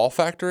it the Ball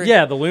Factory.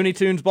 Yeah, the Looney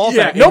Tunes ball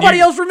Yeah, factory. and Nobody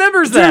you- else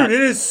remembers that. Dude,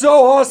 it is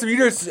so awesome. You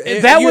just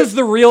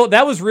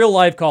That was real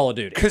life Call of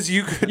Duty. because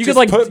you could You just could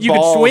like put you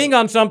balls, could swing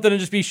on something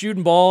and just be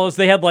shooting balls.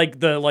 They had like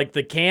the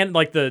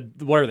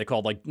what are they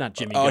called? Like not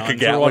Jimmy guns like a or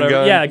Gatling whatever.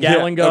 gun. Yeah, a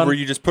Gatling gun. Where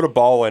you just put a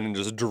ball in and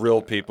just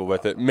drill people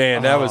with it.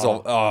 Man, that was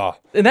all. Oh,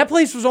 And that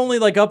place was only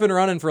like up and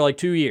running for like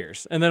 2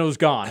 years, and then it was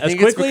gone I as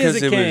think it's quickly as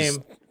because it came. was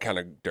kind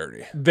of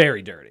dirty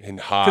Very dirty and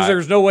hot. because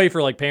there's no way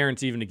for like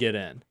parents even to get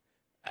in.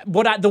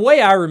 The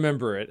way I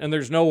remember it, and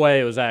there's no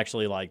way it was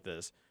actually like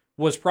this,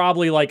 was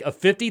probably like a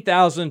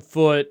 50,000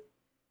 foot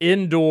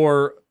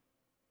indoor,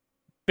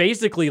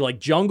 basically like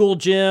jungle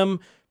gym.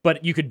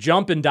 But you could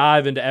jump and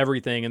dive into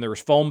everything, and there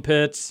was foam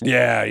pits.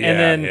 Yeah, yeah, And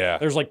then yeah.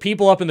 there's like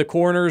people up in the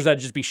corners that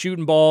just be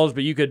shooting balls,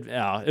 but you could.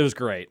 It was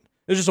great.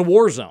 It was just a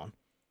war zone.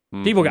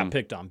 People got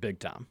picked on big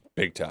time.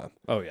 Big time.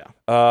 Oh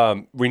yeah.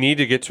 We need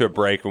to get to a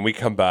break. When we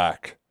come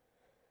back,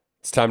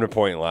 it's time to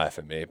point and laugh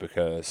at me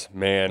because,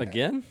 man,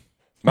 Again,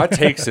 my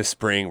takes this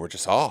spring were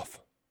just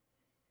off.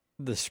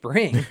 the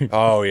spring.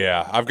 Oh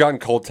yeah, I've gotten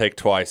cold take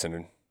twice,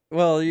 and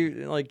Well, you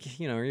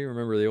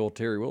remember the old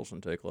Terry Wilson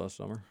take last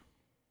summer.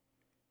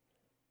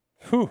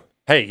 whew.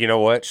 Hey, you know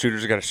what?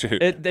 Shooters got to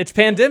shoot. It's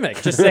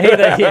pandemic. Just say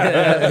that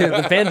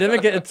the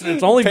pandemic. It's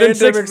only been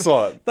Pandemic 6.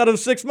 slot. Thought it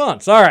was 6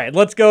 months. All right,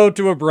 let's go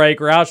to a break.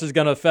 Roush is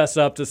going to fess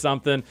up to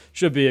something.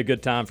 Should be a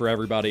good time for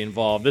everybody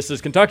involved. This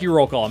is Kentucky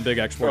Roll Call on Big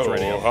X Sports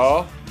Radio.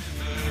 Huh?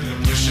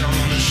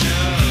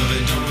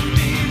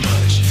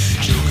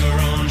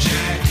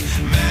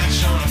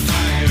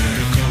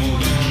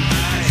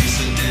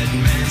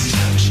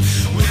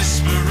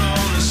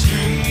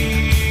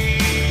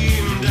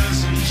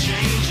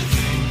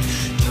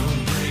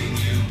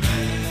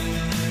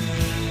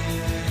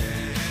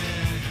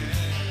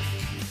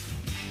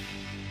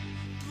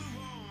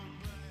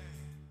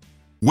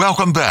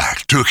 Welcome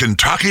back to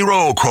Kentucky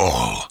Roll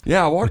Call.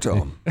 Yeah, I walked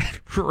home.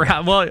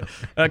 Well,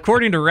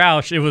 according to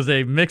Roush, it was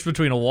a mix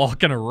between a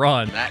walk and a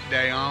run. That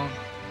day on,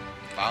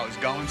 if I was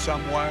going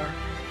somewhere,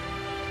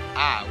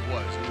 I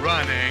was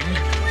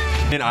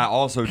running. And I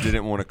also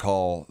didn't want to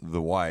call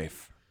the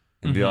wife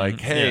and be like,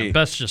 hey. Yeah,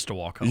 best just to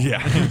walk home.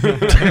 Yeah.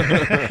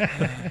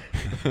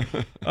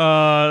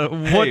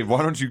 What? Hey,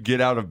 why don't you get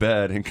out of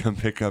bed and come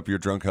pick up your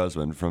drunk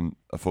husband from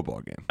a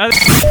football game?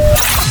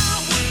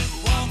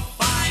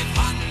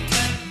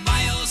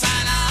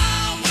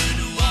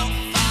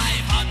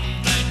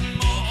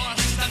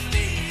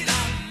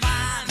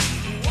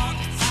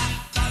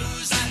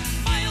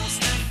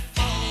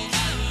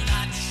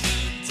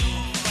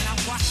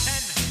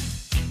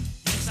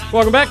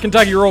 Welcome back,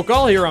 Kentucky Roll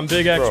Call here on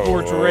Big X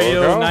Sports Roll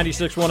Radio, Call.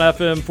 96.1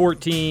 FM,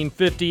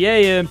 1450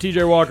 AM.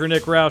 TJ Walker,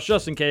 Nick Roush,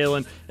 Justin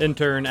Kalen,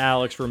 intern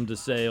Alex from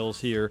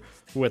DeSales here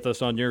with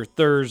us on your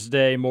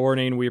Thursday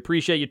morning. We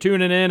appreciate you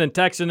tuning in and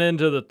texting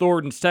into the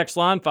Thornton's text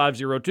line,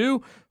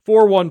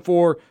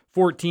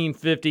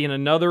 502-414-1450. And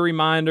another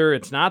reminder,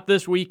 it's not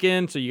this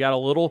weekend, so you got a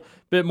little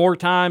bit more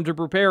time to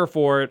prepare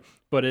for it,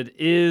 but it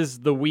is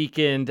the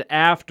weekend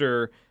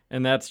after,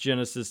 and that's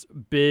Genesis'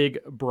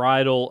 big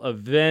bridal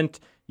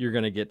event. You're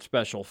going to get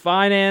special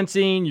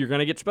financing. You're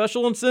going to get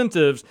special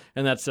incentives.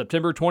 And that's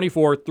September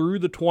 24th through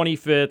the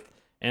 25th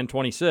and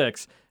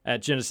 26th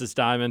at Genesis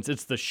Diamonds.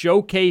 It's the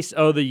showcase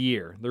of the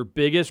year, their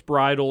biggest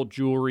bridal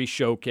jewelry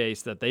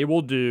showcase that they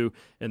will do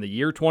in the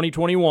year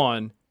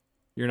 2021.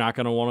 You're not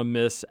going to want to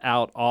miss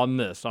out on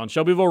this. On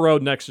Shelbyville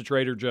Road next to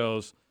Trader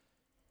Joe's,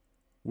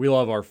 we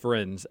love our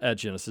friends at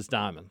Genesis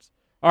Diamonds.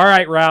 All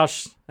right,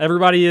 Roush.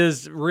 Everybody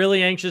is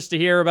really anxious to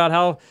hear about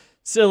how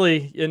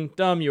silly and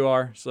dumb you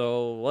are.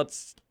 So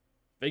let's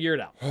figure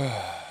it out.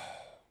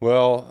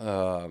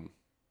 Well,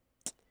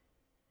 I've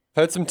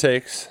had some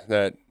takes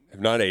that have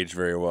not aged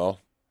very well.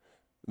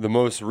 The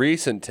most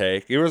recent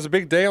take, it was a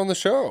big day on the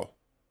show.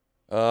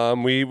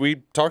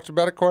 We talked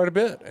about it quite a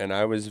bit, and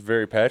I was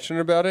very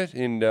passionate about it,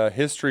 and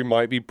history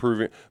might be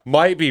proving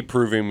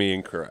me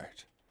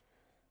incorrect.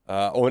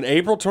 On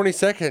April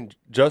 22nd,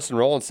 Justin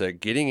Rowland said,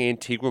 getting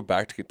Antigua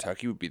back to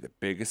Kentucky would be the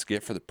biggest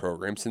gift for the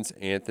program since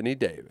Anthony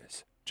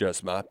Davis.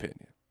 Just my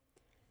opinion.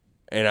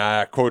 And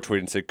I quote tweeted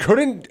and said,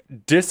 couldn't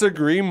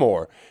disagree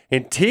more.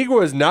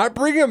 Antigua is not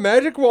bringing a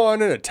magic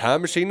wand and a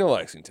time machine to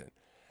Lexington.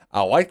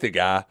 I like the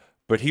guy,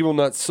 but he will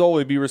not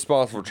solely be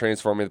responsible for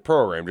transforming the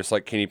program, just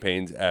like Kenny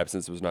Payne's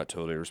absence was not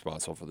totally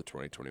responsible for the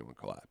 2021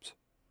 collapse.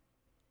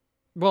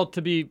 Well,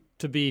 to be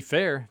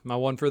fair, my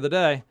one for the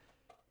day,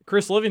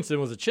 Chris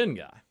Livingston was a chin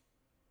guy.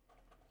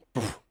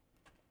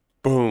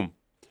 Boom.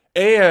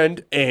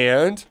 And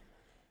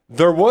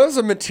there was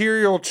a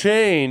material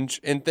change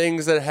in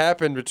things that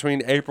happened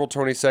between April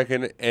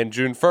 22nd and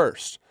June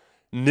 1st.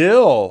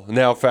 NIL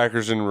now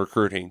factors in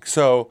recruiting.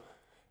 So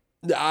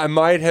I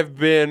might have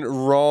been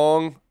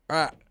wrong.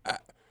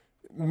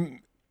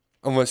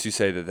 Unless you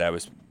say that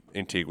was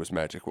Antigua's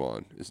magic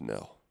wand is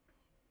NIL.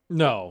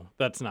 No,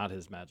 that's not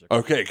his magic.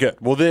 Okay, good.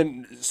 Well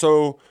then,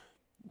 so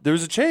there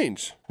was a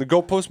change. The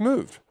goalpost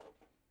moved.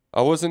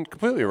 I wasn't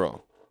completely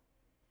wrong.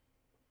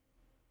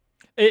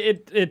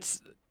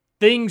 It's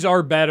things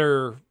are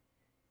better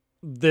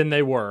than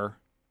they were,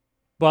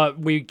 but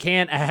we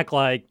can't act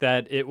like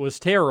that it was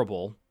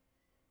terrible.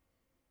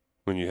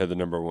 When you had the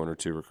number 1 or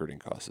 2 recruiting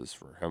costs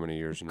for how many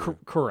years?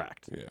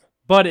 Correct. Yeah.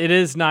 But it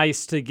is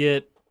nice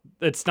to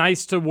it's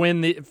nice to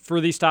win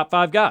for these top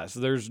 5 guys.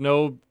 There's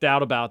no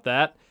doubt about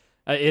that.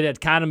 It had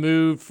kind of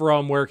moved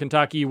from where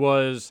Kentucky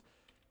was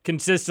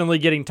consistently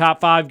getting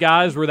top 5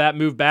 guys, where that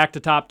moved back to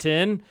top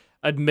 10.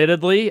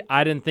 Admittedly,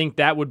 I didn't think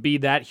that would be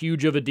that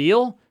huge of a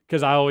deal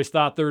because I always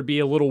thought there would be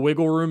a little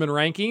wiggle room in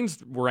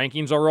rankings.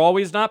 Rankings are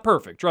always not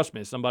perfect. Trust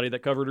me, as somebody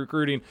that covered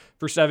recruiting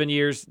for 7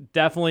 years,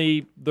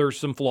 definitely there's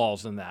some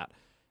flaws in that.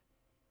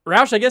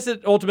 Roush, I guess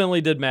it ultimately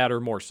did matter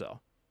more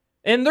so.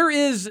 And there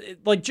is,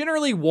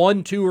 generally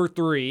 1, 2, or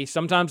 3.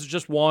 Sometimes it's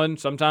just 1.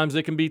 Sometimes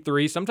it can be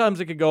 3.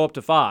 Sometimes it could go up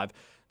to 5.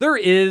 There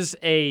is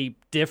a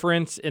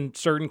difference in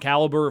certain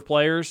caliber of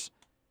players.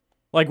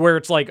 Where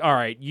it's all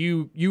right,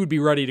 you would be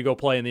ready to go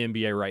play in the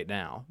NBA right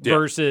now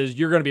versus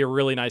you're going to be a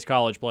really nice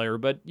college player,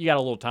 but you got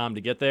a little time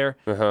to get there.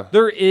 Uh-huh.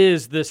 There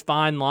is this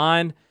fine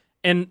line,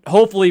 and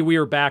hopefully we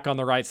are back on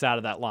the right side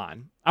of that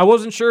line. I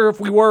wasn't sure if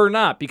we were or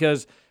not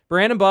because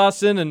Brandon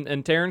Boston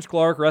and Terrence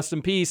Clark, rest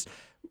in peace,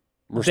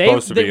 we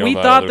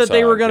thought that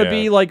they were going to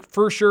be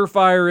for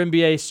surefire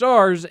NBA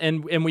stars,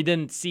 and we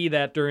didn't see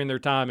that during their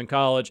time in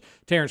college.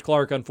 Terrence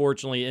Clark,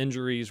 unfortunately,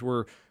 injuries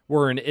were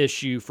an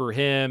issue for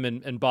him,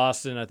 and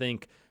Boston, I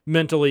think,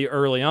 mentally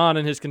early on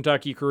in his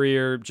Kentucky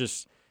career,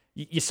 just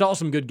you saw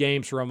some good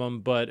games from him,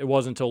 but it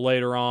wasn't until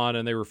later on,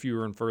 and they were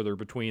fewer and further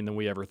between than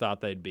we ever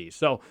thought they'd be.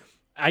 So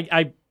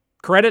I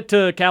credit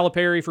to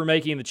Calipari for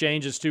making the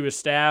changes to his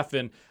staff,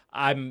 and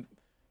I'm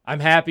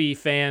happy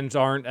fans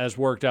aren't as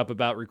worked up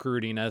about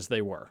recruiting as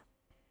they were.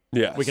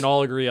 Yes. We can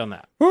all agree on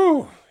that.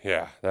 Woo!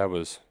 Yeah,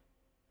 those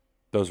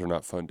were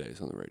not fun days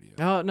on the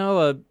radio.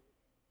 No,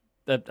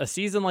 a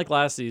season like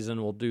last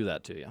season will do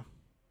that to you.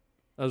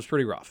 That was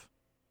pretty rough.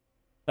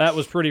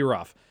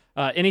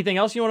 Anything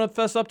else you want to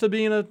fess up to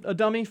being a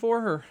dummy for?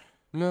 Or?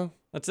 No.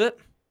 That's it?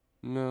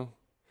 No.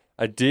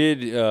 I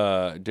did.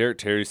 Derek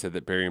Terry said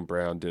that Barry and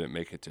Brown didn't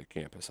make it to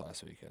campus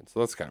last weekend,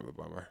 so that's kind of a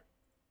bummer.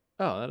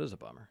 Oh, that is a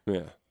bummer.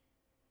 Yeah.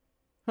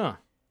 Huh.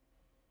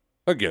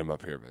 I'll get him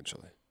up here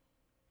eventually.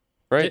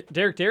 Right?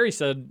 Derek Terry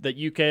said that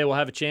UK will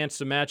have a chance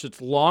to match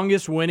its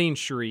longest winning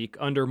streak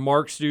under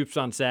Mark Stoops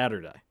on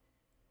Saturday.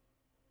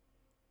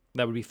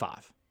 That would be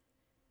 5.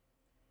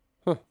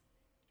 Huh.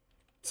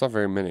 It's not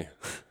very many.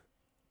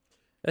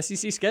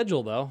 SEC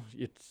schedule, though.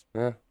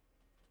 Yeah.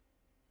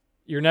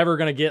 You're never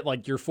going to get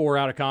your 4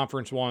 out of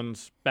conference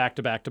ones back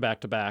to back to back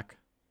to back.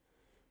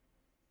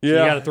 Yeah. So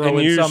you got to throw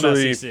in some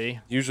SEC.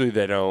 Usually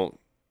they don't.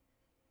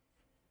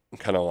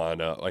 kind of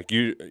line up. Like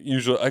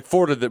usually, like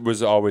Florida, that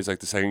was always like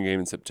the second game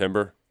in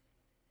September.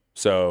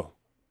 So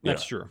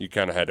That's true. You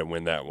kind of had to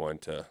win that one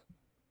to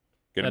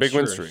get a That's big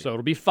win true. streak. So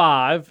it'll be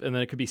 5, and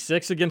then it could be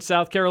 6 against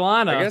South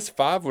Carolina. I guess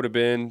 5 would have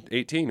been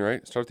 18,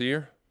 right? Start the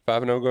year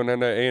 5-0 going down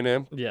to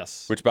A&M.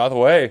 Yes. Which, by the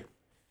way,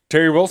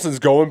 Terry Wilson's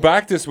going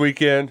back this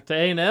weekend To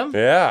A&M?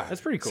 Yeah,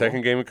 That's pretty cool.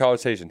 Second game in College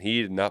Station.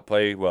 He did not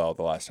play well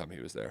the last time he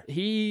was there.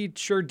 He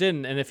sure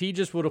didn't. And if he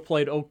just would have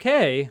played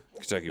okay,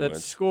 Kentucky that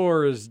wins.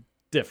 score is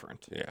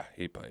different. Yeah,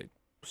 he played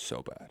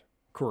so bad.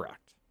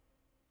 Correct.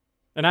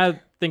 And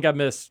I think I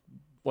missed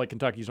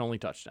Kentucky's only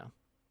touchdown.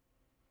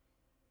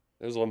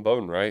 It was Lynn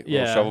Bowden, right?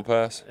 Yeah. Little shovel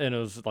pass. And it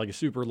was like a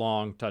super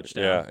long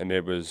touchdown. Yeah, and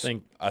it was,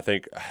 I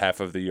think,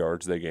 half of the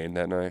yards they gained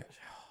that night.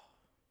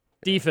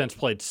 Defense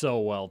played so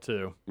well,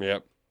 too.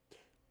 Yep.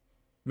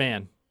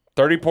 Man.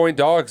 30-point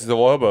dogs, the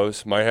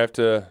Lobos might have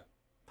to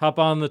hop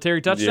on the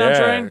Terry touchdown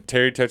train?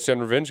 Terry touchdown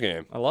revenge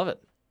game. I love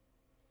it.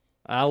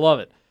 I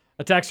love it.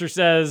 A texter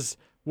says,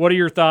 what are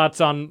your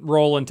thoughts on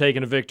Roland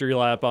taking a victory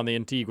lap on the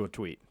Antigua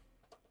tweet?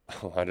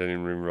 Oh, I didn't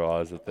even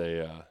realize that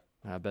they...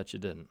 I bet you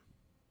didn't.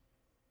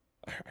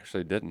 I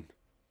actually didn't.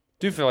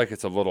 Do feel like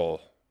it's a little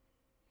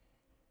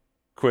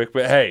quick,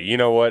 but hey, you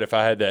know what? If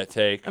I had that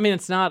take... I mean,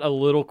 it's not a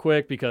little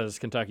quick because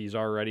Kentucky's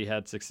already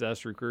had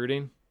success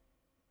recruiting.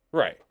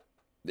 Right.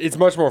 It's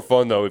much more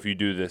fun, though, if you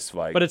do this,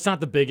 But it's not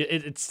the biggest...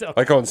 It's still,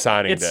 like on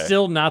signing it's day.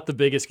 still not the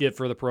biggest get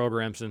for the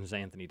program since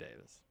Anthony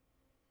Davis.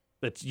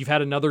 You've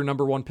had another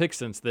number 1 pick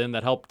since then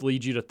that helped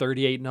lead you to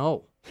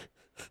 38-0.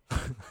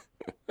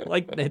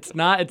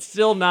 It's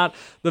still not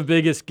the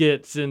biggest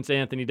get since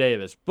Anthony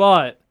Davis.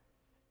 But,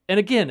 and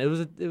again, it was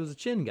a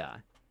chin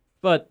guy.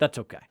 But that's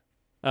okay.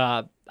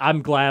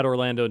 I'm glad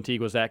Orlando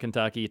Antigua's at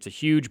Kentucky. It's a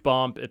huge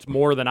bump. It's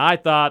more than I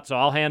thought, so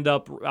I'll hand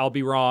up. I'll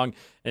be wrong.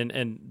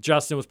 And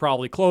Justin was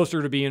probably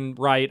closer to being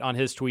right on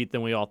his tweet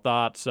than we all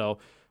thought. So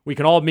we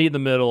can all meet in the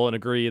middle and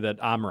agree that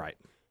I'm right.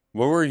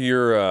 What was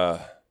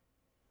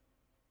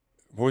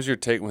your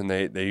take when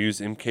they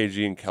used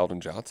MKG and Keldon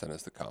Johnson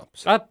as the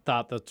comps? I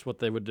thought that's what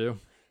they would do.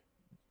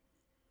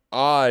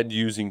 Odd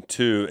using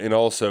 2, and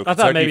also I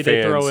thought maybe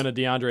they'd throw in a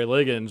DeAndre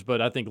Liggins,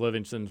 but I think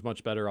Livingston's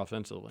much better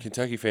offensively.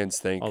 Kentucky fans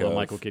think Although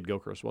Michael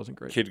Kidd-Gilchrist wasn't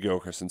great.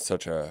 Kidd-Gilchrist in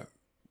such a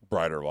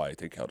brighter light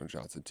than Keldon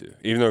Johnson, too.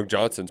 Even though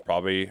Johnson's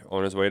probably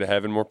on his way to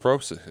having more pro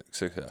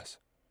success.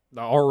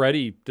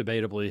 Already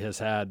debatably has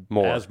had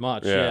more. As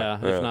much,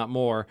 if not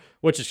more,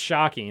 which is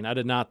shocking. I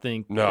did not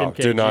think MKG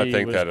did not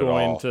think was that at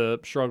going all. to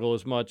struggle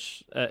as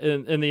much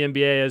in the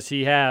NBA as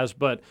he has,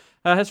 but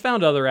has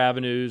found other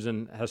avenues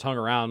and has hung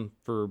around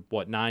for,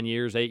 9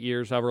 years, 8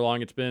 years, however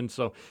long it's been.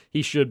 So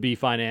he should be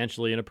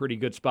financially in a pretty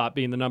good spot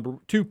being the number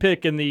 2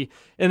 pick in the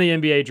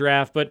NBA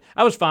draft. But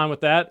I was fine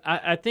with that.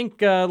 I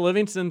think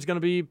Livingston's going to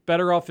be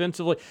better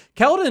offensively.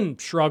 Keldon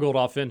struggled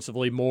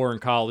offensively more in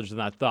college than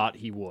I thought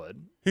he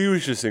would. He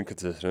was just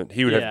inconsistent.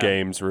 He would have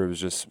games where it was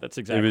just That's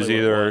exactly it was what it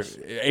either was.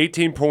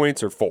 18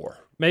 points or 4.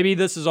 Maybe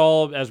this is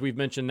all, as we've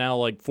mentioned now,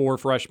 like 4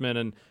 freshmen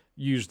and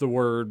use the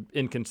word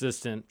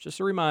inconsistent. Just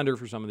a reminder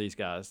for some of these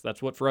guys.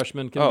 That's what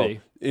freshmen can be.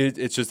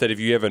 It's just that if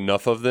you have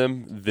enough of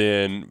them,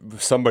 then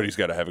somebody's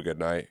got to have a good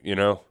night, you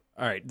know?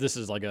 All right, this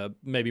is like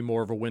maybe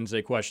more of a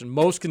Wednesday question.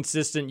 Most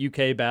consistent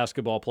UK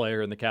basketball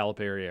player in the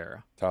Calipari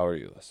era? Tyler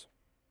Ulis.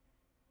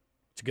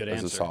 It's a good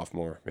As answer. a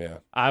sophomore, yeah.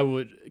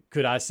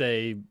 Could I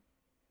say,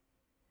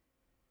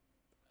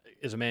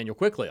 is Emmanuel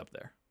Quickley up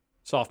there?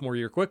 Sophomore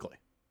year Quickley.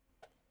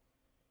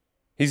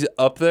 He's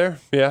up there.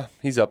 Yeah,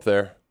 he's up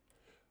there.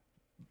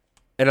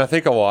 And I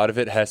think a lot of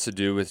it has to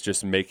do with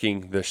just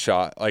making the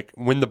shot. Like,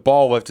 when the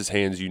ball left his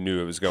hands, you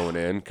knew it was going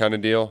in kind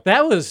of deal.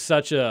 That was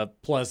such a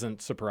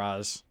pleasant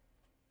surprise.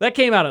 That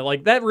came out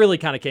of, that really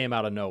kind of came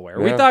out of nowhere.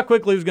 Yeah. We thought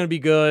Quickley was going to be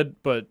good,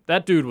 but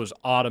that dude was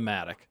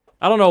automatic.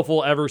 I don't know if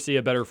we'll ever see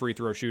a better free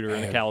throw shooter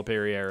in the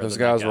Calipari era. Those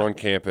than that guys guy. were on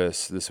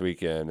campus this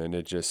weekend, and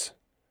it just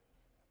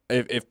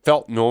it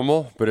felt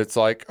normal, but it's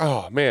like,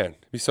 oh, man,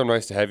 it'd be so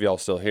nice to have y'all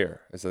still here.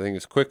 As I think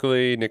it's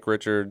Quickley, Nick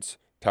Richards,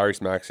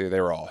 Tyrese Maxey,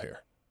 they were all here.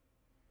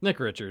 Nick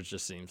Richards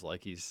just seems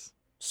like he's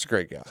a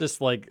great guy.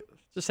 Just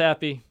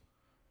happy.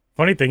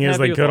 Funny thing is,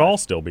 Happy they with could life. all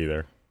still be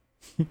there.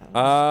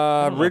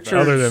 Richards,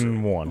 Other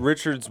than one.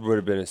 Richards would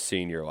have been a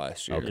senior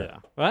last year. Yeah.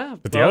 Well,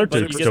 But the other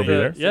two you could get still be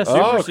there. Yeah, super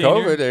Oh, senior.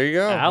 COVID, there you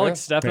go. Alex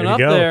Yeah. stepping There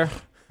you up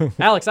go. there.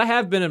 Alex, I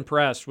have been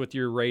impressed with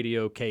your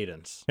radio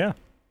cadence. Yeah.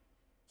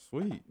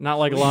 Sweet. Not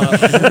like a lot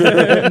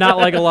of not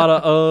like a lot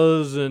of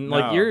uhs and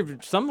like No. you're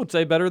some would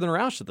say better than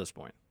Roush at this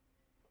point.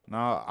 No,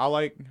 I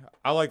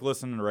like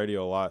listening to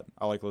radio a lot.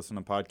 I like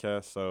listening to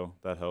podcasts, so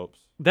that helps.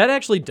 That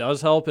actually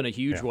does help in a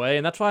huge way,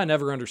 and that's why I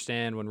never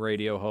understand when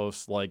radio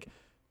hosts go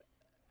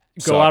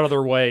Suck. out of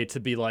their way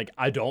to be like,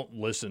 I don't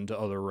listen to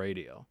other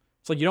radio.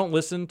 It's like you don't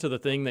listen to the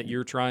thing that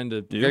you're trying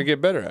to do. You got to get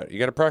better at it. You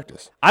got to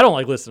practice. I don't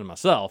like listening to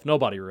myself.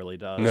 Nobody really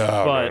does. No,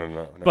 but,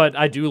 no. But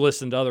I do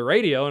listen to other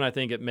radio, and I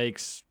think it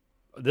makes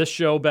this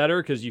show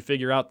better because you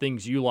figure out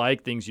things you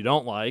like, things you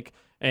don't like,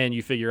 and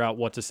you figure out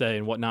what to say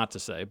and what not to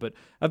say. But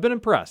I've been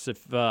impressed.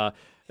 If I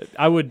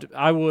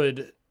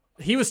would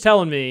he was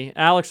telling me,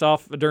 Alex,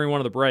 off during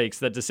one of the breaks,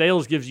 that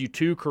DeSales gives you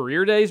 2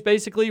 career days,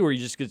 basically, where you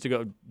just get to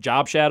go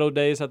job shadow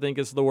days, I think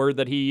is the word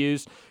that he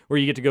used, where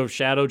you get to go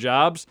shadow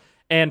jobs.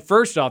 And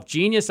first off,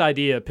 genius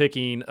idea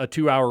picking a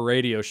 2-hour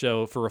radio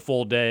show for a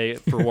full day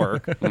for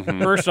work.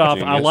 First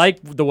off, I like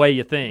the way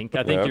you think.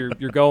 I think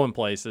you're going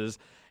places.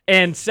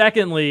 And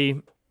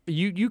secondly,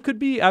 you could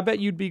be. I bet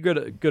you'd be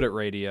good at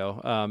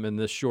radio in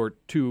this short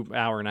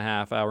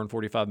 2.5 hour and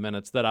 45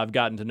 minutes that I've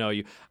gotten to know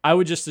you. I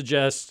would just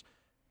suggest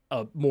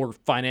a more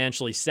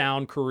financially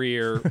sound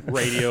career,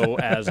 radio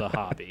as a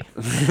hobby.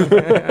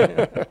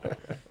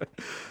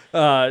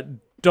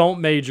 Don't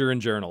major in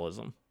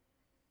journalism.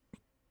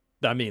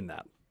 I mean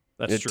that.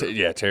 That's true.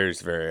 Yeah,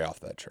 Terry's very off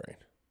that train.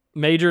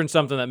 Major in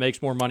something that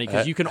makes more money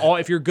because you can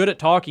if you're good at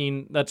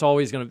talking, that's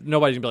always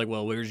nobody's gonna be like,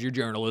 well, where's your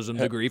journalism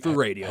degree for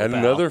radio? Had pal?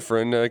 another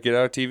friend get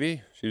out of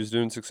TV. She was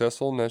doing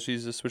successful. Now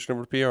she's just switching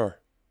over to PR.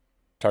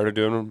 Tired of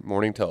doing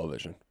morning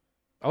television.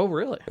 Oh,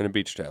 really? In a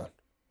beach town.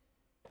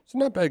 It's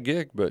not a bad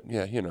gig, but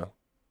yeah,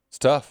 it's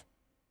tough.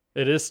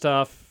 It is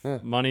tough. Yeah.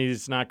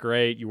 Money's not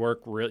great. You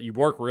work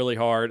really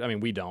hard. I mean,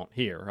 we don't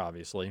here,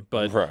 obviously,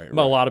 but Right.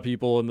 a lot of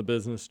people in the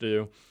business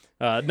do.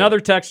 Another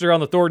texter on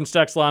the Thornton's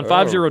text line,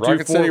 5024.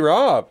 Rocket City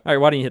Rob. All right,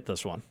 why don't you hit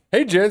this one?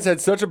 Hey, gents, had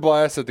such a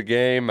blast at the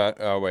game.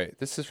 Wait,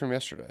 this is from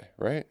yesterday,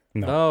 right?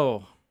 No.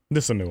 Oh.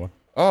 This is a new one.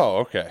 Oh,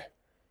 okay.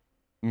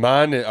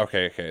 Mine,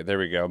 okay, there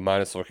we go.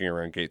 Mine is looking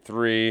around gate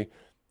 3.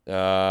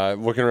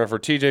 Looking around for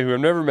TJ, who I've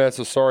never met,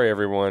 so sorry,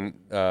 everyone.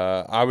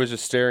 I was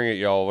just staring at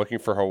y'all looking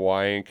for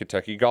Hawaii and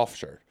Kentucky golf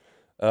shirt.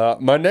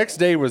 My next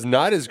day was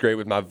not as great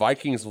with my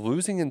Vikings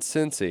losing in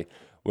Cincy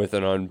with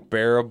an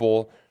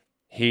unbearable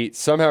heat.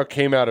 Somehow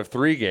came out of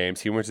 3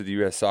 games. He went to the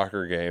U.S.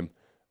 soccer game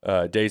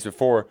days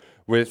before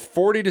with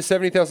 40 to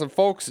 70,000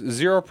 folks,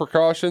 0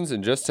 precautions,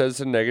 and just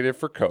tested negative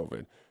for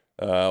COVID.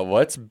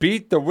 Let's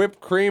beat the whipped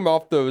cream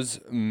off those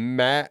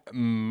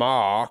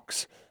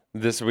mocks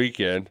this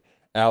weekend.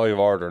 Allie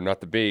Larder, not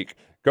the beak.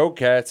 Go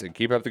Cats and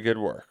keep up the good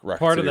work.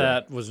 Part of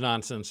that was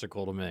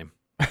nonsensical to me.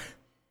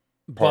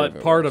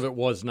 Part of it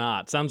was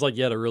not. Sounds like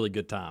you had a really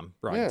good time,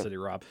 Rocket City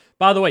Rob.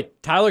 By the way,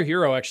 Tyler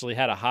Hero actually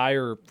had a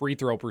higher free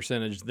throw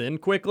percentage than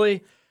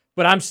Quickly,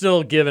 but I'm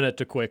still giving it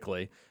to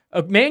Quickly.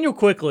 Emmanuel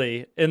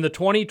Quickly in the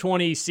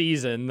 2020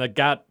 season he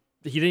didn't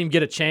even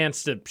get a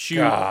chance to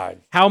shoot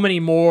how many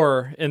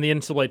more in the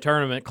NCAA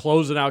tournament,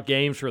 closing out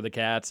games for the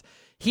Cats.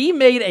 He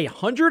made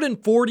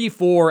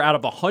 144 out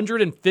of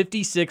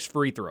 156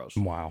 free throws.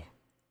 Wow.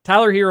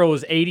 Tyler Hero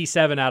was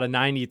 87 out of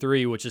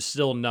 93, which is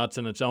still nuts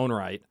in its own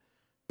right.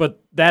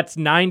 But that's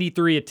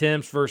 93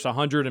 attempts versus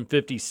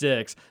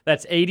 156.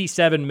 That's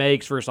 87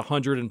 makes versus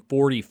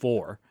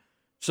 144.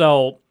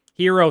 So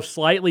Hero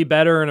slightly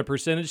better in a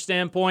percentage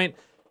standpoint,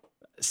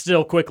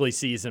 still Quickly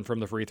seasoned from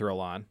the free throw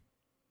line.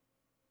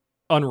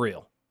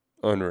 Unreal.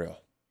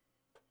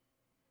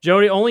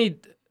 Jody,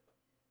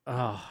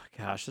 oh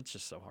gosh, that's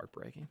just so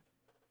heartbreaking.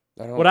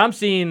 What I'm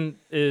seeing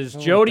is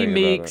Jody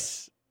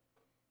Meeks,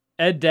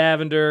 Ed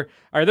Davender.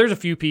 All right, there's a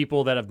few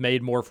people that have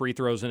made more free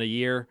throws in a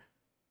year,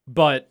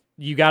 but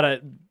you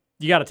gotta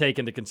take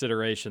into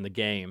consideration the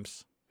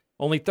games.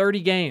 Only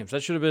 30 games.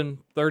 That should have been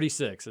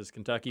 36, as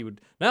Kentucky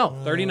would. No,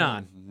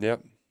 39.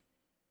 Yep,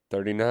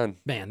 39.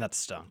 Man, that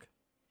stunk.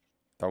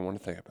 Don't want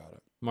to think about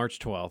it. March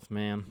 12th,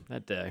 man,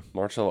 that day.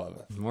 March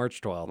 11th.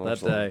 March 12th, March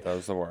that day. 11th. That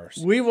was the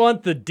worst. We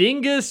want the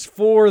dingus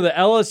for the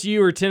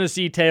LSU or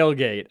Tennessee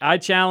tailgate. I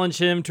challenge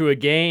him to a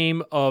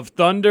game of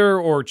Thunder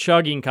or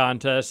chugging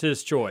contest,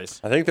 his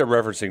choice. I think they're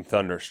referencing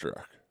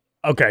Thunderstruck.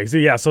 Okay,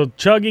 so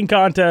chugging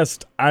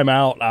contest, I'm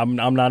out. I'm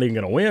not even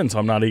going to win, so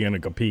I'm not even going to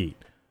compete.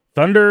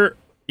 Thunder,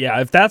 yeah,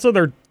 if that's what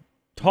they're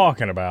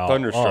talking about,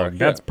 Thunderstruck,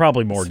 that's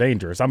probably more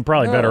dangerous. I'm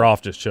probably better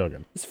off just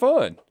chugging. It's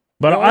fun.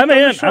 But I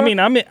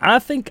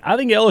think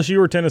LSU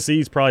or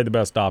Tennessee is probably the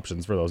best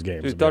options for those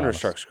games. Dude,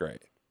 Thunderstruck's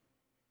great.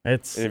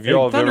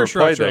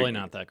 Thunderstruck's really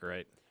not that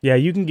great. Yeah,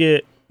 you can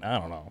get, I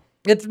don't know.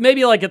 It's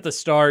maybe like at the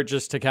start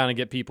just to kind of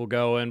get people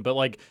going, but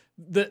like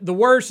the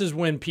worst is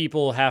when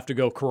people have to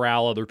go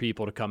corral other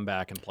people to come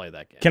back and play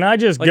that game. Can I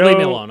just leave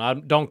me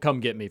alone? Don't come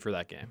get me for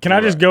that game. Can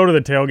I just go to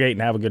the tailgate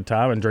and have a good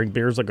time and drink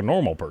beers like a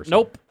normal person?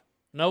 Nope.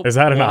 Is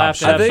that an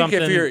option? Have to have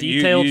something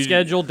detailed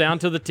scheduled down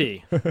to the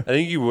T. I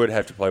think you would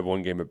have to play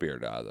one game of beer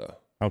die, though.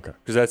 Okay.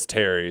 Because that's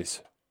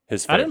Terry's,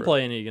 his favorite. I didn't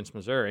play any against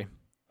Missouri.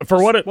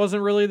 It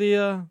wasn't really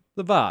the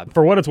vibe.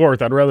 For what it's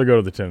worth, I'd rather go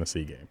to the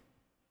Tennessee game.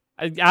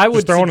 I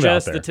would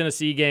suggest the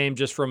Tennessee game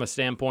just from a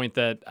standpoint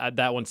that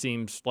that one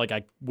seems like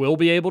I will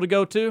be able to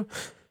go to.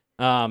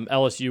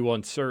 LSU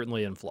one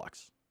certainly in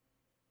flux.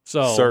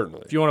 So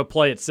certainly, if you want to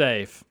play it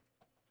safe,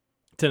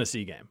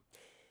 Tennessee game.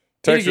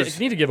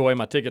 Need to give away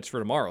my tickets for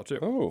tomorrow, too.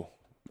 Oh,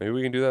 maybe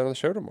we can do that on the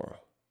show tomorrow.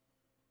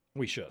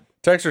 We should.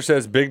 Texter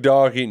says, Big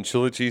Dog eating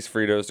chili cheese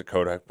Fritos to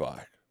Kodak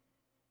Black.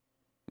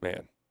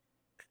 Man,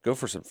 go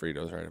for some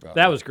Fritos right about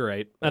now. That was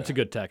great. That's a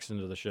good text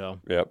into the show.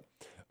 Yep.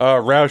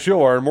 Roush,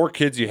 you'll learn. More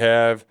kids you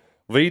have,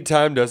 lead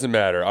time doesn't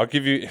matter. I'll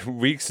give you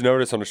weeks'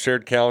 notice on a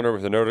shared calendar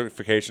with a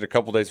notification a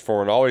couple days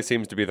before, and always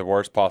seems to be the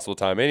worst possible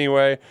time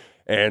anyway,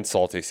 and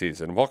salty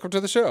season. Welcome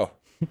to the show.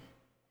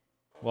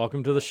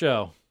 Welcome to the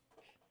show.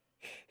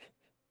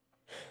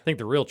 I think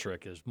the real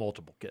trick is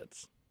multiple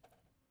kids.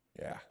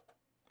 Yeah.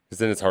 Because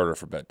then it's harder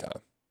for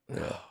bedtime. Yeah.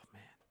 Oh,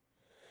 man.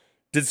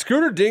 Did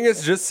Scooter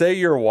Dingus just say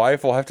your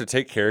wife will have to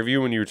take care of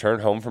you when you return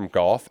home from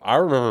golf? I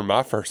remember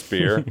my first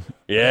beer.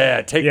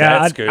 Yeah, take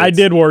that, Scoots. I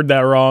did word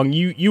that wrong.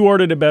 You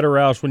worded it better,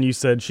 Roush, when you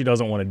said she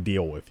doesn't want to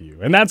deal with you.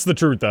 And that's the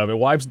truth of it.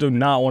 Wives do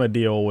not want to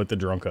deal with the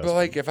drunk husband. But,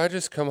 like, if I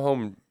just come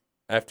home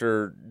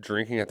after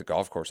drinking at the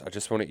golf course, I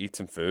just want to eat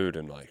some food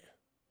and, like,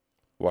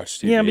 watch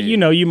TV. Yeah, but you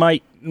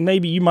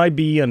might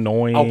be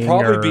annoying. I'll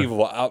probably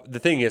be. The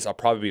thing is, I'll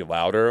probably be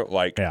louder.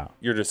 Like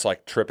you're just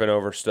like tripping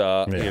over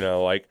stuff. Yeah. You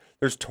know, like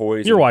there's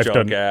toys. Your and wife junk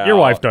doesn't. out, Your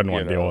wife doesn't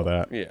want to deal with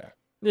that. Yeah.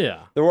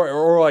 Yeah.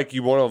 Or like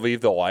you want to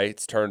leave the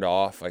lights turned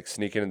off, like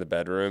sneak in the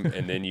bedroom,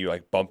 and then you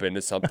like bump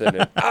into something,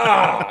 and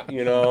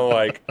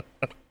like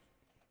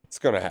it's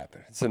gonna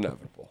happen. It's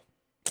inevitable.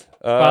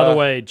 By the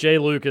way, Jay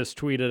Lucas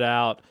tweeted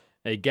out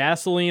a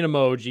gasoline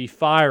emoji,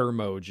 fire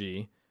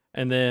emoji.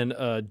 And then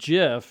a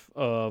GIF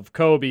of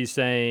Kobe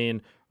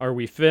saying, "Are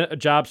we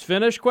jobs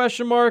finished?" ?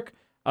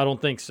 I don't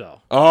think so.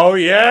 Oh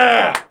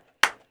yeah!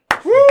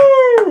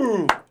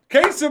 Woo!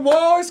 Case and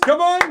Wallace,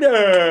 come on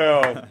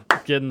down.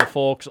 Getting the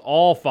folks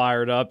all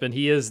fired up, and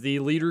he is the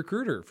lead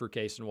recruiter for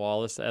Case and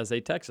Wallace as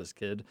a Texas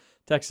guy.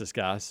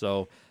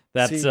 So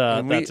that's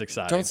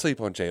exciting. Don't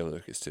sleep on Jay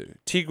Lucas too.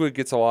 Teague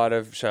gets a lot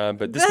of shine,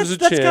 but this was a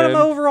chin. That's kind of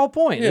my overall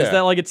point. Is that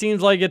like it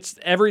seems like it's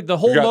the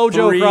whole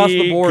mojo across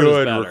the board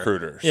good is better.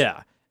 Recruiters.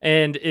 Yeah.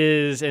 And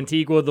is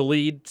Antigua the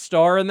lead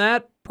star in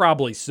that?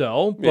 Probably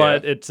so,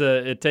 but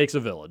it takes a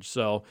village.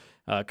 So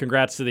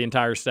congrats to the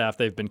entire staff.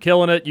 They've been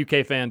killing it.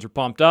 UK fans are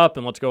pumped up,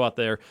 and let's go out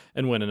there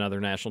and win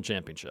another national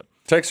championship.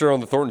 Texter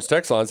on the Thornton's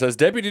text line says,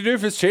 Deputy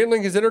Doofus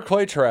channeling his inner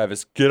Clay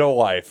Travis. Get a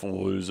life,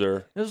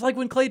 loser. It was like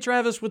when Clay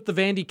Travis with the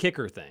Vandy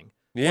kicker thing.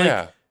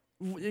 Yeah.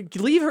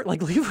 Leave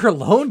her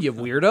alone, you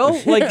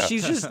weirdo. Like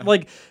she's just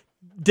like...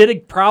 Did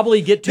it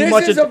probably get too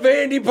much? This is a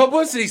Vandy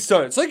publicity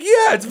stunt. It's like,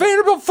 yeah, it's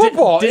Vanderbilt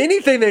football.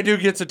 Anything they do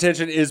gets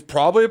attention is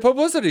probably a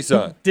publicity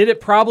stunt. Did it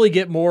probably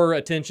get more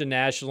attention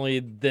nationally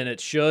than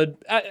it should?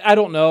 I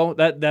don't know.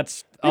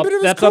 That's up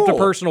to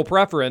personal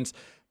preference.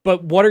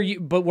 But what are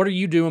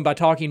you doing by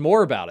talking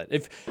more about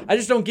it? I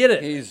just don't get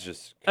it.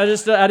 I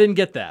didn't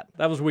get that.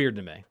 That was weird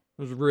to me. It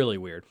was really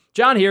weird.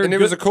 John here, and it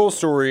was a cool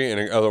story in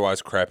an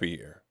otherwise crappy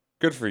year.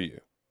 Good for you.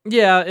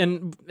 Yeah,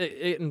 and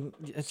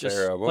it's just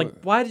Sarah,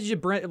 why'd you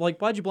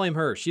blame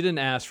her? She didn't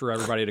ask for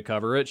everybody to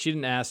cover it. She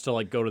didn't ask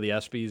to go to the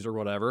ESPYs or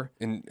whatever.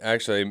 And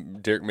actually,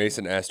 Derek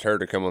Mason asked her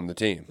to come on the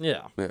team.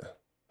 Yeah.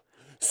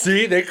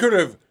 See, they could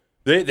have.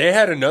 They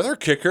had another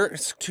kicker.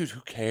 It's, dude, who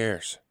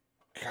cares?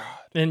 God.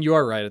 And you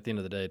are right. At the end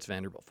of the day, it's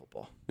Vanderbilt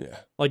football. Yeah.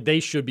 Like they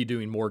should be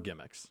doing more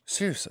gimmicks.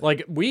 Seriously.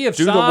 Like we have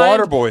do signed the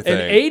water boy thing.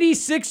 An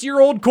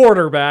 86-year-old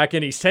quarterback,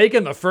 and he's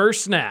taking the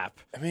first snap.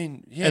 I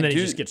mean, yeah, and then he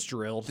just gets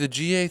drilled. The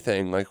GA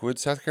thing, like what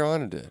South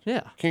Carolina did.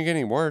 Yeah. Can't get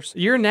any worse.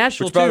 You're in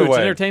Nashville, Which, by too. the way, it's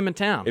an entertainment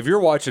town. If you're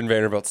watching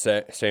Vanderbilt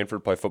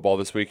Stanford play football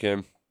this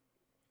weekend,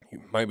 it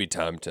might be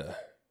time to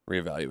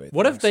reevaluate.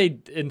 What if they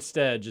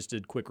instead just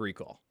did quick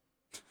recall?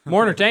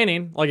 More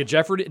entertaining, like a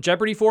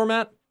Jeopardy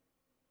format.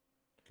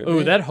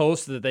 Ooh, that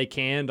host that they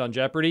canned on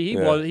Jeopardy,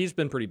 he's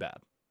been pretty bad.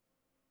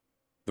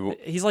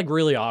 He's like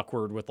really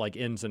awkward with like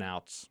ins and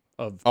outs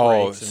of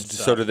breaks and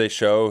stuff. So did they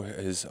show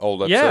his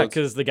old episodes? Yeah,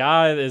 because the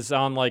guy is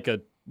on like a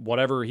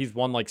whatever, he's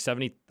won like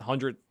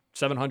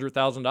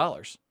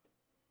 $700,000.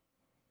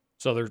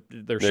 So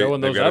they're showing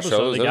those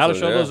episodes. They got to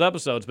show those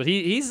episodes. But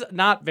he's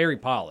not very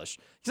polished.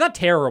 He's not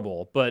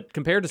terrible, but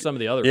compared to some of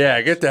the other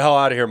guys, get the hell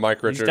out of here,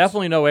 Mike Richards. He's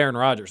definitely no Aaron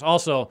Rodgers.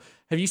 Also,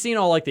 have you seen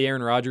all like the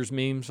Aaron Rodgers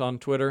memes on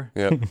Twitter?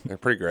 Yeah, they're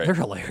pretty great. They're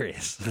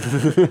hilarious.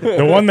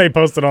 The one they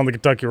posted on the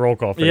Kentucky Roll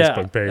Call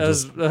Facebook page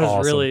was awesome. That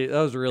was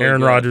really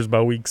Aaron good. Rodgers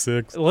by week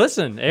 6.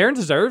 Listen, Aaron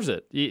deserves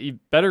it. You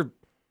better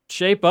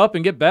shape up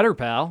and get better,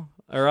 pal.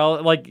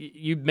 Or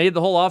you made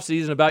the whole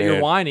offseason about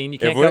your whining. You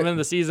can't come into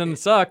the season and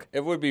suck.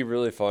 It would be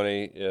really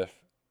funny if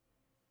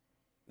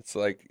it's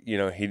like,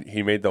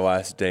 he made The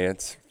Last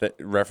Dance that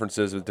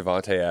references with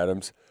Devontae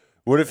Adams.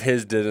 What if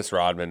his Dennis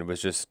Rodman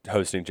was just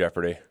hosting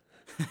Jeopardy?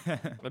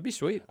 That'd be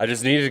sweet. I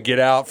just needed to get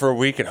out for a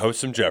week and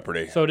host some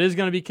Jeopardy. So it is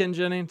going to be Ken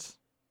Jennings?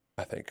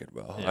 I think it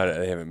will. Yeah.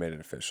 They haven't made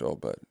it official,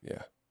 but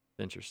yeah.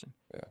 Interesting.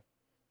 Yeah.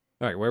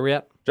 All right, where are we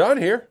at? John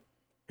here.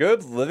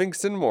 Good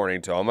Livingston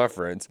morning to all my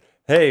friends.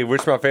 Hey,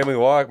 wish my family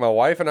luck. My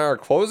wife and I are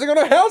closing on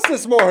a house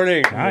this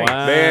morning. Nice.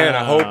 Wow. Man,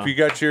 I hope you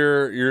got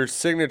your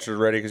signatures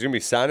ready because you're going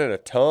to be signing a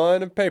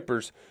ton of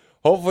papers.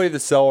 Hopefully the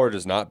seller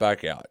does not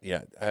back out.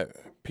 Yeah,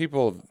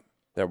 people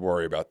that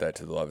worry about that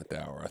to the 11th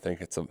hour, I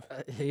think it's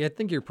I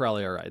think you're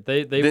probably all right.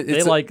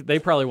 They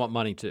probably want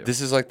money too.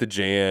 This is like the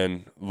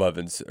Jan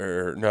Levins,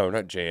 or no,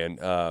 not Jan.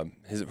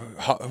 Who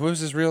was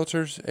his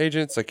realtor's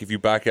agents? Like if you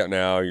back out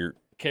now, you're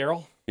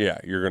Carol. Yeah,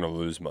 you're going to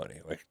lose money.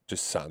 Like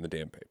just sign the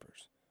damn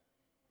papers.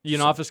 You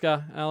an office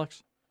guy,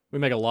 Alex? We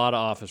make a lot of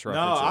office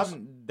references.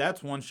 No,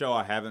 that's one show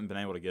I haven't been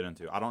able to get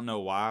into. I don't know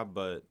why,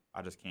 but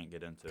I just can't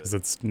get into it. Because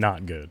it's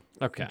not good.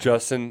 Okay.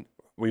 Justin,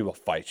 we will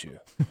fight you.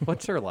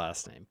 What's her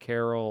last name?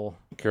 Carol.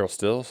 Carol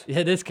Stills?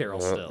 It is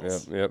Carol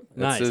Stills. Yep.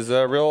 Nice. This is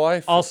real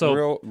life.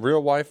 Also-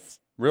 real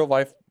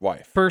life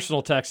wife.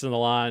 Personal text in the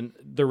line.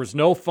 There was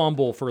no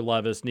fumble for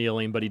Levis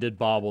kneeling, but he did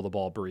bobble the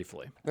ball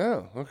briefly.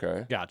 Oh,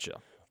 okay. Gotcha.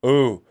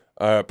 Ooh,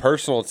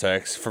 personal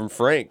text from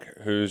Frank,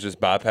 who's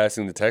just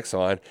bypassing the text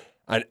line.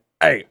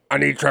 Hey, I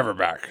need Trevor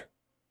back.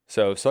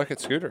 So suck it,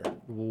 Scooter.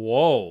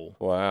 Whoa.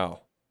 Wow.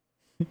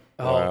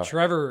 Oh, Wow.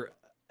 Trevor.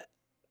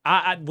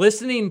 I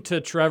listening to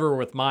Trevor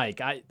with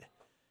Mike.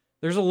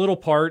 There's a little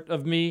part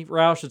of me,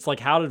 Roush. It's like,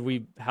 how did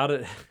we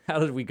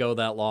go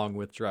that long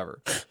with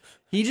Trevor?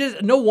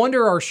 No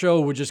wonder our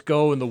show would just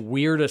go in the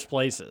weirdest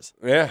places.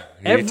 Yeah,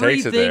 he takes it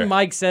Everything there.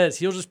 Mike says,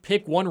 he'll just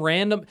pick one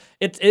random.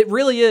 It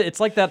really is. It's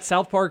like that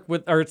South Park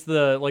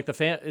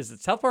is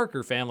it South Park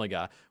or Family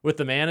Guy with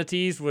the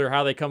manatees, where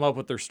how they come up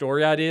with their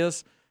story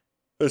ideas.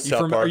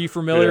 Are you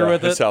familiar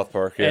with it? South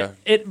Park, yeah.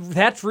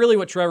 That's really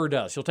what Trevor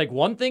does. He'll take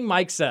one thing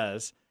Mike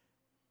says,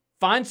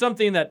 find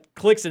something that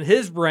clicks in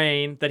his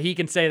brain that he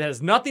can say that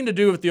has nothing to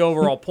do with the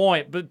overall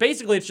point, but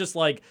basically it's just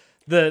like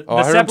the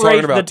I heard him talking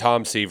separation. about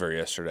Tom Seaver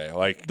yesterday.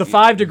 Like The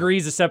 5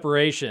 degrees of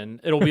separation.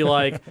 It'll be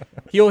like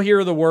he'll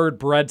hear the word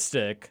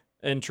breadstick,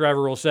 and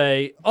Trevor will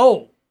say,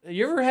 "Oh,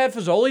 you ever had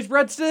Fazoli's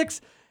breadsticks?"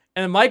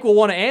 And Mike will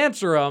want to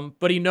answer him,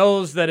 but he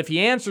knows that if he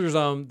answers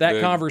them, that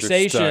They're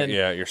conversation. stuck.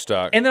 Yeah, you're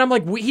stuck. And then I'm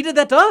like, he did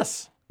that to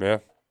us, Yeah.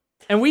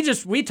 and we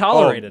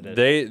tolerated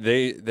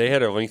it. They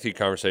had a lengthy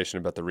conversation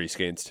about the Reese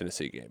Gaines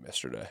Tennessee game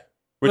yesterday.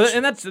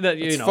 And that's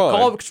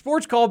fun.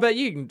 sports call bet.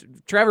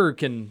 Trevor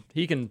can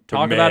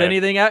talk man. about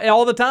anything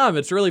all the time.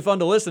 It's really fun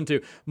to listen to.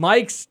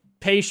 Mike's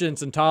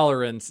patience and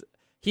tolerance,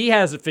 he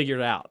has it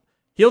figured out.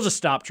 He'll just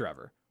stop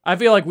Trevor. I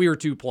feel like we were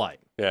too polite.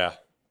 Yeah.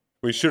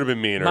 We should have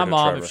been meaner. My to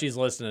mom, Trevor. if she's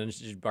listening,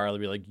 she'd probably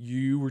be like,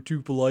 "You were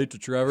too polite to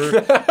Trevor."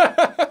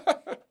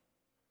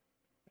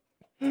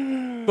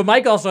 But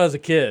Mike also has a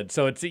kid,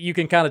 so you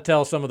can kind of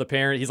tell some of the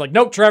parents. He's like,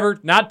 "Nope,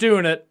 Trevor, not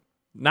doing it,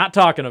 not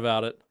talking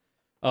about it."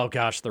 Oh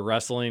gosh, the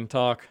wrestling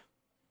talk.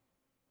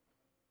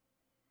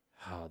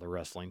 Oh, the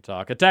wrestling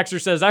talk. A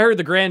texter says, "I heard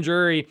the grand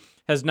jury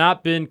has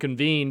not been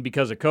convened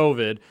because of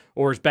COVID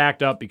or is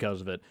backed up because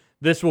of it.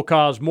 This will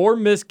cause more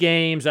missed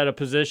games at a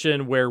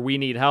position where we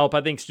need help.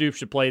 I think Stoops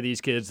should play these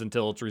kids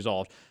until it's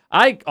resolved."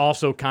 I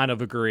also kind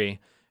of agree.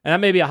 And that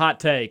may be a hot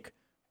take,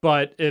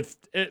 but if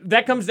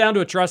that comes down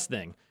to a trust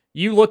thing.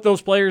 You look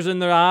those players in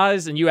their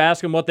eyes and you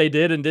ask them what they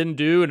did and didn't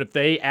do, and if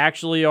they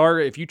actually are,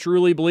 if you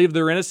truly believe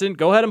they're innocent,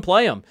 go ahead and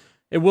play them.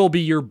 It will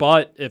be your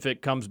butt if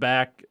it comes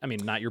back. I mean,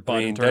 not your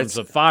butt in terms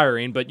of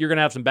firing, but you're going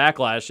to have some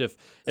backlash if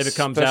it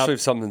comes out. Especially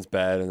if something's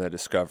bad in that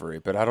discovery.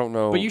 But I don't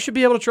know. But you should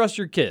be able to trust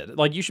your kid.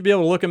 Like, you should be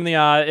able to look him in the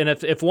eye. And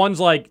if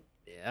one's like,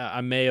 I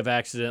may have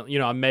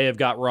I may have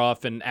got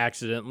rough and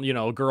accident,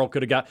 a girl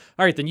could have got,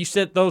 all right, then you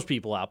sit those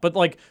people out. But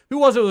like, who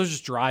was it who was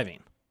just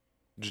driving?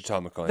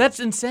 Tom McClain. That's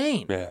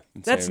insane. Yeah.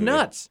 That's insane.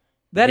 nuts.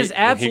 That is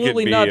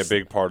absolutely nuts. He could be nuts. a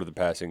big part of the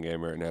passing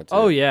game right now, too.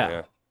 Oh,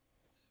 yeah.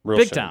 Real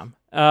Big shame.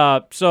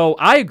 time. So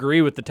I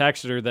agree with the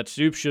texter that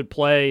Stoops should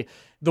play.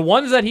 The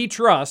ones that he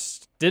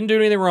trusts, didn't do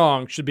anything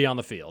wrong, should be on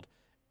the field.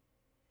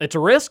 It's a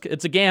risk,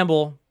 it's a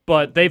gamble,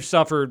 but they've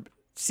suffered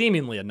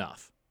seemingly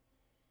enough.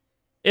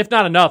 If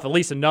not enough, at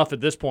least enough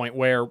at this point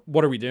where,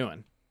 what are we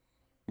doing?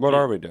 What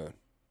are we doing?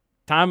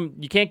 Time,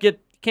 you can't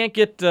get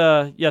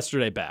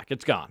yesterday back.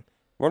 It's gone.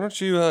 Why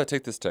don't you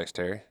take this text,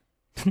 Terry?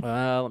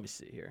 Let me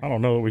see here. I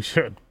don't know that we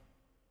should.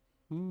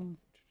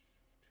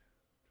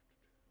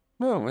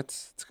 No,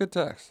 it's good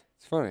text.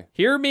 It's funny.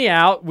 Hear me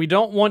out. We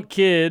don't want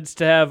kids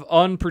to have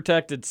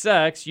unprotected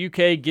sex.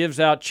 UK gives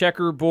out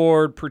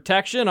checkerboard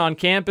protection on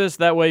campus.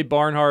 That way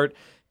Barnhart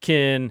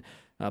can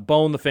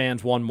bone the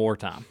fans one more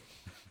time.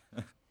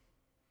 It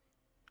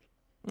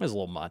was a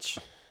little much.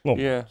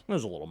 Yeah. It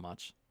was a little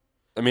much.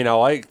 I mean,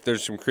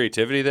 there's some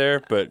creativity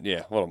there, but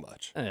yeah, a little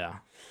much. Yeah.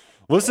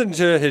 Listened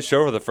to his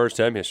show for the first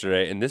time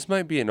yesterday, and this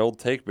might be an old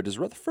take, but does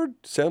Rutherford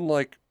sound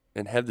like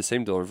and have the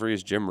same delivery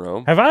as Jim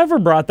Rome? Have I ever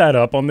brought that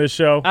up on this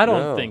show? I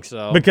don't think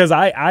so. Because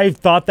I've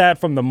thought that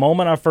from the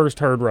moment I first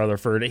heard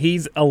Rutherford.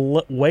 He's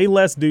way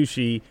less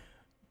douchey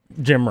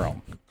Jim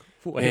Rome.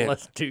 Way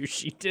less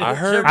douchey.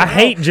 I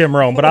hate Jim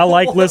Rome, but I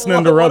like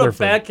listening to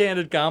Rutherford. What a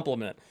backhanded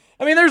compliment.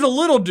 I mean, there's a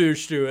little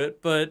douche to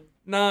it, but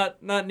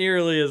not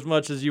nearly as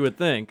much as you would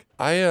think.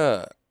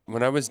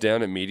 When I was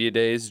down at Media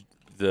Days,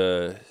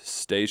 the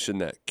station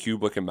that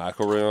Kublick and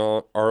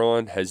Michael are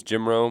on has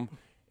Jim Rome,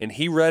 and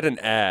he read an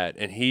ad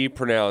and he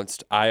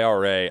pronounced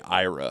IRA.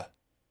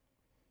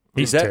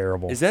 He's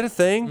terrible. Is that a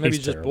thing? Maybe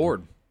he's just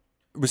bored.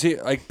 Was he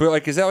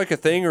is that like a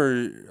thing,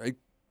 or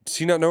does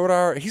he not know what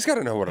IRA? He's got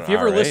to know what an IRA is.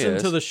 Have you ever listened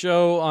to the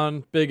show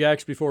on Big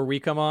X before we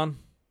come on?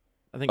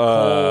 I think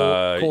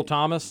Cole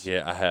Thomas.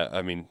 Yeah, I have.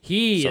 I mean,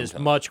 he is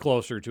much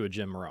closer to a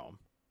Jim Rome.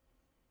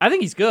 I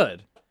think he's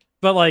good,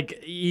 but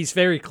he's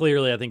very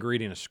clearly, I think,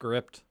 reading a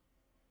script.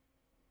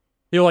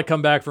 He'll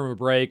come back from a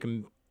break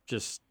and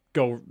just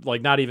go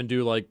not even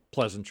do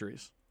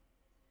pleasantries.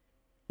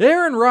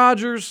 Aaron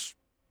Rodgers,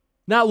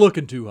 not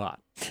looking too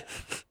hot.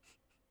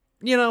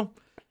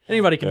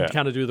 Anybody can Yeah.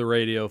 kind of do the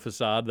radio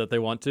facade that they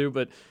want to,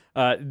 but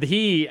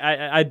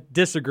I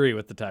disagree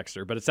with the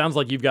texter. But it sounds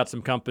like you've got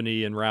some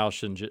company in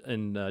Roush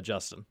and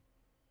Justin.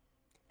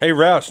 Hey,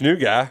 Roush, new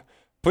guy.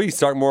 Please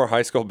talk more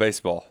high school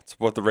baseball. It's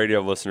what the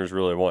radio listeners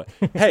really want.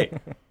 Hey,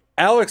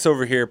 Alex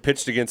over here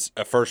pitched against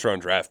a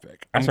first-round draft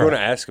pick. I'm That's going right.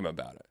 to ask him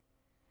about it.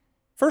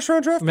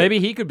 First-round draft pick? Maybe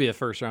he could be a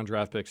first-round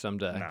draft pick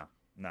someday.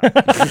 No.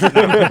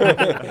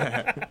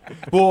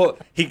 Well,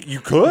 you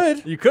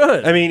could. You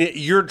could. I mean,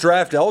 you're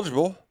draft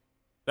eligible.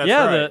 That's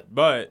Yeah, right.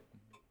 But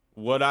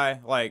would I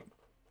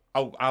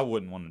I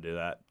wouldn't want to do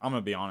that. I'm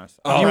gonna be honest.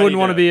 You wouldn't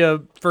want to be a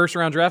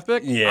first-round draft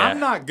pick? Yeah. I'm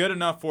not good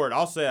enough for it.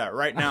 I'll say that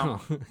right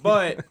now.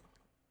 But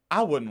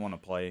I wouldn't want to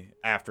play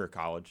after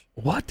college.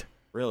 What?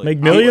 Really? Make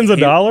millions of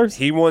dollars?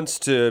 He wants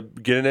to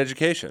get an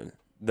education.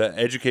 The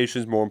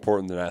education is more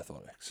important than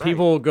athletics.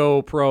 People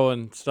go pro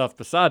and stuff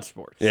besides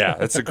sports. Yeah,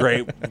 that's a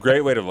great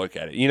way to look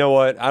at it. You know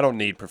what? I don't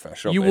need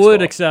professional You baseball.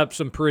 would accept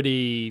some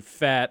pretty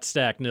fat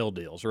stack nil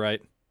deals,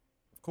 right?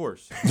 Of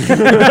course.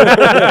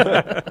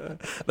 The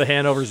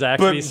Hanover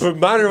Zaxby's. But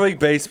minor league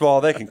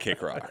baseball, they can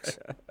kick rocks.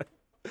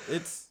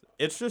 It's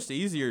just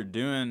easier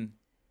doing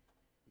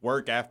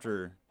work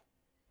after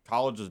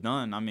college is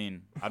done. I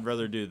mean, I'd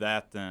rather do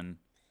that than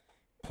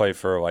Play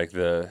for like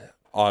the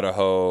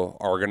Idaho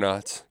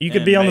Argonauts. You could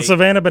And be on the make-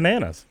 Savannah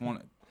Bananas.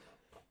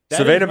 That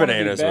Savannah is one of the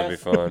Bananas would be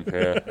best. fun.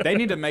 Yeah. They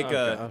need to make Oh,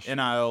 a gosh.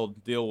 NIL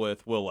deal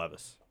with Will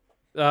Levis.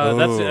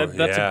 That's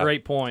yeah. a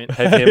great point.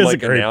 Have That him is a like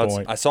great announce.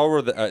 point. I saw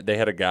where they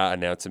had a guy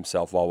announce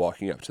himself while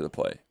walking up to the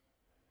plate.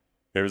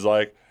 It was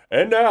like,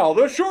 and now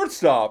the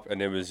shortstop,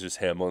 and it was just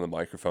him on the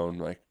microphone,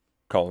 like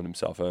calling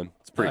himself in.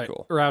 It's pretty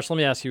cool. Roush, let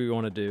me ask you what you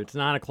want to do. It's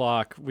 9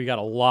 o'clock. We got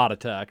a lot of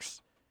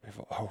texts.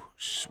 Oh,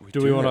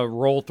 Do we want to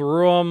roll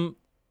through them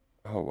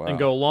Oh wow. and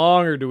go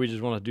long, or do we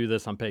just want to do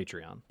this on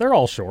Patreon? They're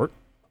all short.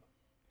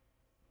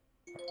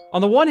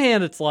 On the one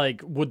hand, it's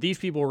like, would these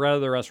people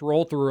rather us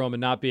roll through them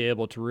and not be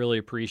able to really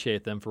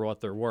appreciate them for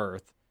what they're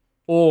worth?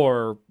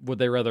 Or would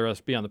they rather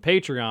us be on the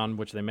Patreon,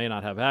 which they may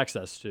not have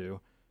access to,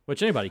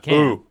 which anybody can?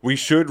 Ooh, we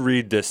should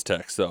read this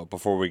text, though,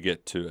 before we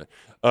get to it.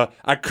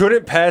 I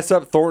couldn't pass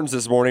up Thornton's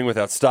this morning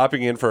without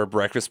stopping in for a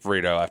breakfast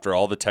burrito after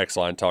all the text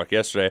line talk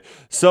yesterday.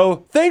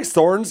 So thanks,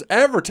 Thornton's.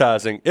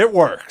 Advertising. It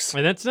works.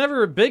 And it's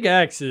never, Big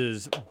X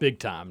is big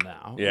time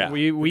now. Yeah.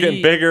 We're We're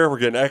getting bigger. We're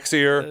getting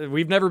X-ier.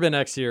 We've never been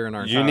X-ier in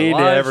our entire You need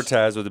lives. to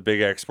advertise with the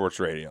Big X Sports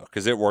Radio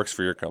because it works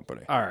for your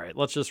company. All right,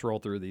 let's just roll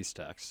through these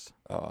texts.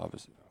 Oh,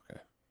 obviously. Okay.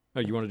 Oh,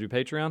 you want to do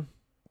Patreon?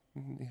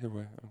 Either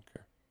way, I don't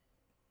care.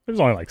 There's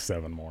only like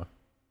 7 more.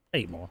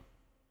 8 more.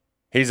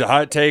 He's a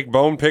hot take,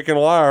 bone-picking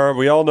liar.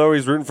 We all know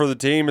he's rooting for the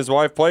team his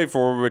wife played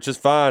for, which is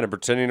fine, and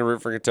pretending to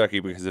root for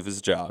Kentucky because of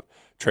his job.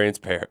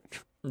 Transparent.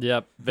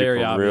 Yep, very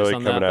People obvious really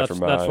on coming that. after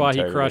That's my why he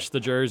integrity. crushed the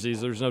jerseys.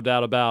 There's no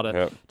doubt about it.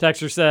 Yep.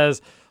 Texter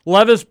says,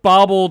 Levis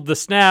bobbled the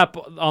snap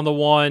on the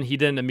one. He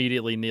didn't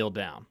immediately kneel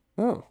down.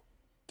 Oh,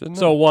 didn't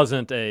So know. it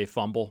wasn't a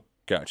fumble.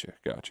 Gotcha.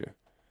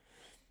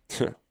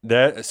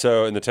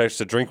 So in the text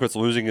said Drinkwitz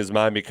losing his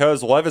mind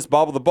because Levis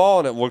bobbled the ball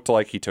and it looked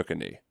like he took a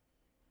knee.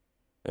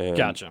 And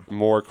Gotcha.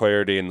 More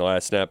clarity in the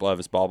last snap.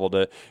 Levis bobbled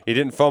it. He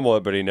didn't fumble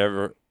it, but it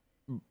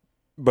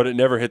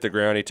never hit the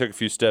ground. He took a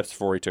few steps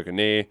before he took a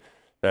knee.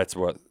 That's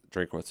what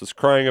Drinkwitz was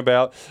crying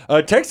about.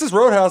 Texas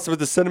Roadhouse with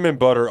the cinnamon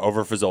butter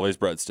over Fazoli's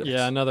breadsticks.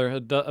 Yeah,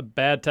 another a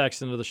bad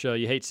text into the show.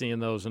 You hate seeing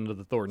those into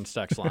the Thornton's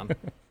text line.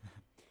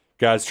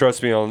 Guys,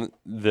 trust me on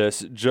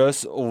this.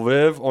 Just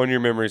live on your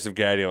memories of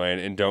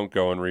Gaddyland and don't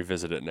go and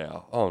revisit it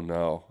now. Oh,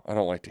 no. I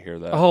don't like to hear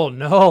that. Oh,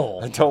 no.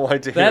 I don't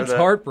like to hear That's that.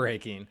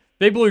 heartbreaking.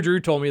 Big Blue Drew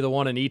told me the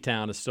one in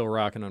E-Town is still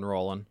rocking and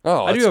rolling.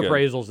 Oh, I do that's good.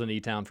 appraisals in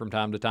E-Town from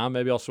time to time.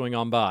 Maybe I'll swing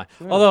on by.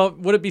 Although,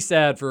 would it be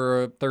sad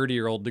for a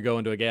 30-year-old to go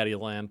into a Gaddy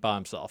land by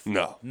himself?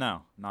 No.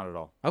 No, not at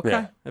all. Okay,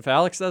 Yeah. if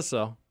Alex says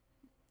so.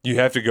 You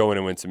have to go in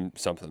and win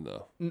something,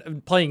 though.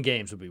 Playing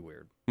games would be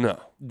weird. No.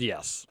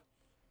 Yes.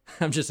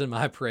 I'm just in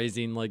my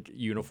praising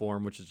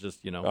uniform, which is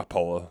just, A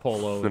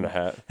polo. and a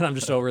hat. And I'm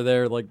just over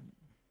there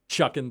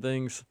chucking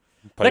things.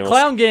 Playing That with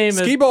clown game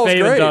Skee is ball's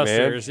Babe great, and man.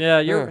 Dusters. Yeah,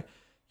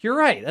 you're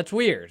right. That's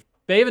weird.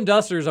 Babe and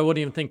Dusters, I wouldn't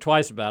even think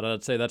twice about it.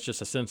 I'd say that's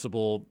just a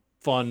sensible,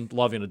 fun,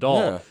 loving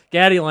adult.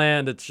 Yeah.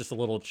 Gaddyland, it's just a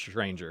little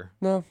stranger.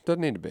 No,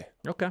 doesn't need to be.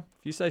 Okay, if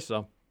you say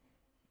so.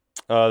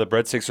 The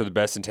breadsticks are the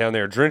best in town. They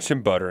are drenched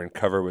in butter and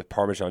covered with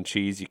Parmesan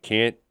cheese. You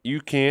can't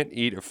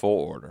eat a full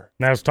order.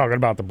 Now I was talking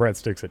about the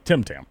breadsticks at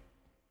Tim Tam.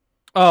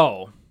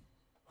 Oh.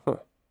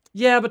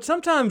 Yeah, but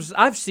sometimes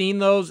I've seen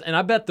those, and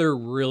I bet they're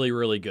really,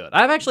 really good.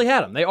 I've actually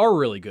had them. They are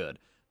really good.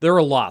 They're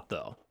a lot,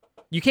 though.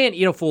 You can't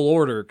eat a full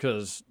order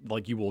because,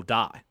 you will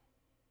die.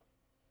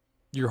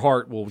 Your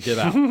heart will give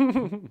out.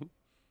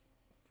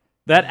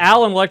 That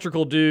Allen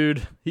Electrical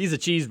dude, he's a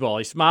cheeseball.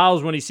 He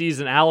smiles when he sees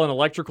an Allen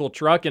Electrical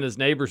truck in his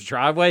neighbor's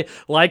driveway.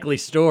 Likely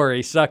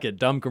story. Suck it.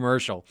 Dumb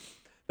commercial.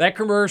 That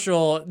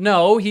commercial,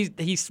 no,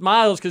 he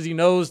smiles because he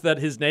knows that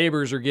his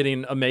neighbors are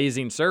getting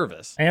amazing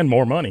service. And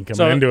more money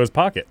coming into his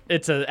pocket.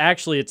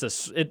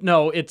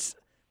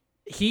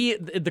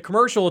 the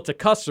commercial, it's a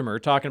customer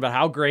talking about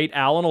how great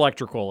Allen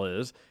Electrical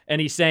is,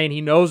 and he's saying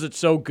he knows it's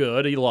so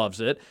good, he loves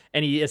it,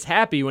 and he is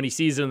happy when he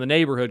sees it in the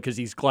neighborhood because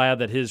he's glad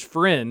that his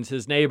friends,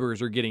 his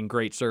neighbors, are getting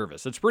great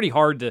service. It's pretty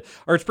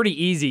it's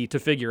pretty easy to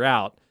figure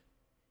out.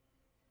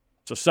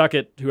 So suck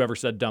it, whoever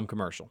said dumb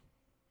commercial.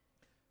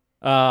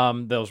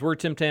 Those were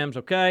Tim Tams,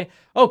 okay.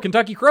 Oh,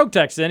 Kentucky Crow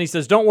texts in. He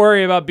says, "Don't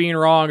worry about being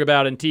wrong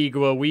about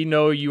Antigua. We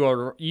know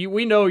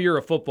we know you're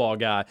a football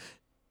guy.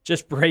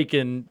 Just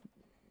breaking."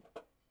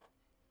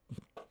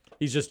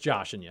 He's just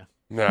joshing you.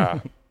 Nah.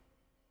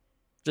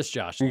 Just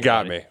joshing you.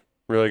 Got me.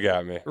 Really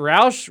got me.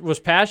 Roush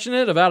was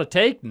passionate about a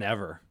take?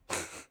 Never.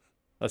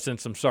 I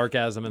sensed some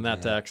sarcasm in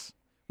that text.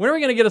 When are we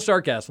going to get a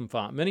sarcasm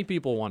font? Many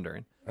people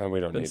wondering. We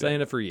don't Been need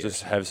saying it for years.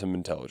 Just have some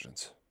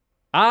intelligence.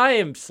 I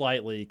am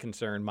slightly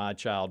concerned my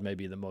child may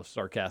be the most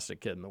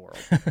sarcastic kid in the world.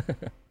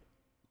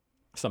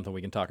 Something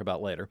we can talk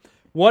about later.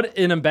 What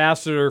an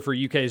ambassador for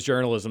UK's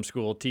journalism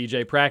school,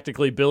 TJ.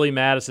 Practically Billy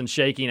Madison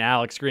shaking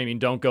Alex, screaming,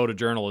 "Don't go to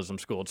journalism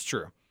school." It's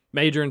true.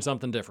 Major in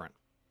something different.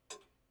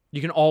 You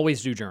can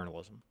always do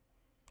journalism.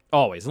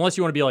 Always. Unless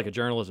you want to be like a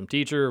journalism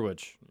teacher,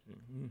 which...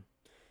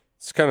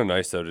 It's kind of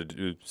nice, though, to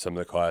do some of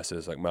the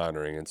classes, like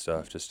monitoring and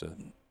stuff, just to...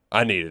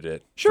 I needed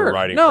it sure. for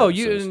writing No,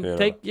 purposes,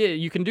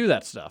 you can do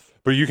that stuff.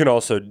 But you can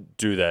also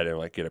do that and,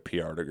 like, get a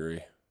PR degree.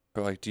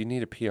 But, like, do you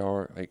need a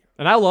PR? Like,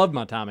 and I loved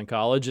my time in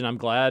college, and I'm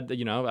glad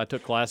that, I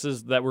took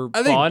classes that were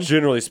I fun. think,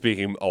 generally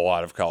speaking, a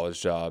lot of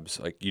college jobs,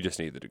 like, you just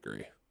need the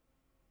degree.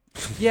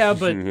 Yeah,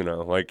 but...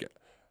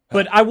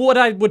 But what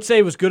I would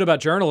say was good about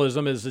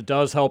journalism is it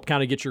does help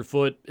kind of get your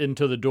foot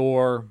into the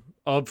door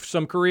of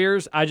some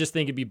careers. I just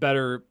think it'd be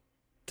better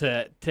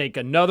to take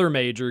another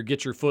major,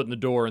 get your foot in the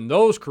door in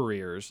those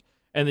careers,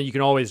 and then you can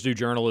always do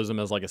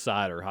journalism as like a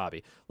side or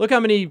hobby. Look how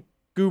many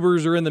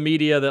goobers are in the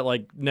media that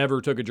like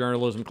never took a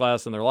journalism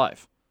class in their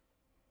life.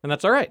 And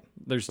that's all right.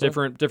 There's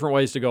different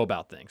ways to go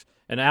about things.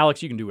 And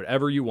Alex, you can do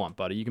whatever you want,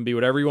 buddy. You can be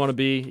whatever you want to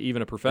be,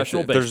 even a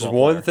professional baseball There's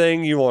one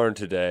thing you learned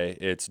today.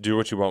 It's do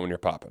what you want when you're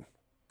popping.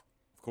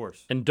 Of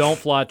course. And don't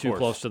fly too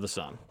close to the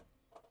sun.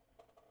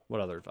 What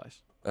other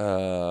advice?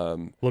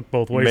 Look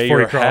both ways may before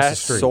you your cross hat the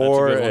street.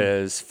 soar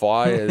as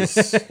fly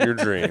as your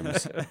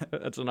dreams.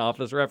 That's an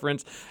Office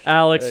reference.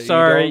 Alex, You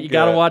sorry. don't You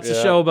got to get- watch the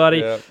yeah, show, buddy.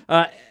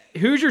 yeah.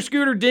 Hoosier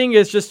Scooter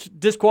Dingus just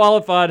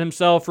disqualified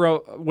himself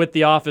with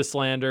the Office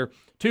slander.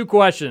 2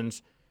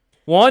 questions.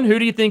 1, who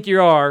do you think you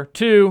are?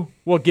 2,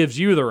 what gives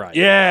you the right?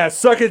 Yeah,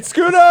 suck it,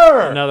 Scooter!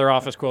 Another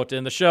Office quote to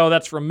end the show.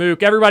 That's from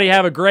Mook. Everybody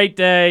have a great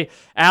day.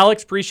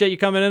 Alex, appreciate you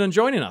coming in and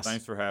joining us.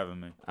 Thanks for having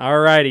me. All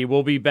righty.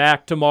 We'll be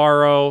back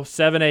tomorrow,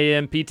 7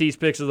 a.m. PT's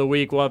Picks of the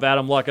Week. We'll have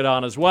Adam Luckett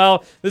on as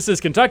well. This is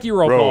Kentucky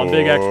Roll Call on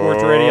Big X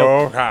Sports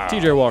Radio.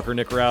 TJ Walker,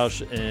 Nick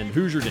Roush, and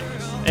Hoosier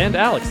Dingus. And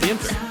Alex, the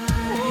intern.